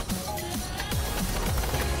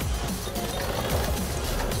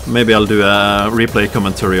 Maybe I'll do a replay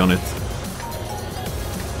commentary on it.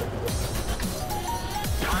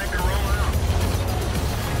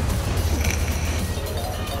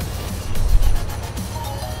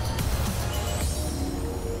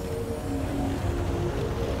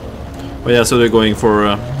 Oh yeah, so they're going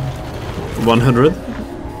for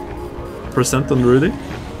 100% on Rudy.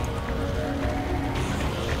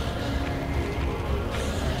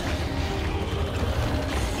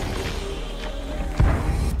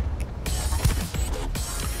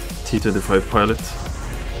 T25 pilot.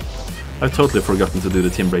 I've totally forgotten to do the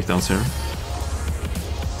team breakdowns here.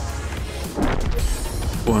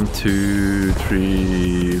 1, 2,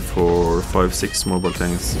 3, 4, 5, 6 mobile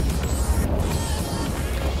tanks.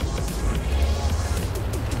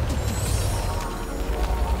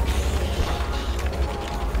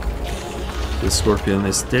 The Scorpion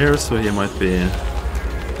is there, so he might be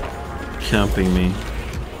camping me.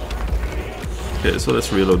 Okay, so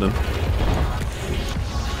let's reload them.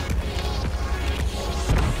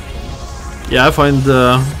 Yeah, I find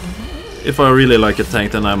if I really like a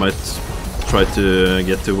tank, then I might try to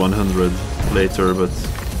get to 100 later, but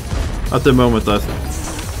At the moment I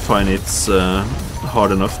find it's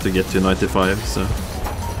hard enough to get to 95, so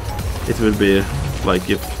it will be like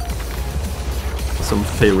if some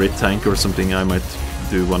favorite tank or something I might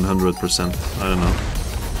do 100%, I don't know.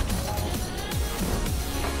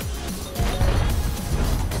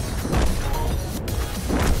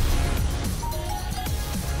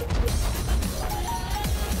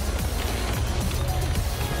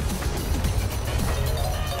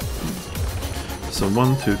 So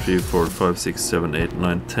 1, 2, 3, 4, 5, 6, 7, 8,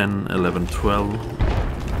 9, 10, 11, 12.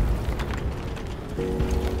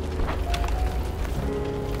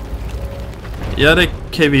 Yeah, the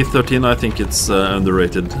KV-13, I think it's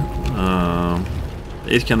underrated.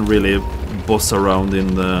 It can really boss around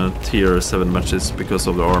in the tier 7 matches because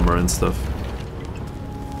of the armor and stuff.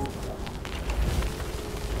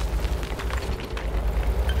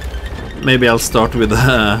 Maybe I'll start with the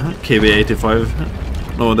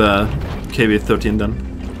KV-85. No, the KV-13 then,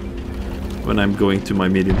 when I'm going to my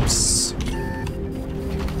mediums.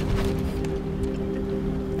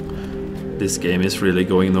 This game is really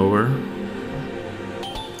going nowhere.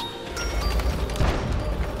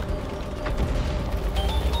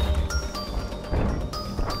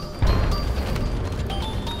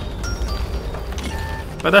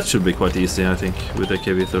 But that should be quite easy, I think, with the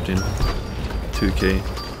KV-13. 2K.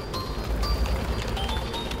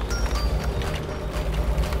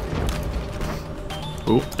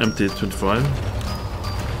 Oh, MT25.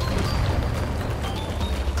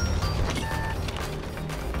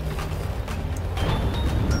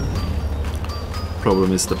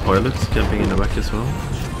 Problem is the pilot camping in the back as well.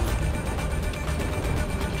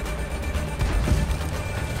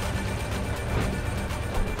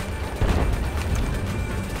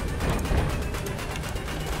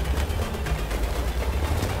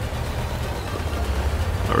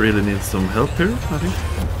 I really need some help here, I think.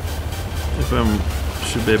 If I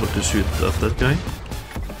should be able to shoot at that guy.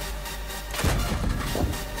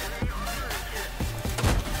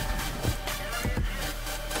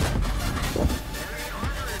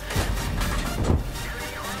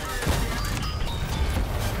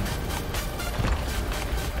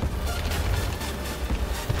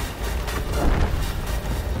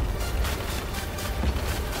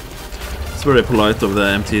 It's very polite of the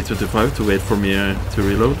MT25 to wait for me to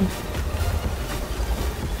reload.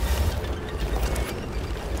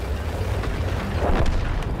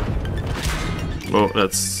 Oh,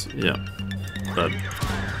 that's, yeah, bad.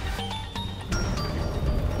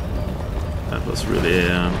 That was really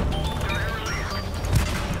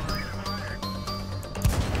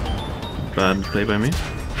bad play by me.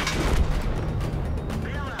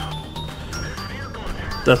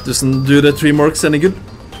 That doesn't do the 3 marks any good.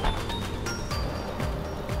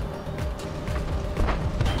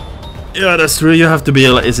 Yeah, that's true. You have to be,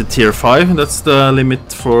 is it tier 5? That's the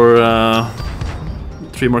limit for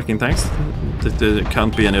 3 marking tanks. It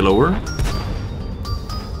can't be any lower.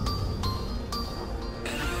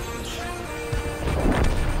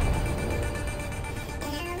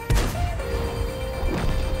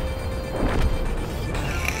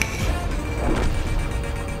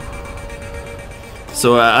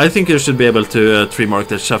 So I think you should be able to 3 mark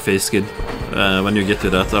that Chaffee skid when you get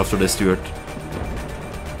to that after the Stuart.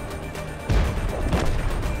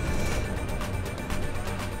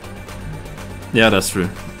 Yeah, that's true.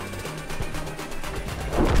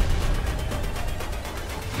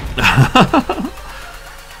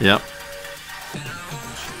 Yeah.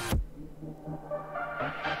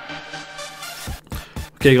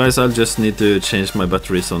 Okay guys, I'll just need to change my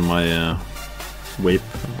batteries on my vape.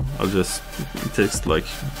 I'll just, it takes like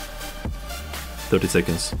 30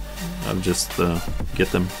 seconds. I'll just get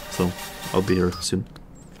them, so I'll be here soon.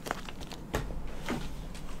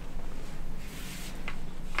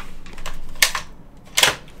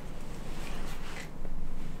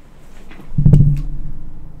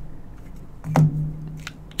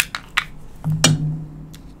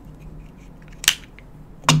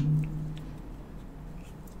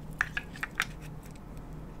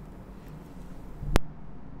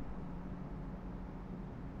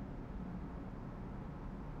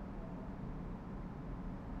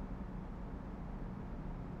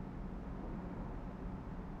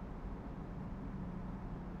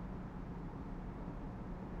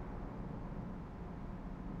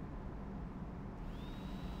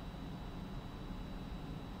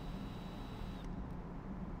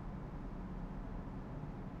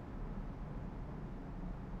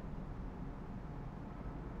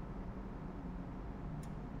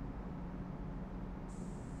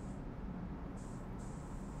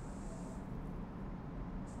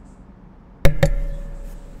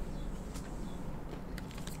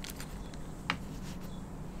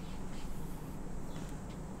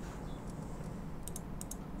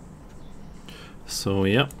 So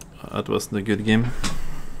yeah, that wasn't a good game.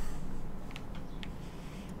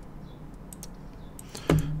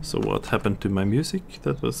 So what happened to my music?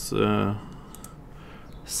 That was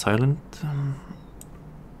silent.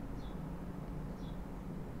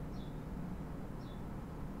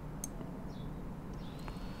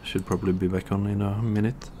 Should probably be back on in a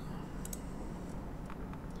minute.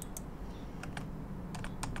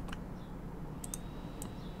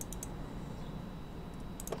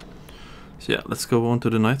 So yeah, let's go on to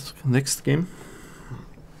the next game,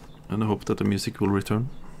 and I hope that the music will return.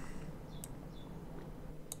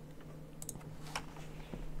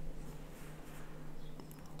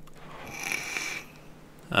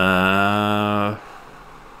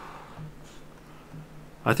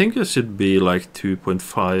 I think it should be like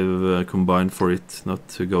 2.5 combined for it not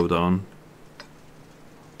to go down.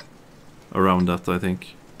 Around that, I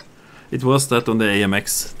think. It was that on the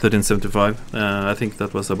AMX 1375. I think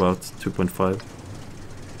that was about 2.5.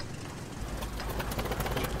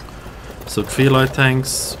 So 3 light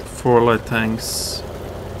tanks, 4 light tanks,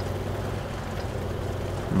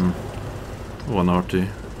 1 RT,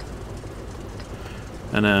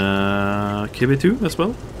 and a KB2 as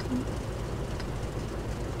well.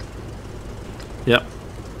 Yeah.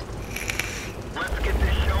 Let's get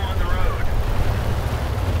this show on the road.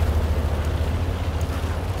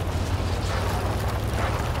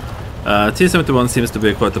 T71 seems to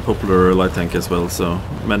be quite a popular light tank as well, so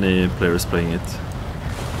many players playing it.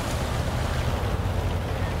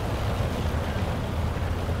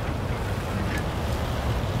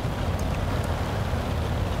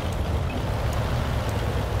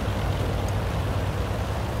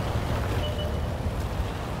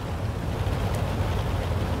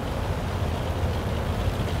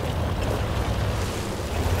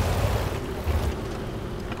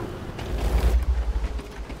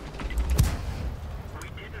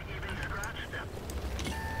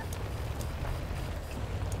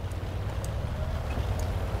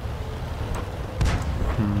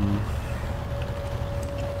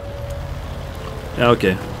 Yeah,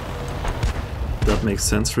 okay. That makes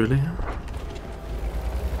sense, really.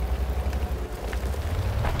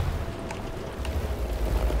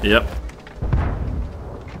 Yep.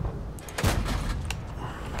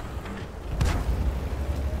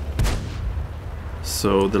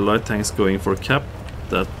 So the light tanks going for cap,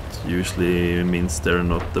 that usually means they're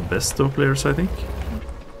not the best of players, I think.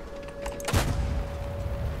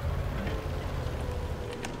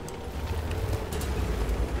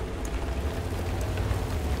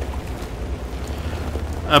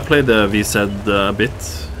 I played the VZ a bit.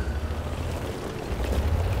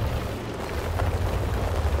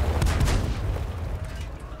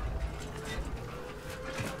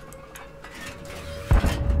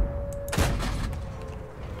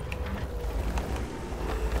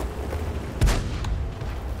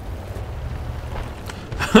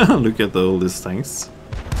 Look at all these tanks.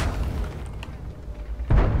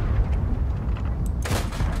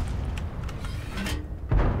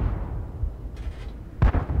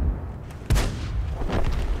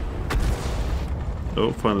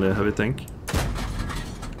 Oh, finally a heavy tank.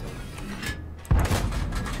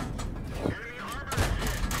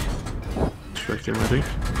 Tracked him, I think.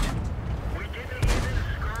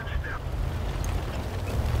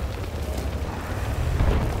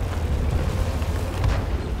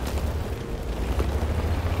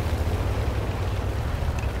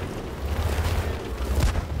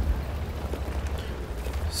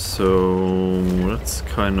 So that's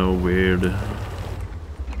kind of weird.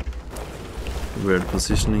 Weird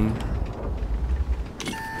positioning.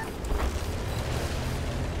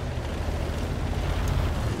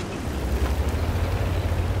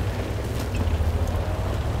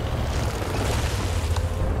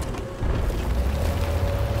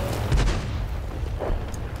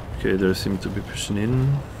 Okay, they seem to be pushing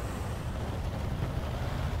in.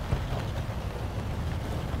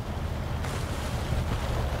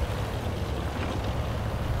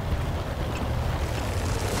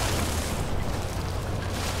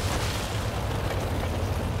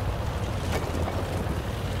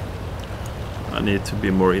 I need to be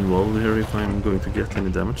more involved here if I'm going to get any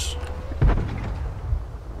damage.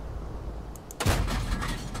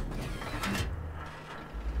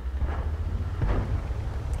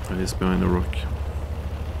 He's behind a rock.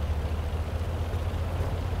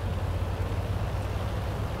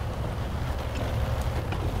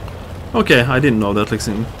 Okay, I didn't know that,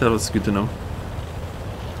 Lexin. That was good to know.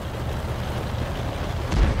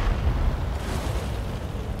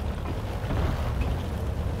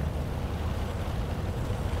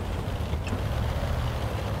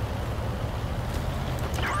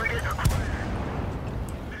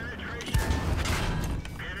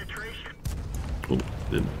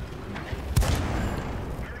 Did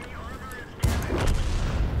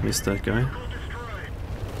missed that guy.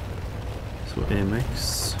 So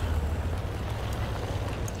AMX.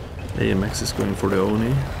 AMX is going for the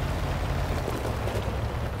Oni.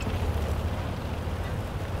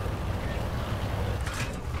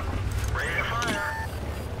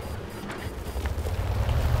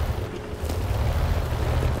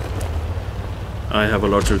 I have a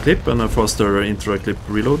larger clip and a faster intro clip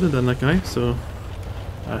reloaded than that guy, so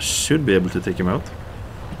I should be able to take him out.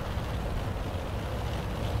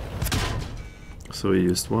 So he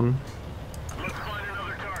used one. Let's find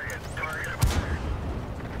another target. Target acquired.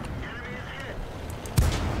 Enemy is hit.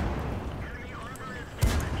 Enemy armor is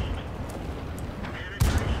damaged.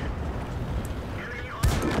 Penetration. Enemy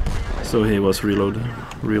armor is damaged. So he was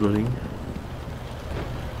reloading.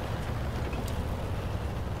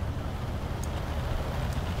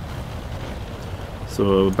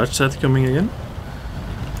 So batch set coming again.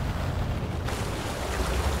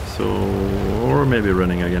 So, or maybe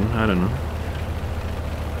running again, I don't know.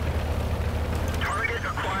 Target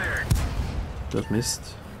acquired. That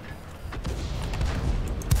missed.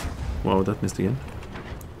 Wow, that missed again.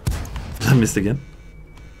 That missed again.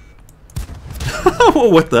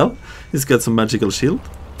 What the hell? He's got some magical shield.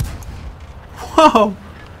 Wow!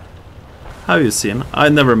 Have you seen? I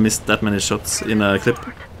never missed that many shots in a clip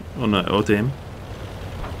on a OTM.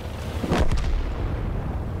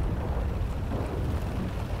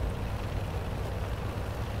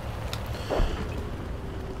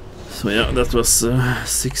 So yeah, that was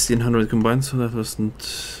 1600 combined, so that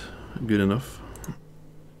wasn't good enough.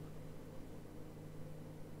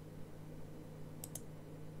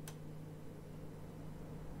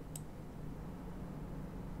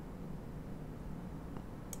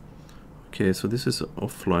 Okay, so this is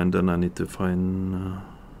offline, then I need to find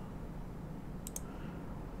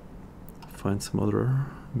some other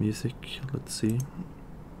music. Let's see.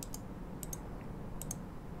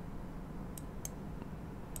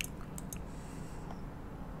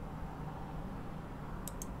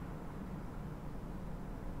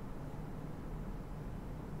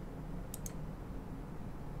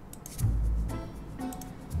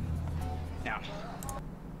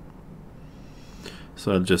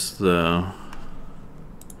 So I'll just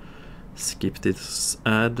skip this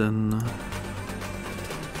ad and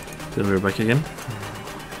then we're back again.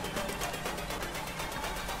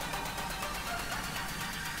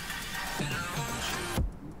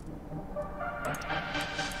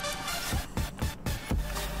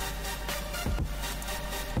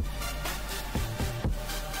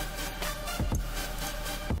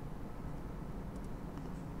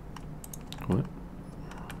 What?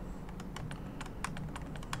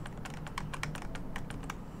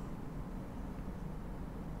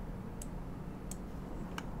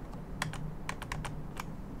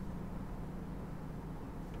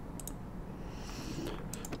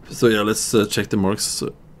 So yeah, let's check the marks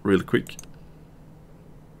real quick.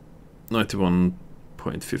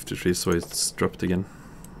 91.53, so it's dropped again.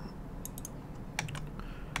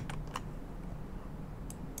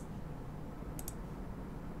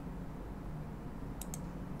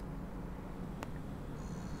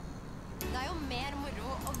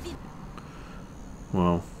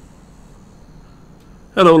 Wow.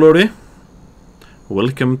 Hello, Lordy.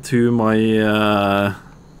 Welcome to my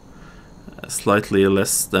slightly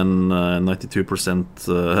less than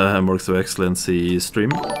 92% Marks of Excellency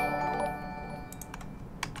stream.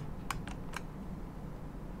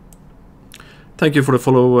 Thank you for the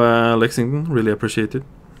follow, Lexington. Really appreciate it.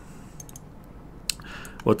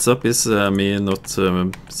 What's up is me not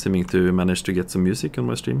seeming to manage to get some music on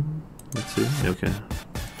my stream. Let's see. Okay.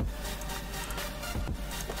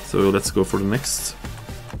 So let's go for the next.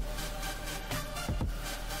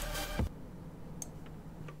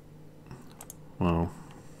 Wow.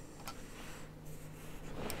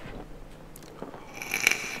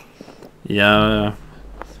 Yeah,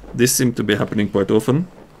 this seems to be happening quite often.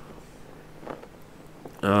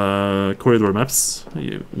 Corridor maps.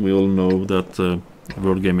 We all know that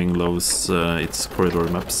World Gaming loves its corridor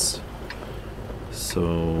maps.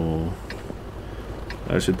 So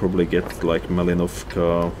I should probably get like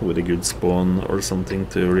Malinovka with a good spawn or something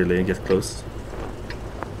to really get close.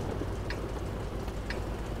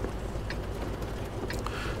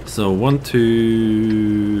 So 1,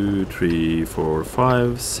 2, 3, 4,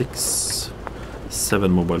 5, 6,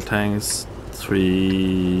 7 mobile tanks,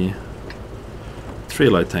 3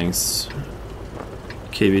 light tanks,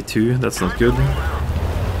 KV2, that's not good.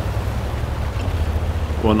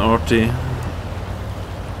 1 arty.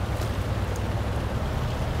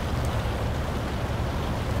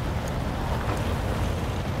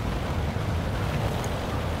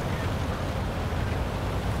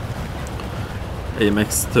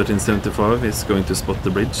 AMX 1375 is going to spot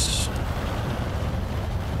the bridge.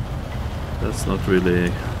 That's not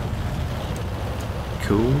really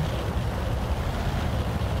cool.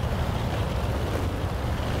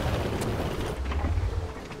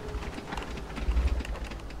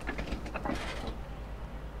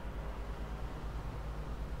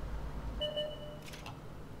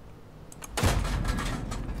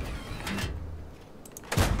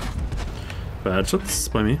 Bad shots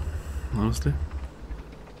by me, honestly.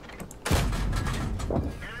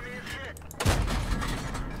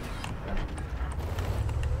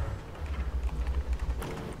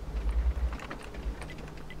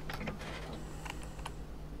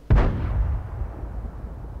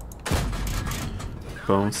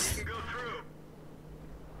 Bounce.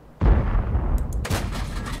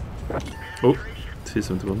 Oh,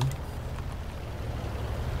 T71.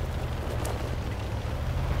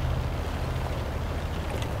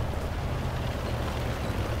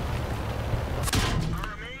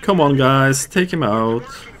 Come on, guys, take him out.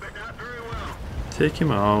 Take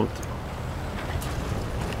him out.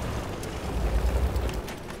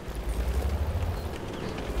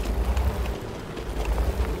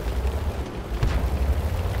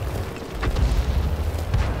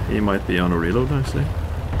 He might be on a reload, actually.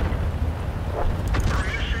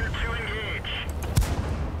 Permission to engage.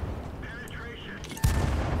 Penetration.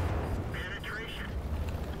 Penetration.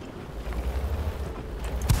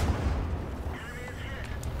 Enemy is hit.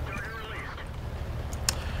 Target released.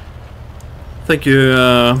 Thank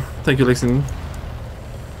you, listening.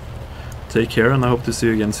 Take care, and I hope to see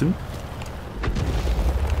you again soon.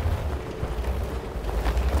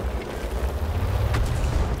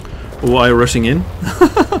 Oh, are you rushing in?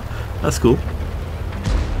 That's cool.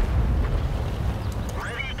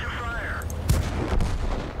 Ready to fire.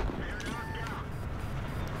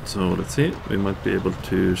 So let's see, we might be able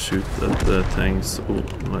to shoot at the tanks. Oh,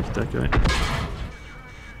 like that guy.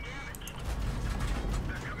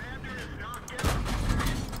 The commander is knocked out.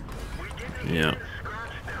 We didn't Yeah, even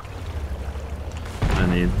scratch them. I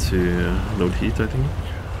need to load heat, I think,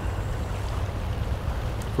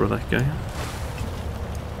 for that guy.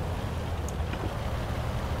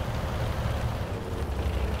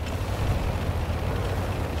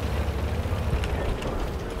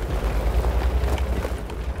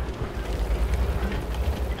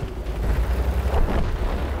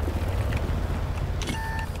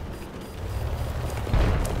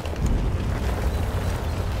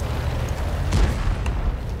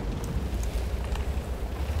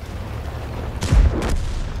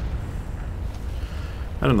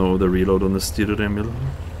 I don't know the reload on the Steeler Emil.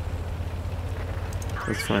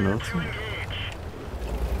 Let's find out. To engage.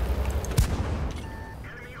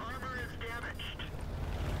 Enemy armor is damaged.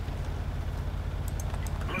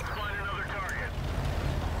 Let's find another target.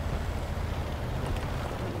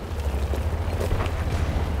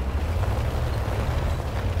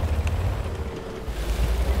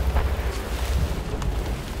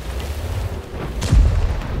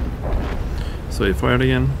 So he fired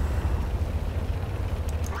again.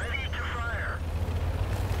 Ready to fire.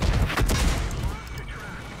 Lost the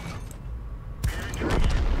track.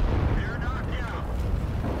 Penetration. They're knocked out.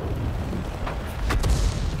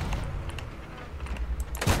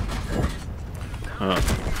 Ah,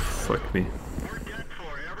 fuck me. We're dead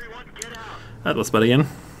for. Everyone get out. That was bad again.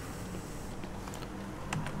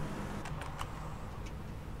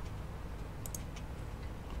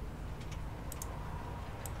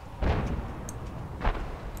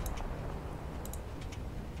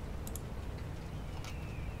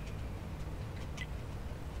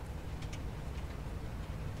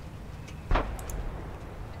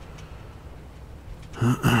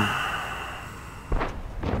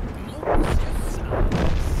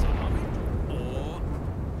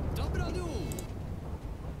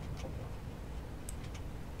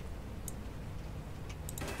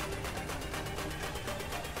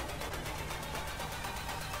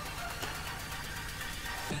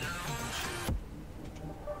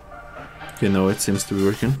 Okay, now it seems to be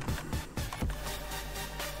working.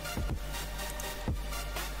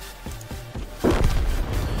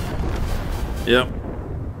 Yeah,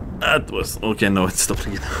 that was okay. No, it stopped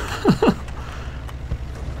again.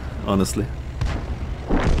 Honestly.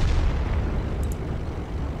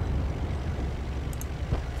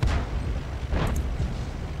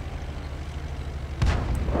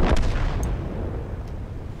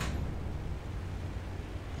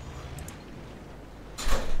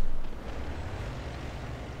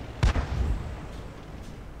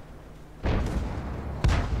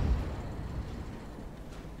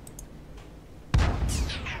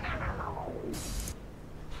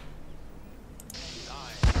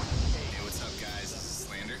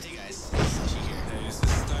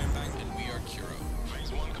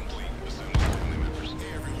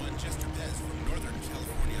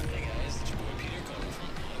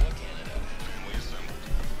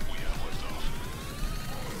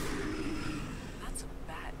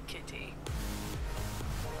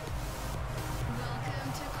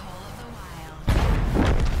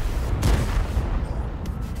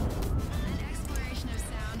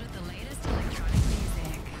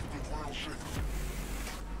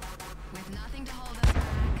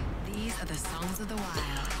 the songs of the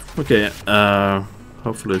wild. Okay,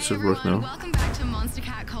 hopefully it should work now. Welcome back to Monster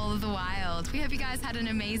Cat Call of the Wild. We hope you guys had an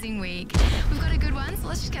amazing week. We've got a good one, so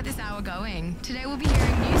let's just get this hour going. Today we'll be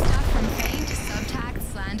hearing new stuff from Feint, Subtact,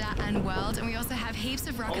 Slander, and World, and we also have heaps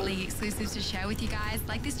of Rocket League exclusives to share with you guys,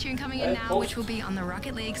 like this tune coming in now, which will be on the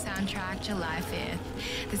Rocket League soundtrack July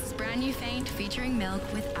 5th. This is brand new Feint featuring Milk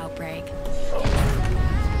with Outbreak.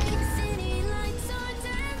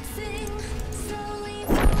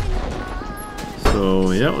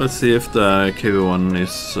 So yeah, let's see if the KV1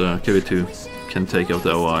 is KV2 can take out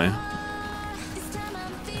the OI.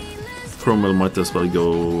 Cromwell might as well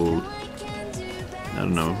go. I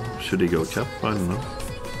don't know. Should he go cap? I don't know.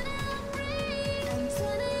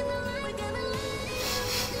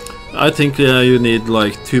 I think you need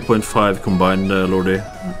like 2.5 combined, Lordy.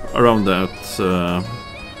 Around that.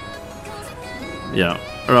 Yeah,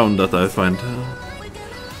 around that I find.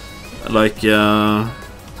 Like.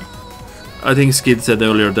 I think Skid said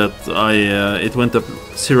earlier that it went up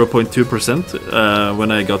 0.2% when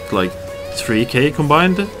I got like 3k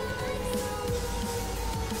combined.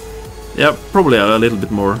 Yeah, probably a little bit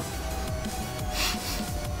more.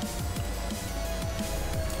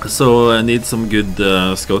 So I need some good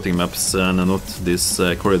scouting maps and not this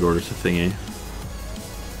corridor thingy.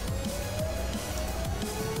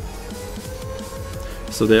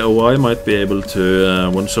 So the OI might be able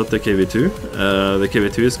to one-shot the KV2. The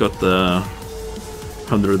KV2 has got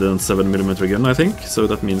 107mm gun, I think. So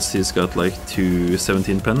that means he's got like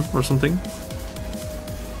 217 pen or something.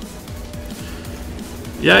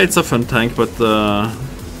 Yeah, it's a fun tank, but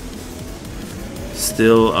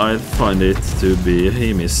still I find it to be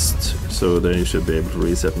he missed. So they should be able to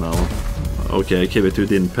reset now. Okay, KV2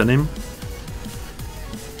 didn't pen him.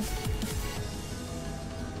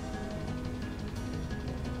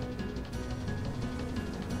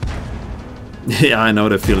 Yeah, I know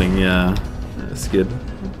the feeling, yeah, it's good.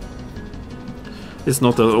 It's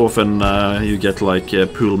not often you get like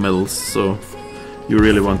pool medals, so you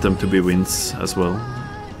really want them to be wins as well.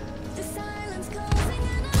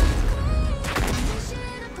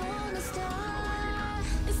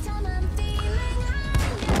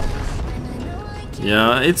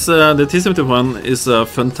 Yeah, it's the T71 is a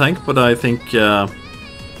fun tank, but I think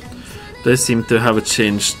they seem to have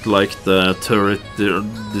changed like the turret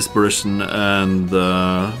dispersion and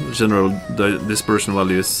general dispersion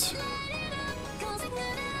values.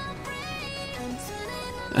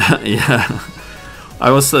 Yeah,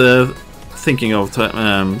 I was thinking of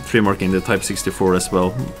tree marking the Type 64 as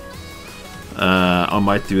well. I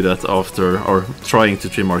might do that after, or trying to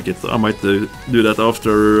tree mark it. I might do that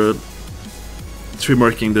after tree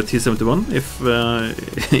marking the T71 if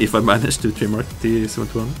I manage to tree mark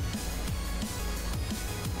T71.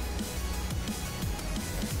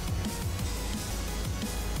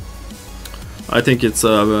 I think it's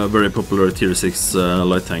a very popular tier 6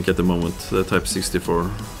 light tank at the moment, the Type 64.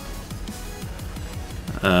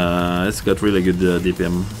 It's got really good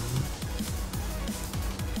DPM.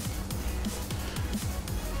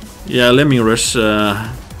 Yeah, Lemming Rush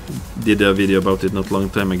did a video about it not long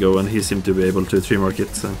time ago, and he seemed to be able to tree mark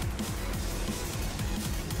it. So.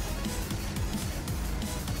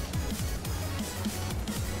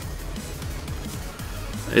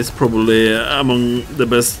 It's probably among the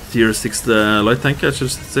best tier 6 light tank, I should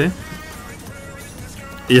say.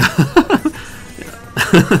 Yeah.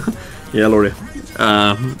 Yeah, Lordy.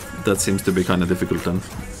 That seems to be kind of difficult then.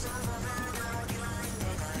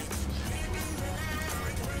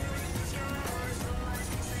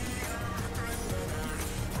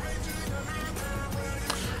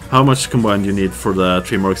 How much combined you need for the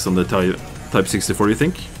tree marks on the Type 64, you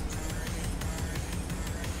think?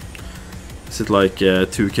 Is it like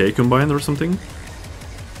 2k combined or something?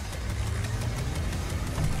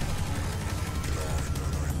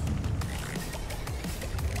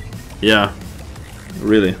 Yeah,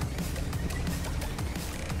 really.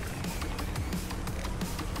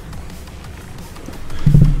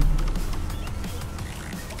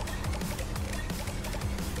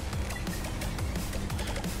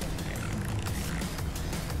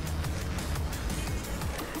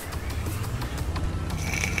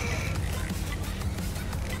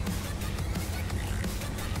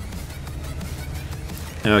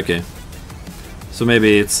 Okay, so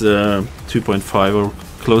maybe it's 2.5 or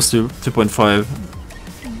close to 2.5.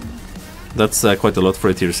 That's quite a lot for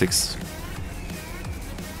a tier 6.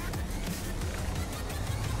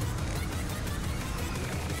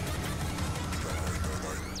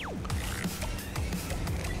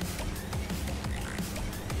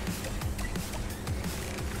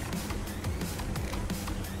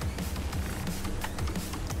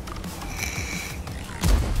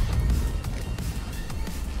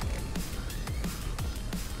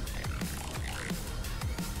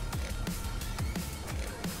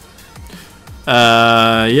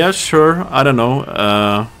 Yeah, sure. I don't know.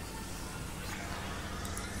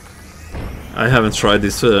 I haven't tried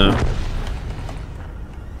this.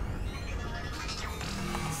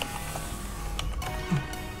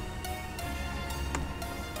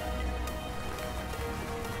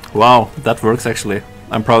 Wow, that works actually.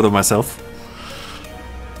 I'm proud of myself.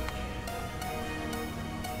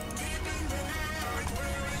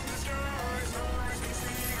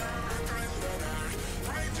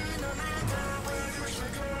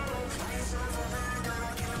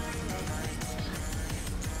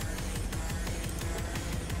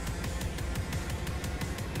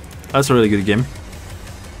 That's a really good game.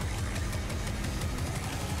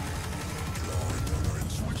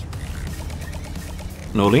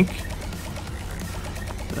 No link?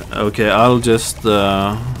 Okay, I'll just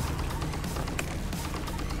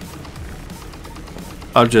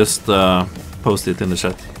post it in the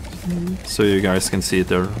chat so you guys can see it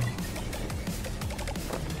there.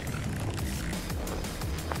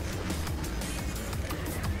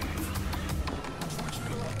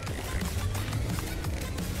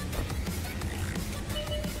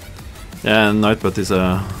 Yeah, Nightbot is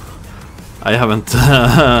a... I haven't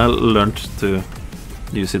learned to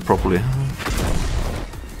use it properly.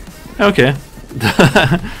 Okay.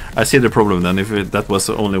 I see the problem then, if that was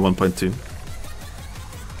only 1.2.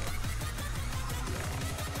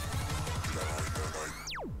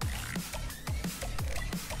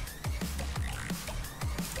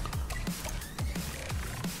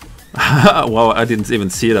 Wow, I didn't even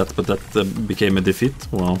see that, but that became a defeat.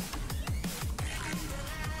 Wow.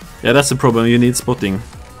 Yeah, that's the problem. You need spotting.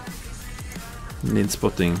 You need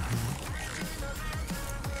spotting.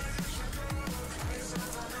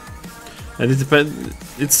 And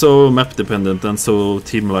it's so map dependent and so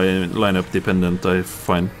team lineup dependent, I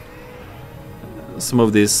find. Some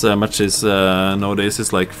of these matches nowadays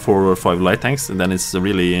is like 4 or 5 light tanks, and then it's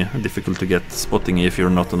really difficult to get spotting if you're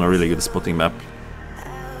not on a really good spotting map.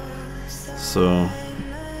 So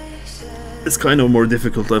it's kind of more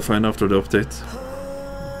difficult, I find, after the update.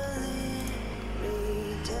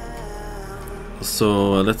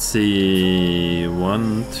 So let's see,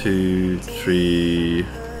 1, 2, 3,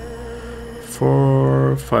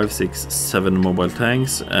 4, 5, 6, 7 mobile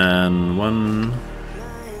tanks and 1,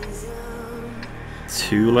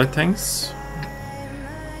 2 light tanks.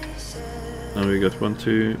 And we got 1,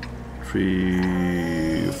 2,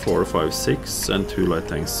 3, 4, 5, 6 and 2 light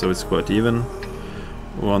tanks, so it's quite even.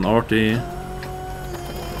 1 arty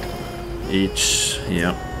each,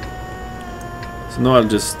 yeah. So now I'll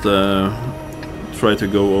just try to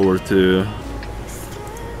go over to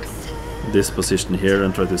this position here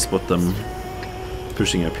and try to spot them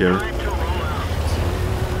pushing up here.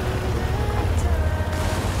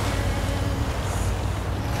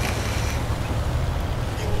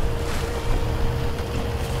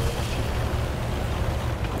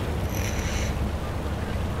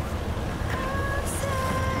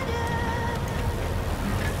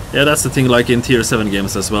 Yeah, that's the thing, like in tier 7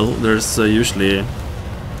 games as well, there's usually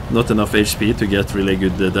not enough HP to get really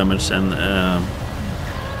good damage and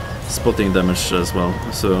spotting damage as well,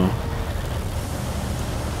 so...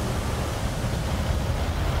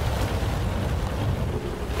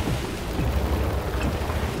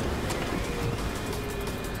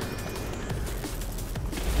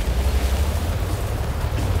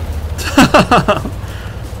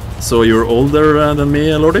 So you're older than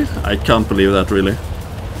me, Lordy? I can't believe that, really.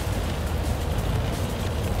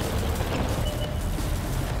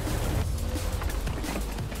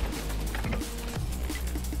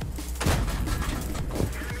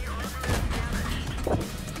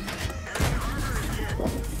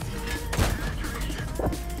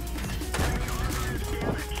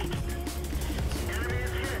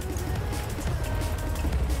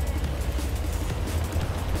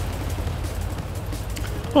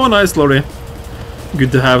 Oh, nice, Lordy.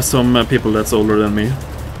 Good to have some people that's older than me.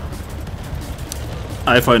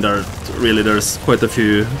 I find that really there's quite a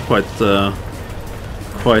few quite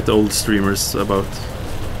old streamers about.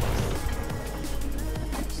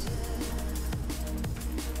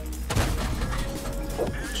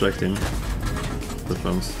 Tracked him. That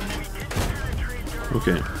bounce.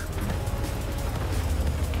 Okay.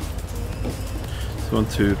 So 1,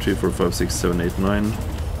 2, 3, 4, 5, 6, 7, 8, 9,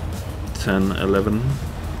 10, 11.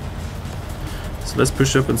 So let's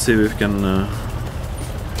push up and see if we can...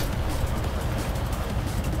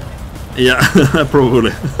 Yeah,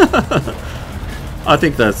 probably. I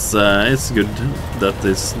think that's it's good that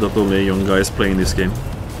it's not only young guys playing this game.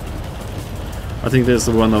 I think this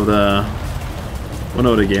is one of the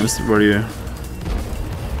games where you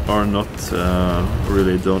are not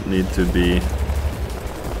really don't need to be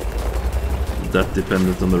that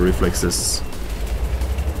dependent on the reflexes.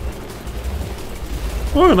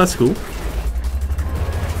 Oh, that's cool.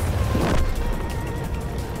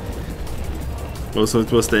 Oh, so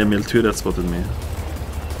it was the ML2 that spotted me.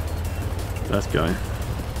 That guy.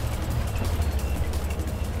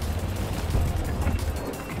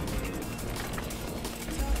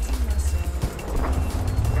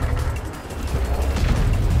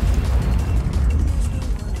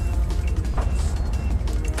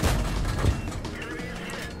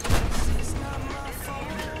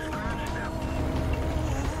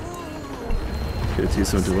 Okay,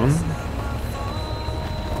 T71.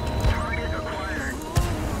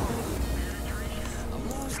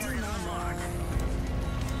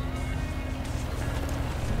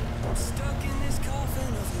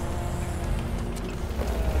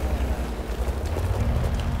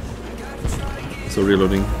 So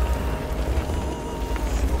reloading.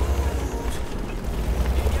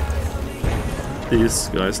 These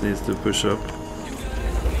guys need to push up.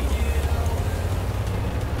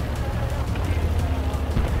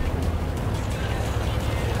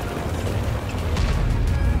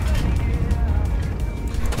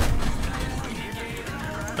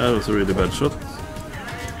 That was a really bad shot.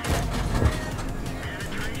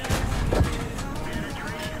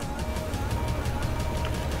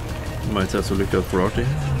 Might have to look out for Artie.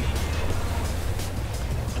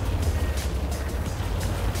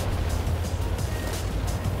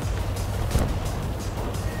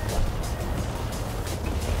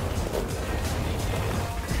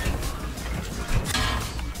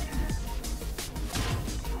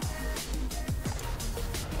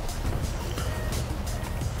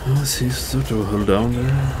 He's sort of held down there.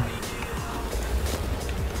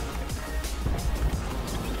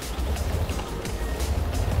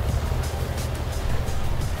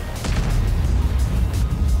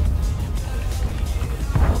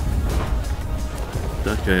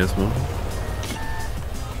 That guy as well.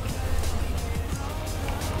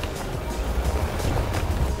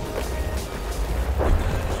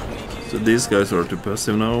 So these guys are too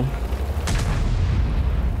passive now.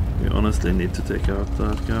 We honestly need to take out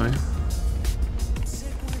that guy.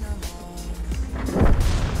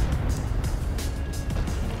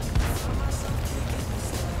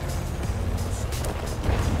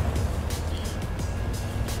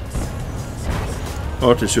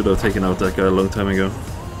 Artie should have taken out that guy a long time ago.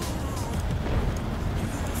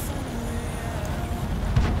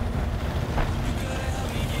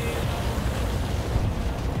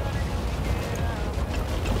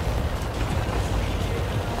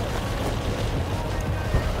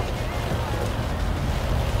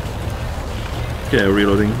 Okay,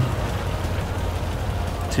 reloading.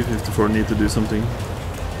 T54 need to do something.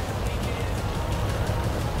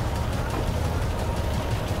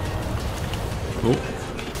 Oh.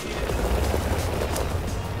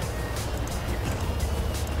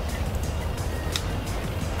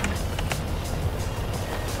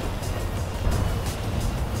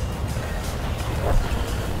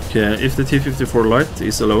 Okay, if the T54 light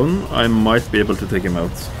is alone, I might be able to take him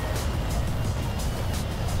out.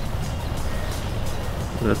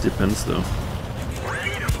 That depends though.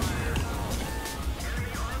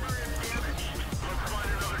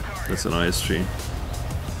 That's an IS-3.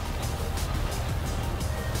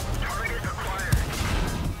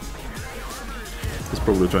 He's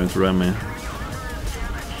probably trying to ram me.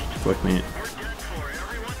 Fuck me.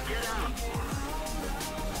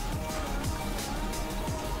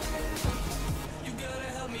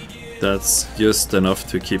 That's just enough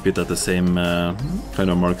to keep it at the same kind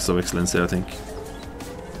of marks of excellency, I think.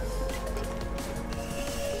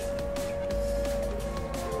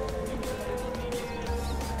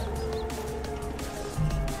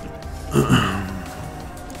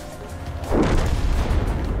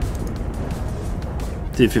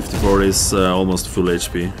 T54 is almost full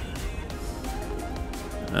HP,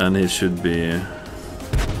 and he should be.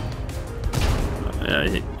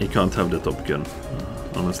 Yeah, he can't have the top gun,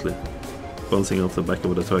 honestly. Bouncing off the back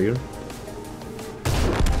of the Tiger.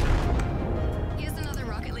 Here's another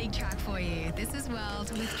Rocket League track for you. This is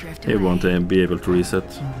World with Drift He Away. won't be able to reset.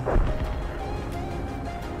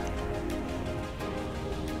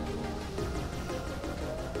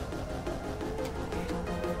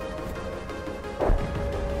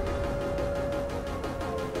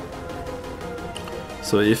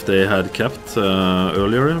 So if they had capped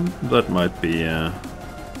earlier, that might be a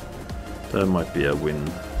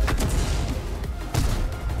win.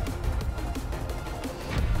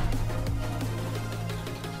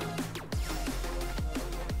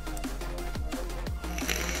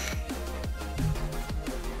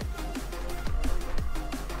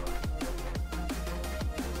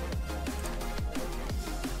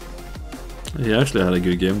 He actually had a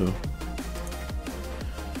good game though.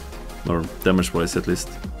 Or damage wise at least.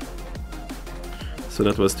 So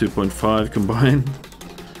that was 2.5 combined.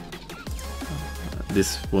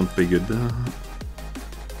 This won't be good.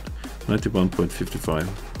 91.55.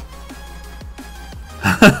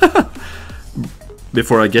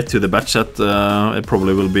 Before I get to the bat chat, it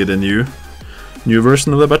probably will be the new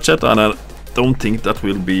version of the bat chat, and I don't think that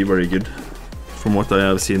will be very good from what I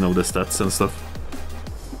have seen of the stats and stuff.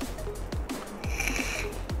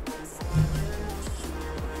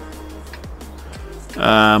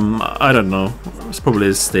 I don't know. It's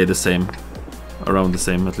probably stay the same, around the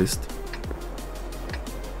same at least.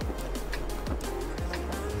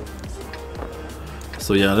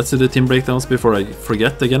 So yeah, let's do the team breakdowns before I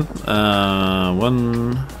forget again.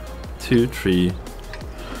 1, 2, 3,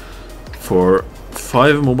 4,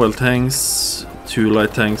 5 mobile tanks, 2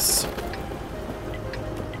 light tanks.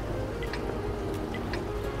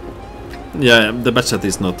 Yeah, the Batchat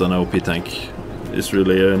is not an OP tank. It's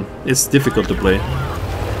really it's difficult to play.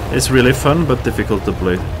 It's really fun but difficult to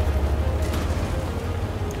play.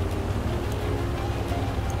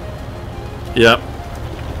 Yeah,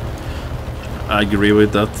 I agree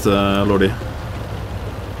with that, Lordy.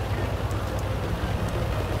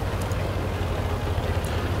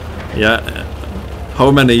 Yeah,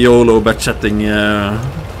 how many YOLO backchatting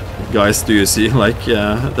guys do you see? Like,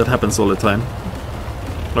 that happens all the time.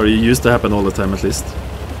 Or it used to happen all the time at least.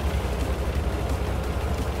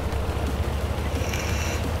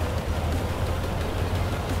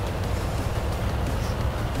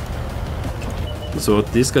 So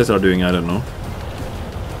what these guys are doing, I don't know.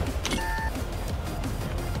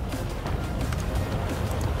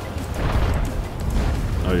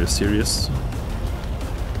 Are you serious?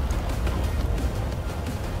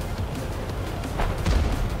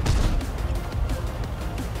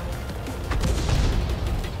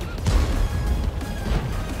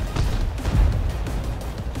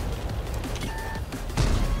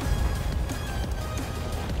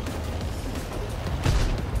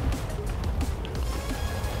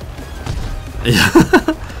 Yeah,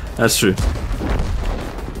 that's true.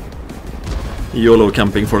 YOLO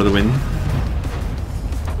camping for the win.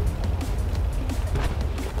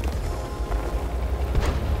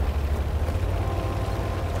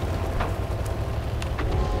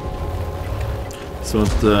 So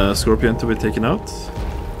want Scorpion to be taken out.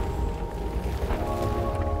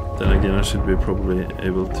 Then again, I should be probably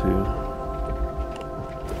able to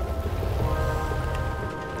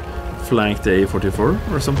flank the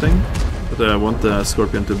A44 or something. But I want the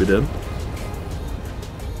Scorpion to be dead.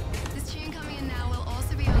 This tune coming in now will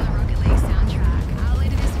also be on the Rocket League soundtrack. Out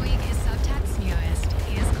later this week is Subtact's newest,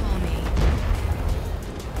 Here's Call Me.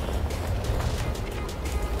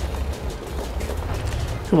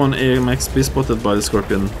 Come on, AMX, be spotted by the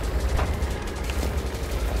Scorpion.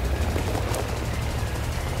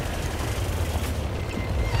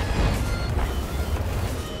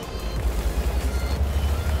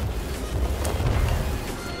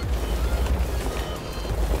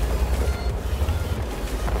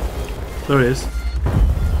 There he is.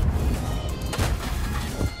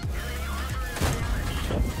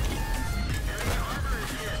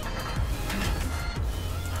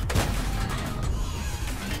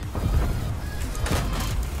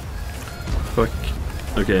 Fuck.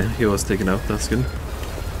 Okay, he was taken out, that's good.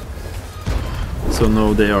 So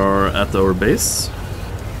now they are at our base.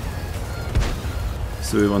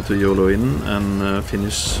 So we want to YOLO in and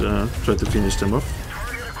finish, try to finish them off.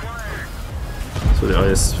 So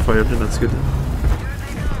the IS fired, that's good.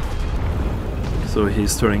 So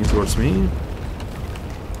he's turning towards me.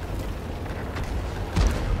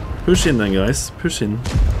 Push in then, guys, push in.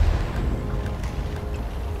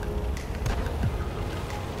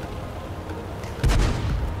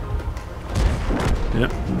 Yeah,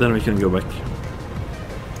 then we can go back.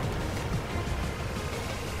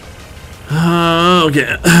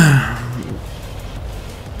 Okay.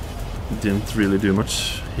 Didn't really do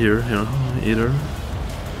much here, you know, either.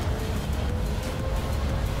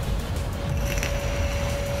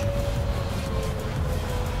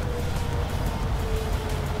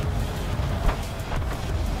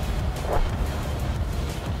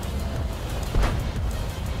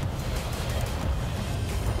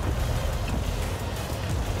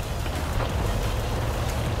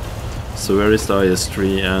 So where is the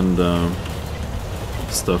IS-3 and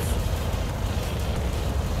stuff?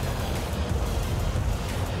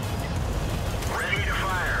 Ready to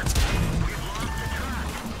fire. We've lost the track.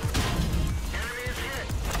 Enemy is hit.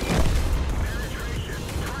 Penetration.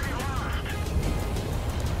 Target lost.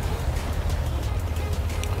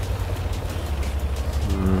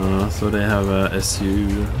 So they have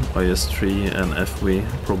SU, IS3 and FV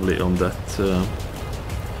probably on that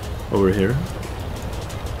over here.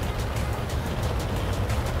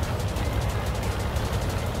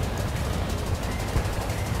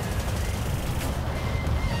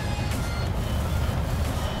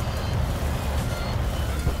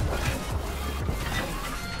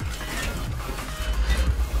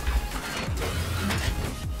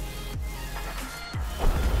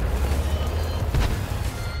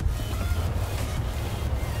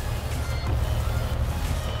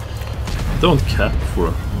 Don't cap for...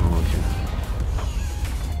 Oh, okay.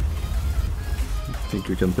 Think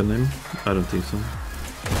we can pin him? I don't think so.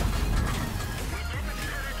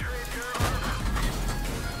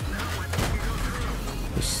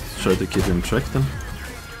 Just try to keep him tracked then.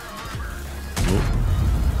 No.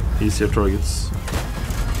 Easier targets.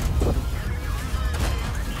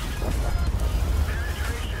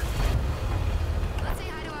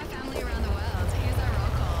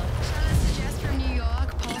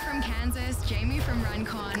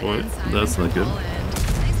 Boy, that's not good.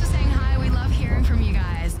 Thanks for saying hi. We love hearing from you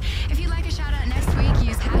guys. If you'd like a shout out next week,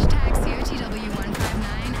 use hashtag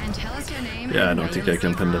COTW159 and tell us your name. Yeah, I don't think I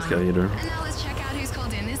can pin that guy either. And now let's check out who's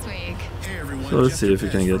called in this week. Hey everyone, So let's see if we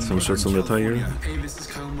can get some shots on the tiger. Hey, this is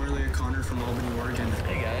Kyle Morley Connor from Albany, Oregon.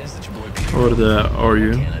 Hey guys, it's your boy Pete. Or the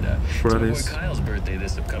RU. Canada. For It's that my boy is. Kyle's birthday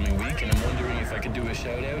this upcoming week, and I'm wondering if I could do a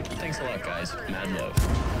shout out. Thanks a lot, guys. Mad love.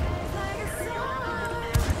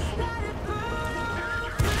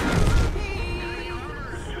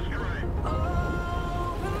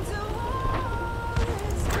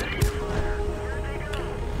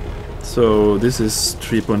 So this is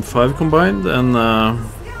 3.5 combined, and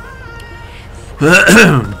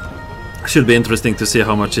should be interesting to see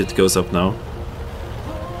how much it goes up now.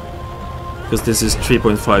 Because this is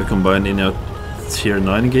 3.5 combined in a tier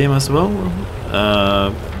 9 game as well.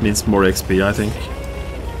 Means more XP, I think.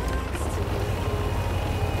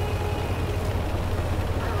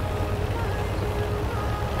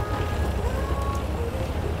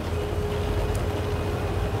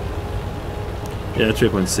 Yeah,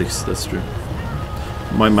 3.6, that's true.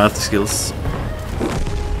 My math skills.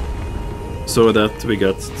 So that we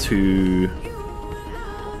got 2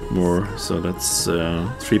 more, so that's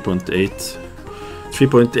 3.8.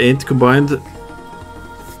 3.8 combined.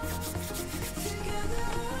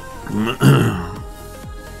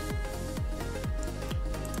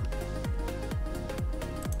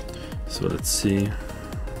 So let's see.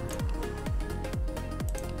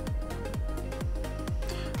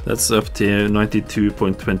 That's up to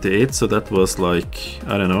 92.28, so that was like,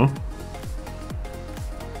 I don't know,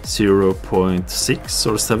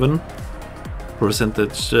 0.6 or 7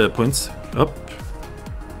 percentage points up.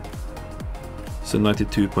 So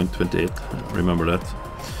 92.28, remember that.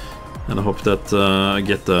 And I hope that I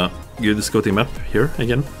get a good scouting map here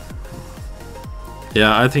again.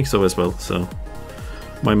 Yeah, I think so as well, so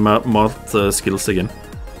my math skills again.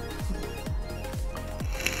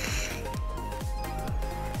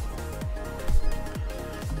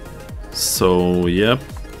 So, yep,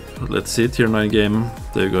 let's see, tier 9 game,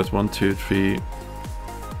 they got 1, 2, 3,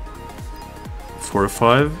 4,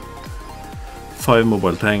 5. 5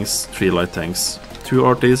 mobile tanks, 3 light tanks, 2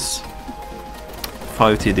 arties,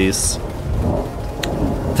 5 TDs.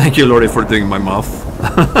 Thank you, Lordy, for doing my math.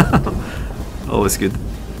 Always good.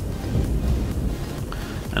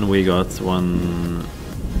 And we got 1...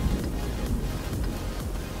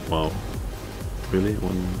 Wow. Really?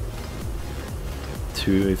 1...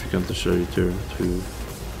 2 if you count the charioteer, 2,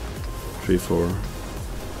 3, 4,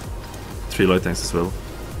 3 light tanks as well.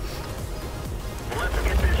 Let's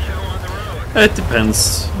get this show on the road. It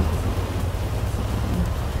depends.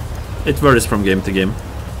 It varies from game to game,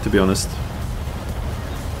 to be honest.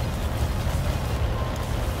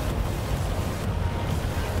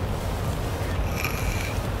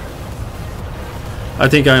 I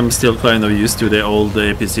think I'm still kind of used to the old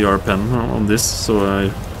APCR pen on this, so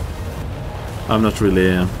I'm not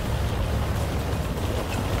really...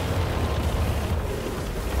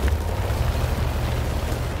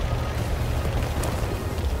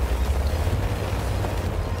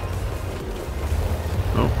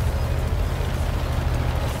 Oh.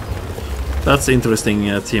 That's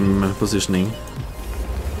interesting team positioning.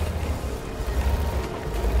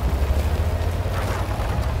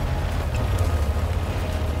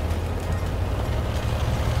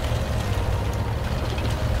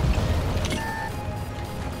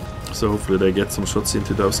 So hopefully they get some shots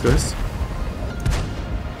into those guys.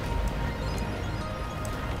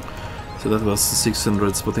 So that was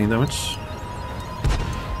 600 spotting damage.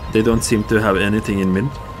 They don't seem to have anything in mid,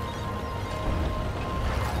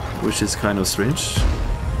 which is kind of strange.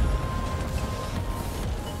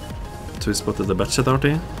 So we spotted the Batchet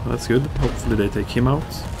RT. That's good. Hopefully they take him out.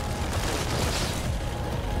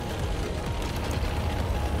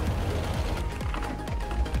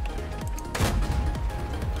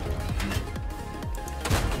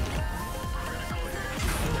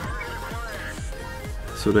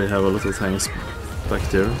 So they have a lot of tanks back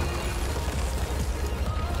there.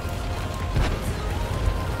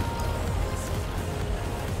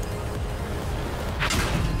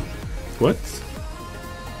 What?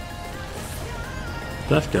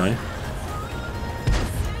 That guy?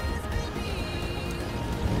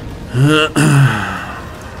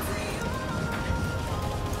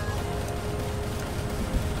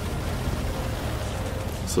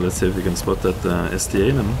 So let's see if we can spot that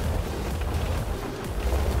STA then.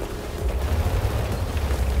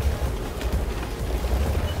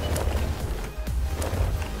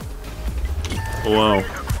 Wow.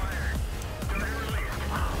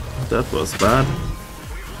 That was bad.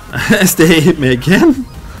 STA hit me again?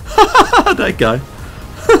 That guy.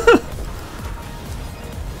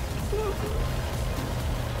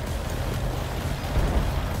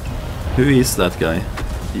 Who is that guy?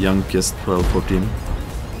 Youngest 12-14.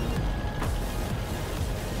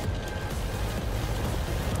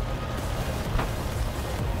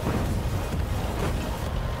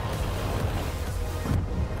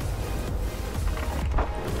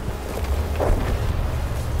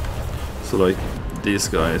 So like these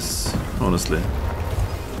guys, honestly.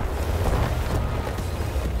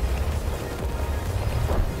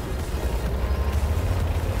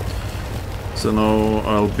 So now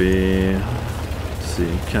I'll be... Let's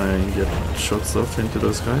see, can I get shots off into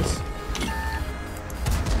those guys?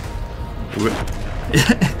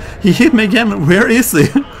 He hit me again, where is he?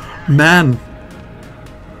 Man!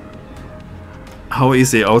 How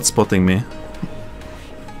is he outspotting me?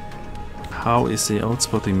 How is he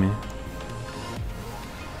outspotting me?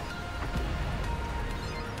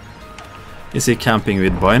 Is he camping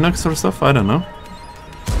with binocs or stuff? I don't know.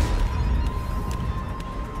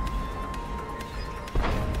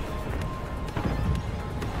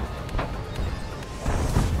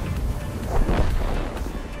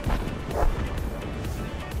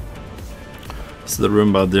 So the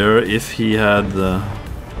Roomba there, if he had...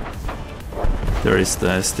 there is the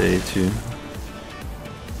STA too.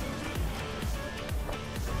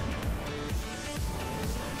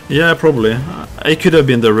 Yeah, probably. It could have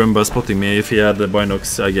been the Roomba spotting me if he had the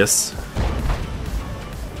binocs, I guess.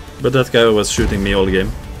 But that guy was shooting me all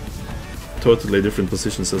game. Totally different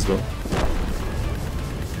positions as well.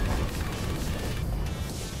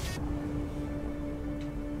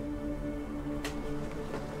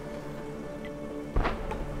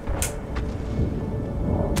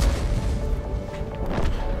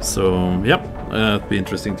 So, yep, it'd be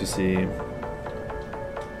interesting to see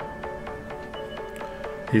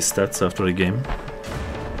his stats after the game.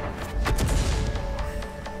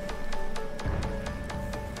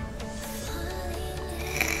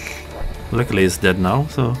 Luckily he's dead now,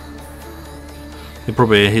 so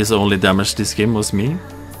probably his only damage this game was me.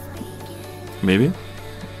 Maybe.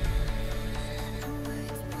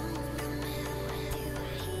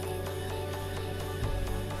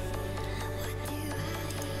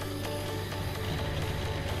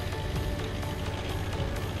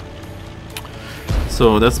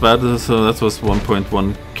 So that's bad, so that was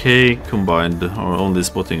 1.1k combined, or only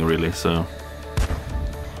spotting really, so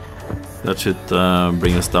that should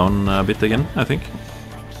bring us down a bit again, I think.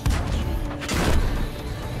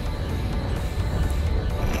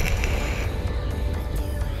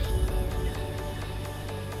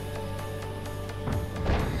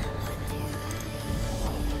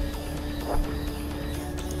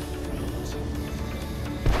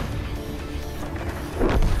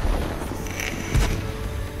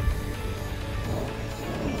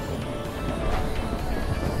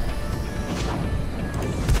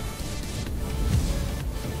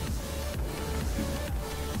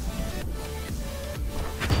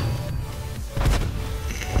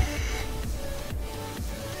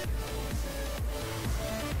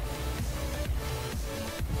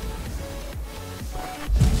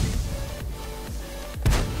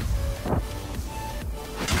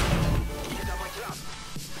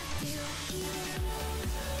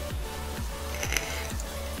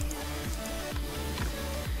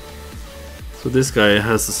 So this guy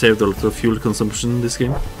has saved a lot of fuel consumption this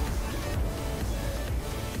game.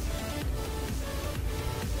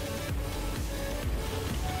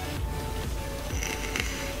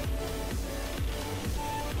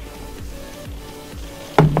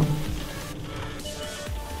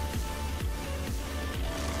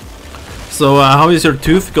 So how is your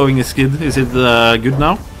tooth going, Skid? Is it good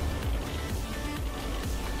now?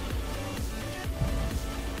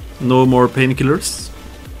 No more painkillers.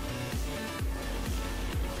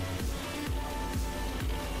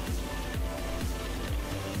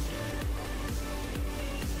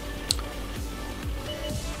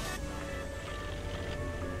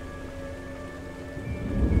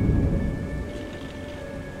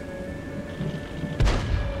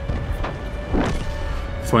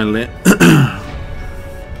 Finally.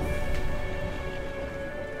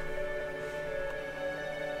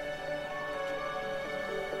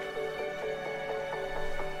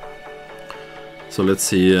 So let's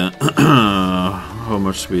see how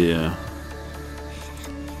much we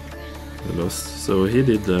lost. So he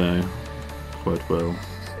did quite well.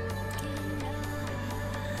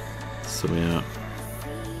 So yeah.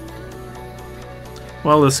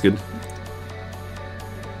 Well, that's good.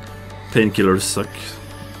 Painkillers suck.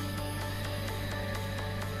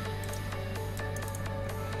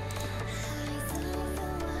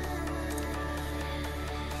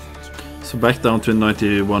 So back down to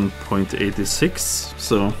 91.86,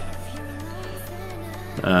 so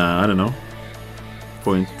I don't know,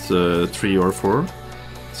 0.3 or 4,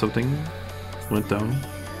 something went down.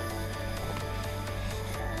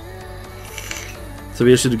 So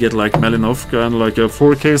we should get like Malinovka and like a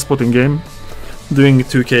 4K spotting game, doing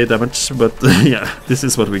 2K damage, but yeah, this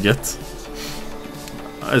is what we get.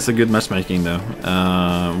 It's a good matchmaking though.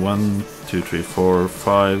 1, 2, 3, 4,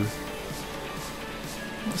 5.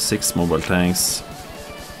 6 mobile tanks.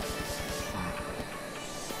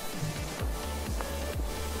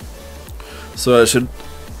 So I should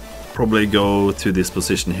probably go to this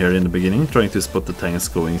position here in the beginning, trying to spot the tanks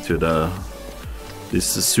going to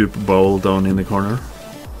this soup bowl down in the corner.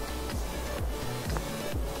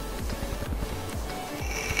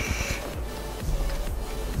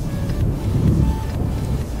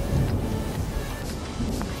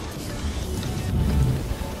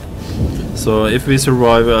 So if we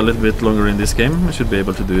survive a little bit longer in this game, we should be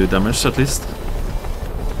able to do damage at least.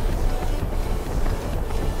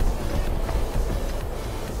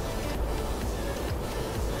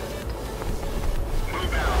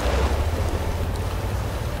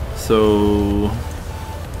 So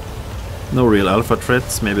no real alpha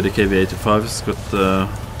threats. Maybe the KV-85's got.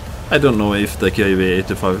 I don't know if the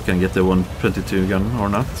KV-85 can get the 122 gun or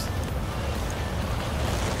not.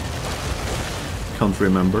 Can't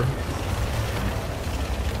remember.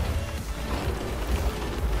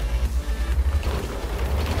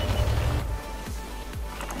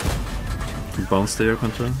 Bounce there,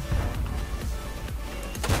 control.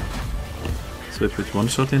 So I put one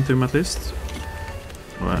shot into him at least.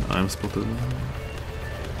 Right, I'm spotted.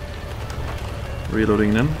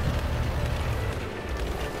 Reloading then.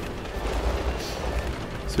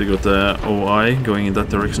 So we got the OI going in that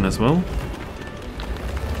direction as well.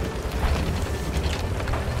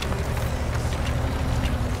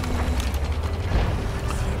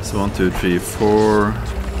 So 1, 2, 3, 4.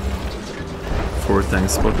 4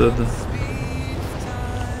 tanks spotted.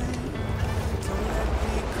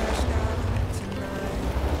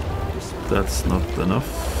 That's not enough.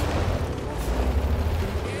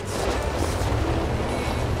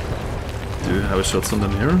 Do you have shots on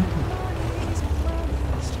them here?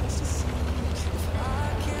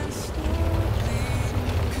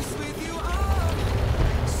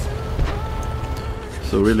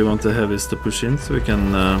 So really want the heavies to push in so we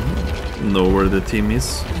can know where the team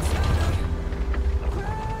is.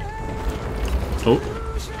 Oh,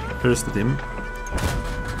 here's the team.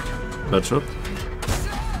 Bad shot.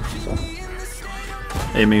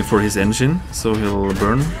 Aiming for his engine, so he'll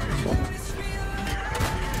burn.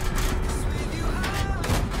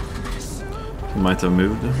 He might have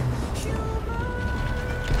moved.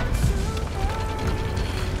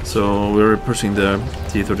 So we're pushing the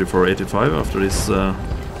T-34-85 after this.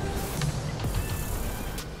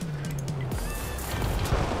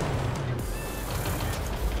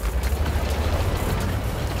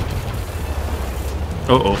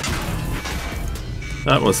 Uh-oh.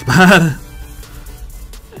 That was bad.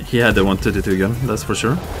 He had the 122 gun, that's for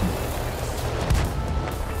sure.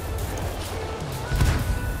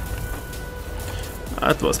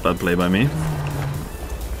 That was bad play by me.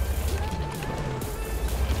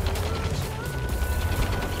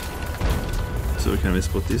 So can we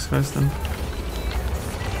spot these guys then?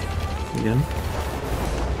 Again.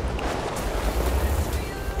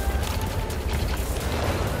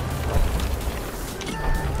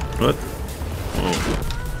 What? Oh.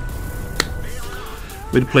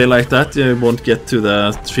 With play like that, you won't get to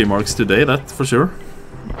the 3 marks today, that's for sure.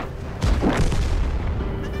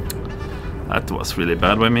 That was really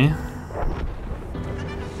bad by me.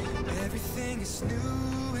 Everything is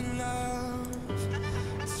new in love,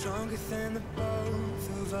 stronger than the both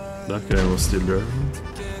of us. That guy was still there.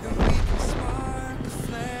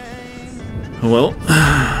 Well,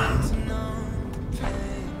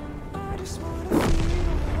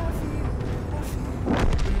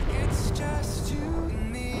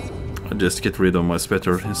 I just get rid of my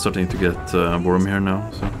sweater. It's starting to get warm here now.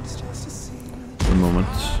 So, one moment.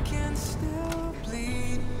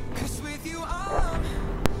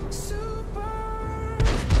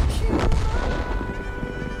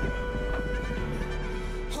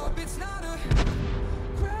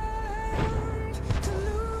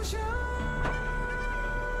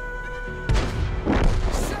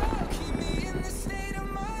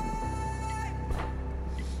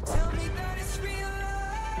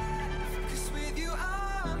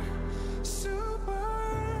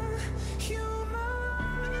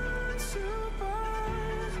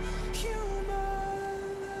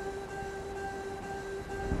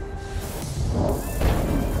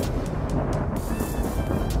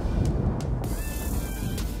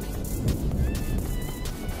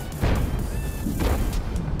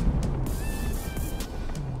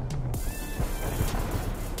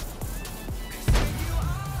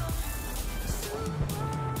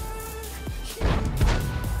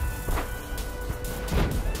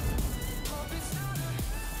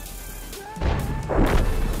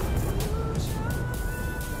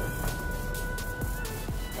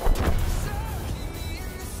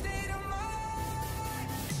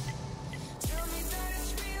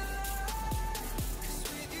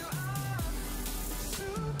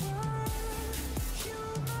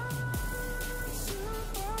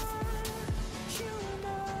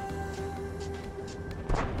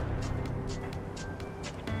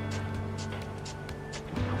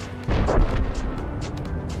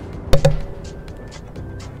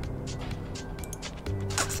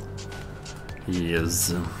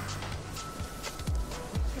 Yes.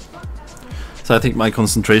 So I think my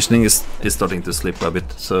concentration is starting to slip a bit.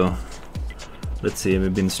 So let's see.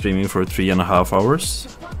 We've been streaming for 3.5 hours.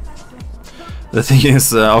 The thing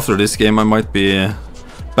is, after this game, I might be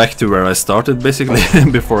back to where I started, basically,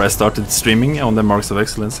 before I started streaming on the Marks of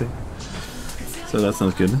Excellency. So that's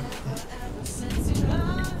not good.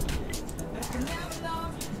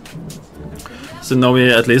 So now we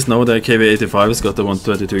at least know that KV-85 has got the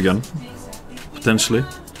 122 gun. Potentially.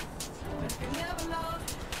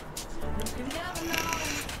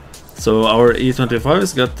 So our E25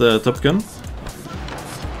 has got the top gun,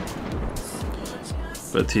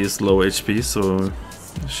 but he's low HP, so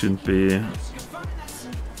shouldn't be.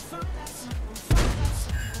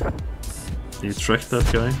 He tracked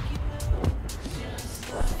that guy,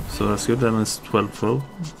 so that's good. Then it's 12-12.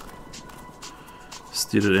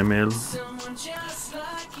 Steered email.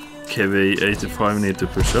 KV-85 need to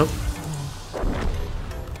push up.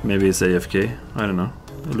 Maybe it's AFK, I don't know.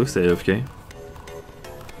 It looks AFK.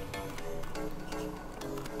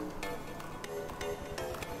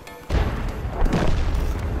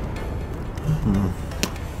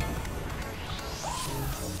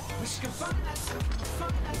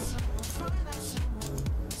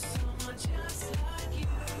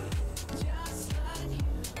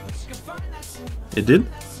 It did?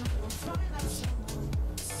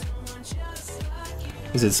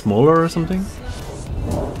 Is it smaller or something?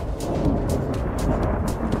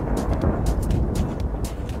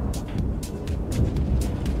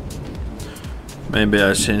 Maybe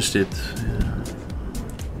I changed it.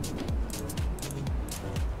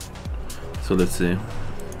 So let's see.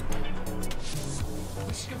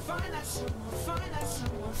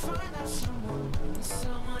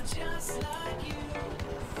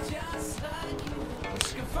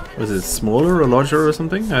 Was it smaller or larger or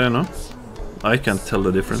something? I don't know. I can't tell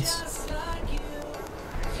the difference.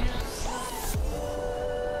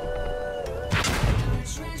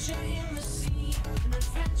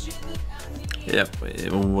 Yeah,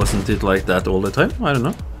 wasn't it like that all the time? I don't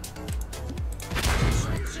know.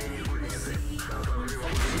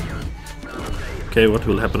 Okay, what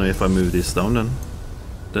will happen if I move this down then?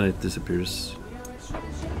 Then it disappears.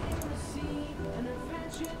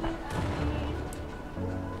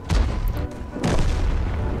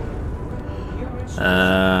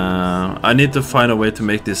 I need to find a way to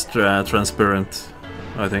make this transparent,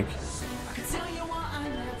 I think.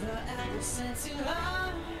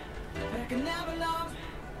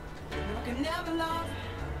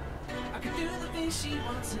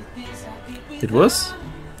 It was?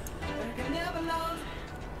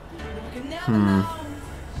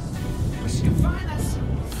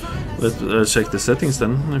 Let's check the settings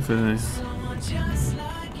then. If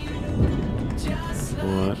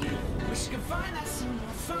what?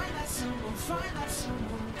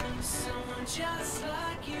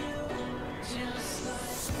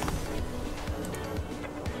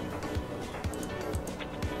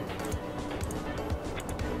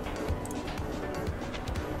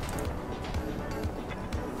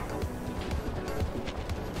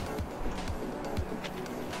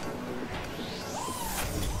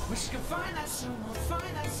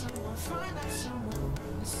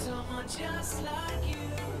 Someone just like you,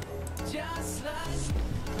 just like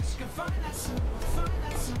you. Wish you could find that someone, find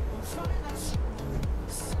that someone, find that someone.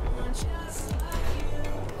 Someone just like you,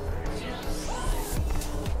 just like you.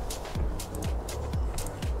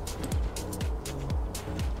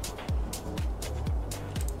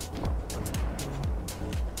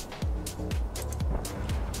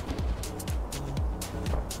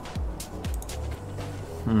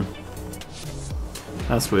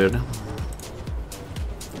 That's weird.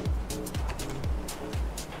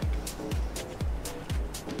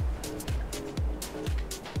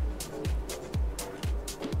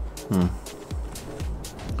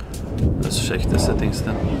 Let's check the settings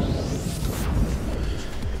then. As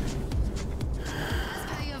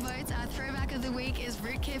per your votes, our throwback of the week is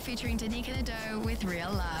Rootkit featuring Danica Nadeau with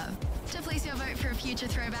Real Love. To place your vote for a future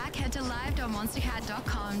throwback, head to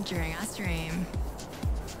live.monstercat.com during our stream.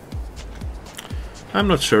 I'm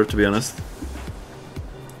not sure, to be honest.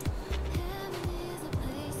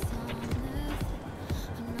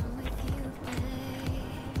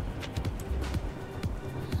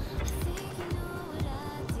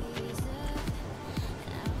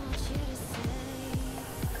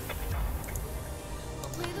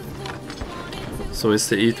 So it's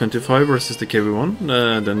the E25 versus the KV1,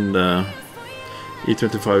 then the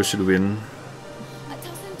E25 should win,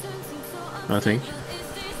 I think.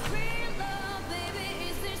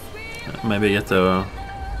 Maybe get a...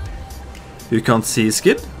 You can't see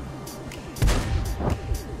Skid?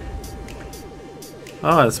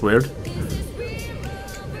 Ah, that's weird.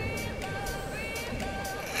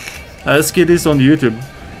 Skid is on YouTube.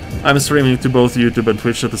 I'm streaming to both YouTube and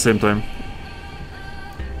Twitch at the same time.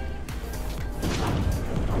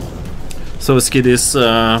 So Skid is...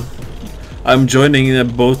 I'm joining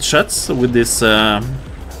both chats with this app,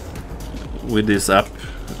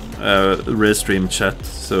 Restream chat,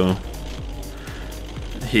 so...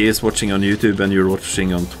 He is watching on YouTube and you're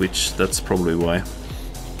watching on Twitch, that's probably why.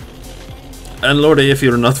 And Lordy, if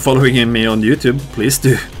you're not following me on YouTube, please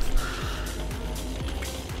do.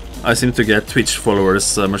 I seem to get Twitch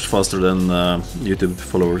followers much faster than YouTube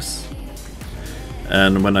followers.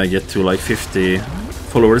 And when I get to like 50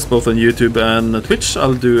 followers both on YouTube and Twitch,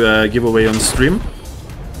 I'll do a giveaway on stream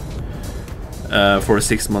for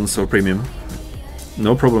 6 months of premium.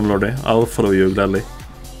 No problem, Lordy, I'll follow you gladly.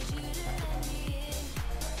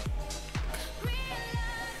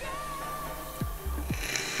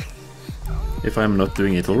 If I'm not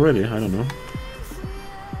doing it already, I don't know.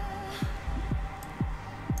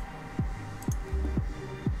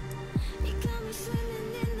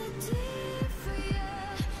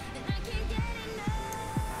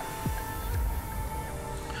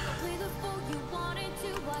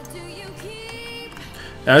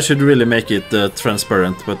 I should really make it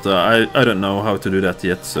transparent, but I don't know how to do that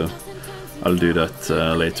yet, so I'll do that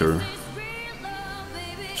later.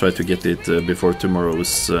 Try to get it before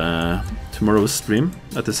tomorrow's stream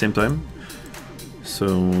at the same time. So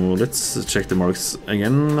let's check the marks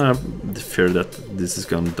again. I fear that this is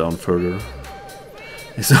gone down further.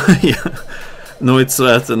 So, yeah. No, it's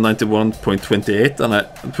at 91.28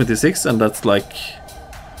 and 26, and that's like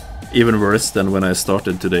even worse than when I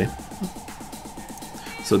started today.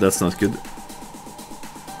 So that's not good.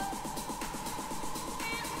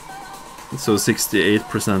 So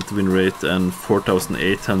 68% win rate and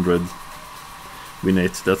 4,800 win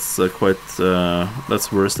rate. That's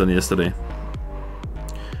that's worse than yesterday.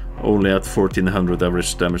 Only at 1,400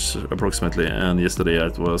 average damage approximately, and yesterday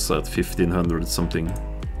it was at 1,500 something.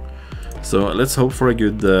 So let's hope for a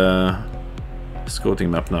good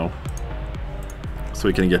scouting map now, so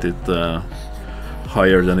we can get it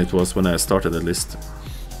higher than it was when I started at least.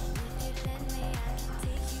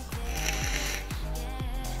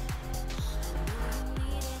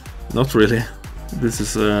 Not really. This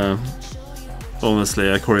is honestly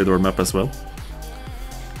a corridor map as well,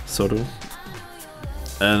 sort of.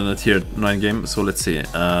 And a tier 9 game, so let's see.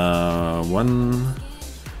 1,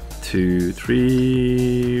 2,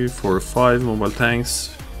 3, 4, 5 mobile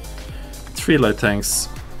tanks, 3 light tanks.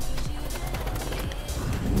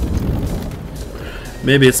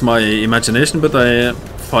 Maybe it's my imagination, but I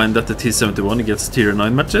find that the T71 gets tier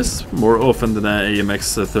 9 matches more often than the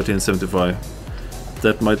AMX 1375.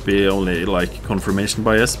 That might be only like confirmation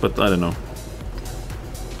bias, but I don't know.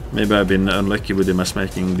 Maybe I've been unlucky with the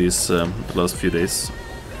matchmaking these last few days.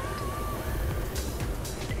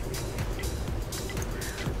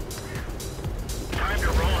 Time to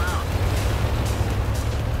roll out.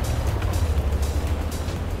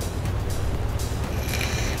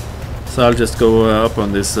 So I'll just go up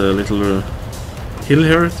on this little hill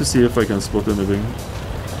here to see if I can spot anything.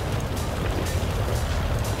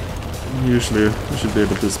 Usually we should be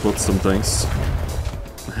able to spot some tanks.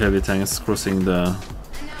 Heavy tanks crossing the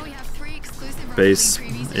And now we have 3 exclusive base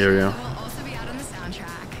wrestling previews to area. share that will also be out on the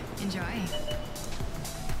soundtrack. Enjoy.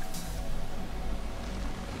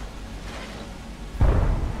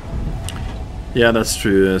 Yeah, that's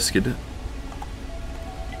true, Skid.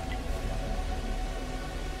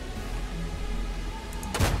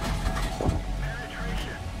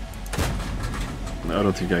 I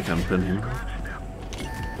don't think I can pin him.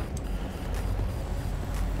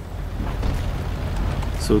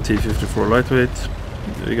 So T54 lightweight.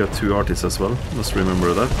 We got 2 artists as well, must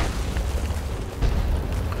remember that.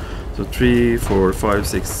 So 3, 4, 5,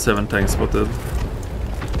 6, 7 tanks spotted.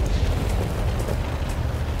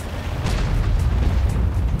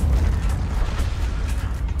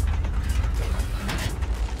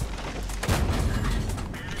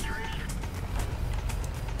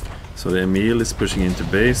 So the Emil is pushing into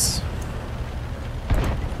base.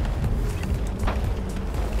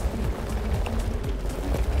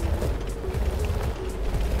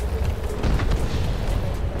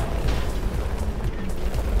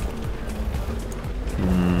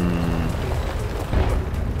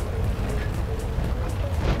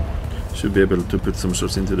 Should be able to put some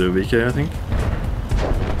shots into the VK, I think.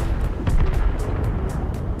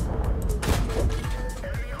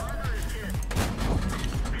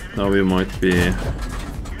 Now we might be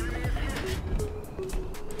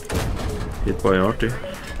hit by Arty.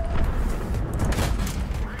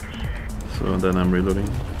 So then I'm reloading.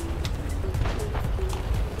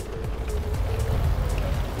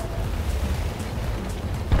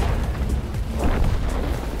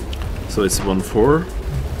 So it's 1-4.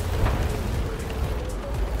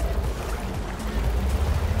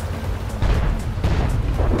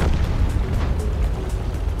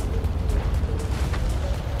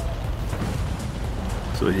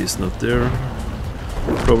 So he's not there.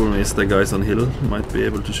 Problem is the guys on hill might be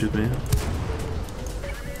able to shoot me.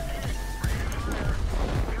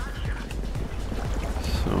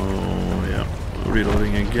 So yeah,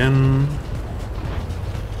 reloading again.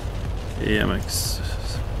 AMX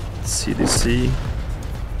CDC.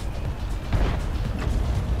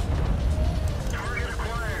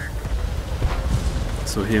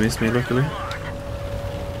 So he missed me luckily.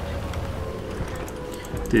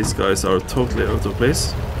 These guys are totally out of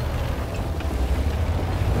place.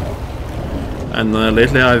 And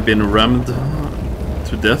lately I've been rammed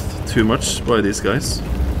to death too much by these guys.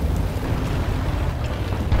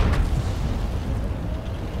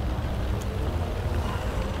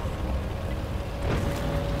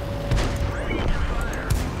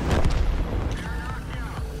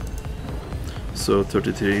 So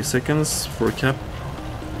 33 seconds for cap.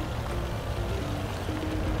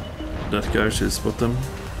 That guy should spot them.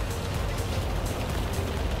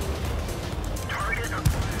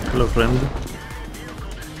 Hello, friend.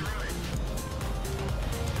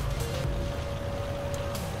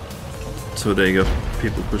 So they got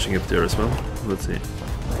people pushing up there as well. Let's see.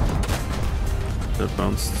 That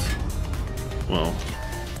bounced. Wow.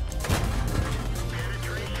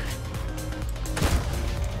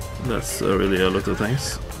 That's really a lot of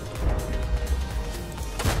tanks.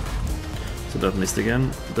 So that missed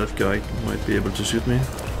again. That guy might be able to shoot me.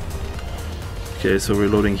 Okay, so we're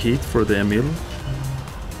loading heat for the Emil.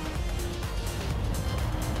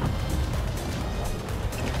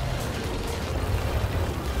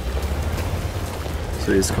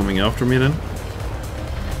 So he's coming after me then.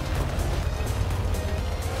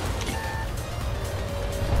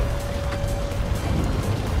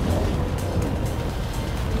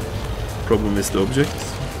 Problem is the object.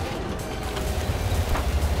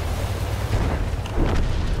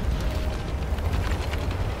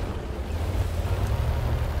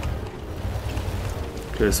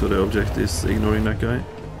 Okay, so the object is ignoring that guy.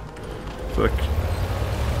 Fuck.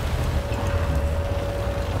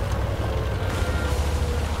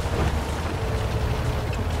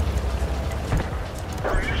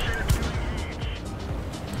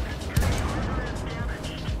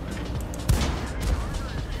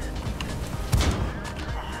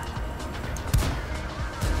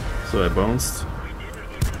 So I bounced.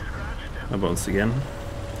 I bounced again.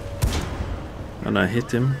 And I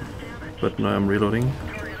hit him. But now I'm reloading.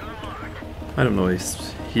 I don't know,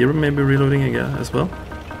 is here maybe reloading again as well?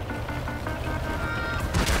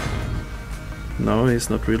 No, he's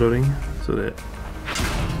not reloading. So the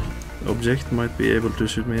object might be able to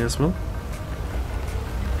shoot me as well.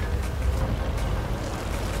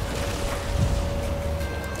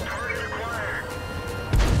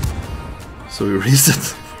 So we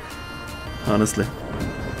reset. Honestly.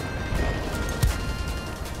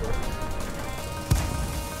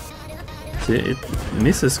 See, it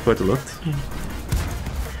misses quite a lot.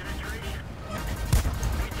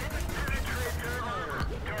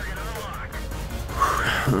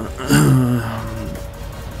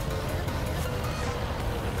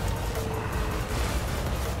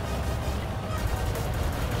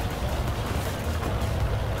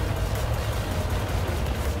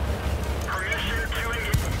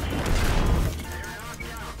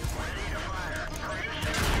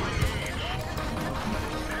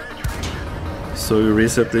 So we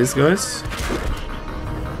reset these guys.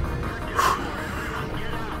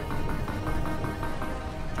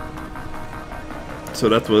 So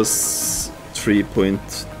that was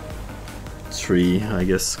 3.3, I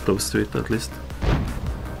guess, close to it at least.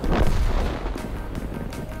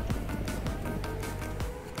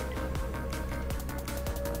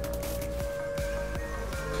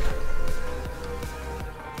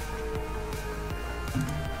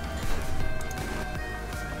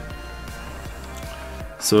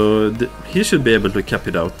 So he should be able to cap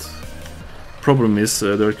it out. Problem is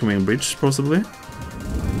they're coming bridge possibly.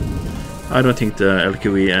 I don't think the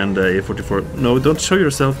LQE and the A44. No, don't show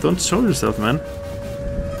yourself. Don't show yourself, man.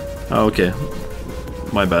 Oh, okay.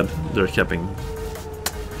 My bad. They're capping.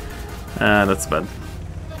 That's bad.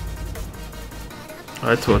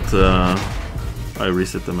 I thought I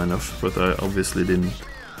reset them enough, but I obviously didn't.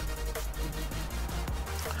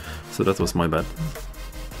 So that was my bad.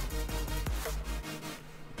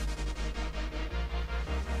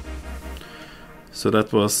 So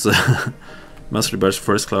that was Mastery Badge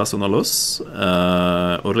First Class on a loss,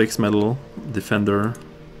 Orlix Medal, Defender.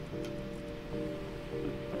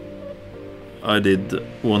 I did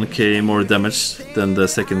 1k more damage than the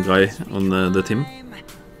second guy on the team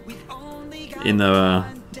in a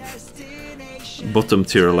bottom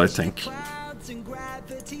tier light tank.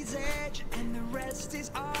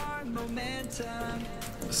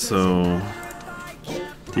 So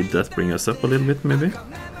did that bring us up a little bit maybe?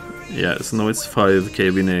 Yeah, so now it's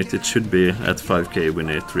 5k win rate. It should be at 5k win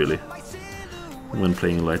rate really when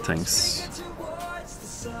playing light tanks.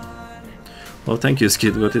 Well, thank you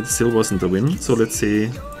Skid, but it still wasn't a win. So let's see,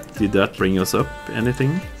 did that bring us up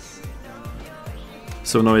anything?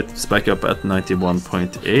 So now it's back up at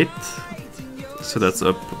 91.8. So that's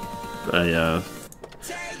up by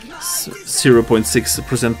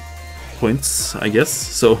 0.6% points, I guess.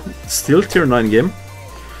 So still tier 9 game.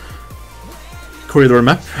 Corridor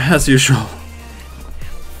map, as usual.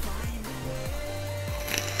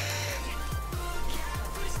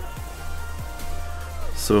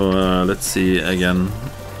 So let's see again.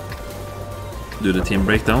 Do the team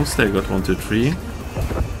breakdowns. They got 1, 2, 3,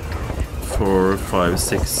 4, 5,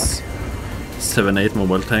 6, 7, 8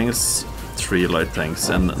 mobile tanks, 3 light tanks,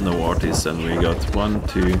 and no artists. And we got 1,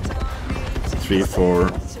 2, 3, 4,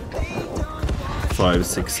 5,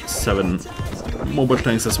 6, 7 mobile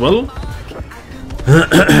tanks as well.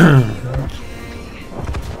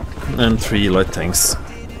 And 3 light tanks.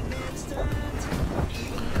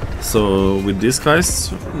 So with these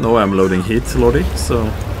guys, now I'm loading heat loading, so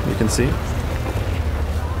you can see.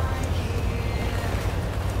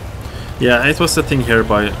 Yeah, it was a thing here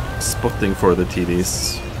by spotting for the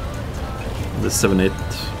TDs, the 7-8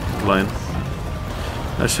 line.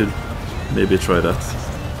 I should maybe try that.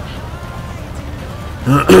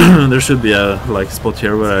 There should be a spot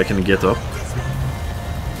here where I can get up.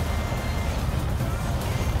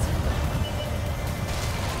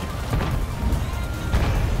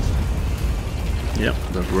 Yeah,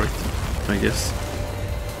 that worked, I guess.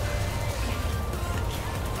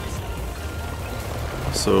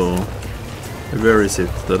 So, where is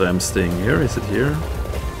it that I'm staying here? Is it here?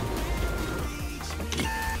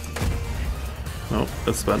 Oh,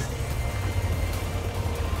 that's bad.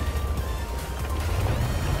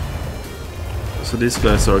 So these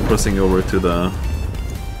guys are crossing over to the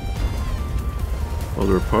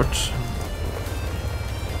other part.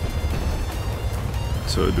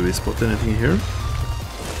 So do we spot anything here?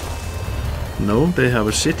 No, they have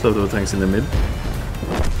a shitload of tanks in the mid.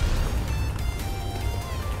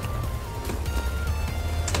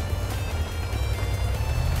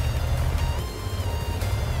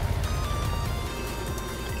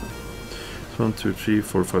 So 1, 2, 3,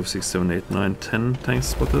 4, 5, 6, 7, 8, 9, 10 tanks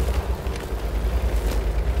spotted.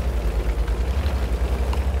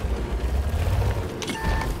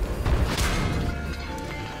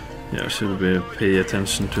 Yeah, should we pay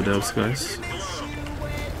attention to those guys?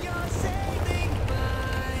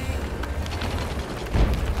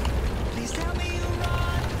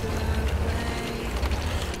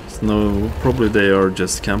 No, probably they are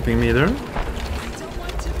just camping me there.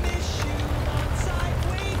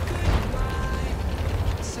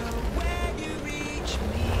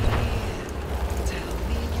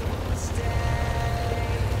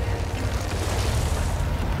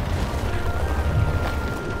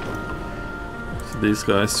 these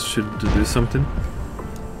guys should do something.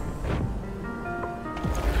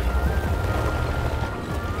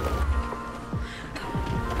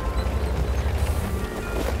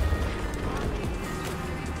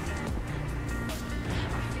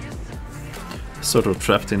 Sort of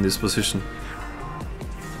trapped in this position.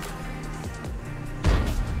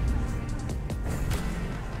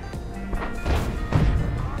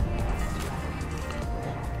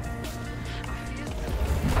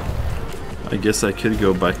 I guess I could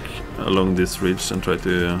go back along this ridge and try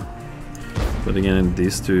to... but again,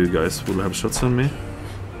 these two guys will have shots on me.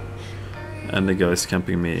 And the guys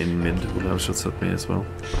camping me in mid will have shots at me as well.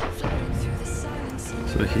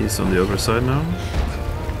 So he's on the other side now.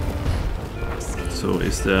 So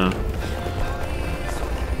is the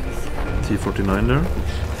T49 there?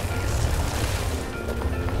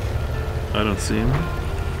 I don't see him.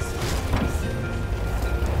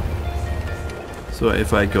 So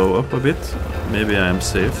if I go up a bit, maybe I am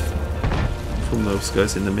safe from those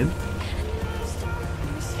guys in the mid.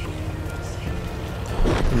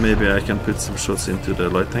 Maybe I can put some shots into the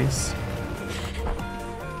light tanks.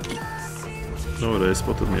 No, they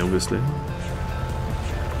spotted me obviously.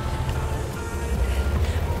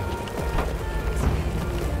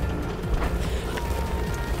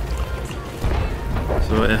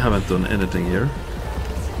 So I haven't done anything here.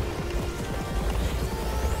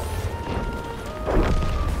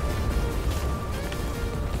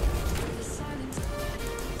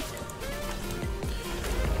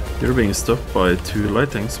 You're being stopped by two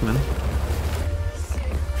light tanks, man.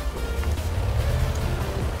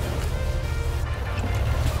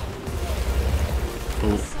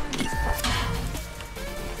 Oh.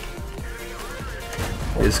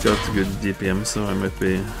 He's got good DPM, so I might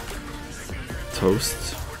be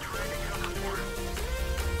toast.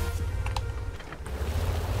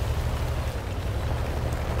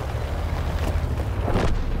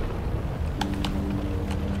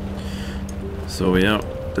 So yeah.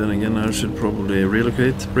 Then again, I should probably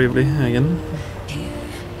relocate briefly again.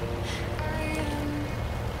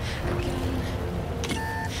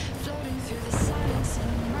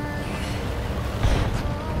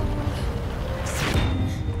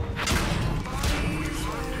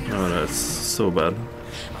 Oh, that's so bad.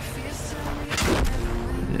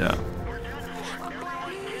 Yeah.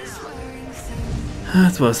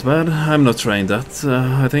 That was bad. I'm not trying that,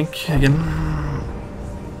 I think, again.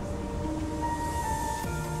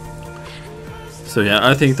 So yeah,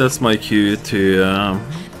 I think that's my cue to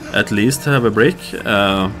at least have a break.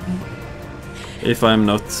 If I'm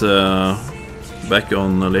not back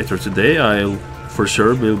on later today, I'll for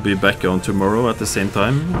sure will be back on tomorrow at the same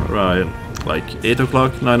time, right? Like 8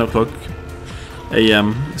 o'clock, 9 o'clock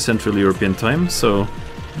AM Central European time. So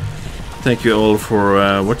thank you all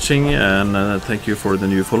for watching, and thank you for the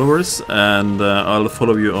new followers. And I'll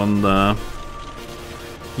follow you on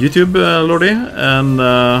YouTube, Lordy,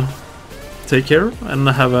 and take care and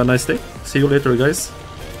have a nice day. See you later, guys.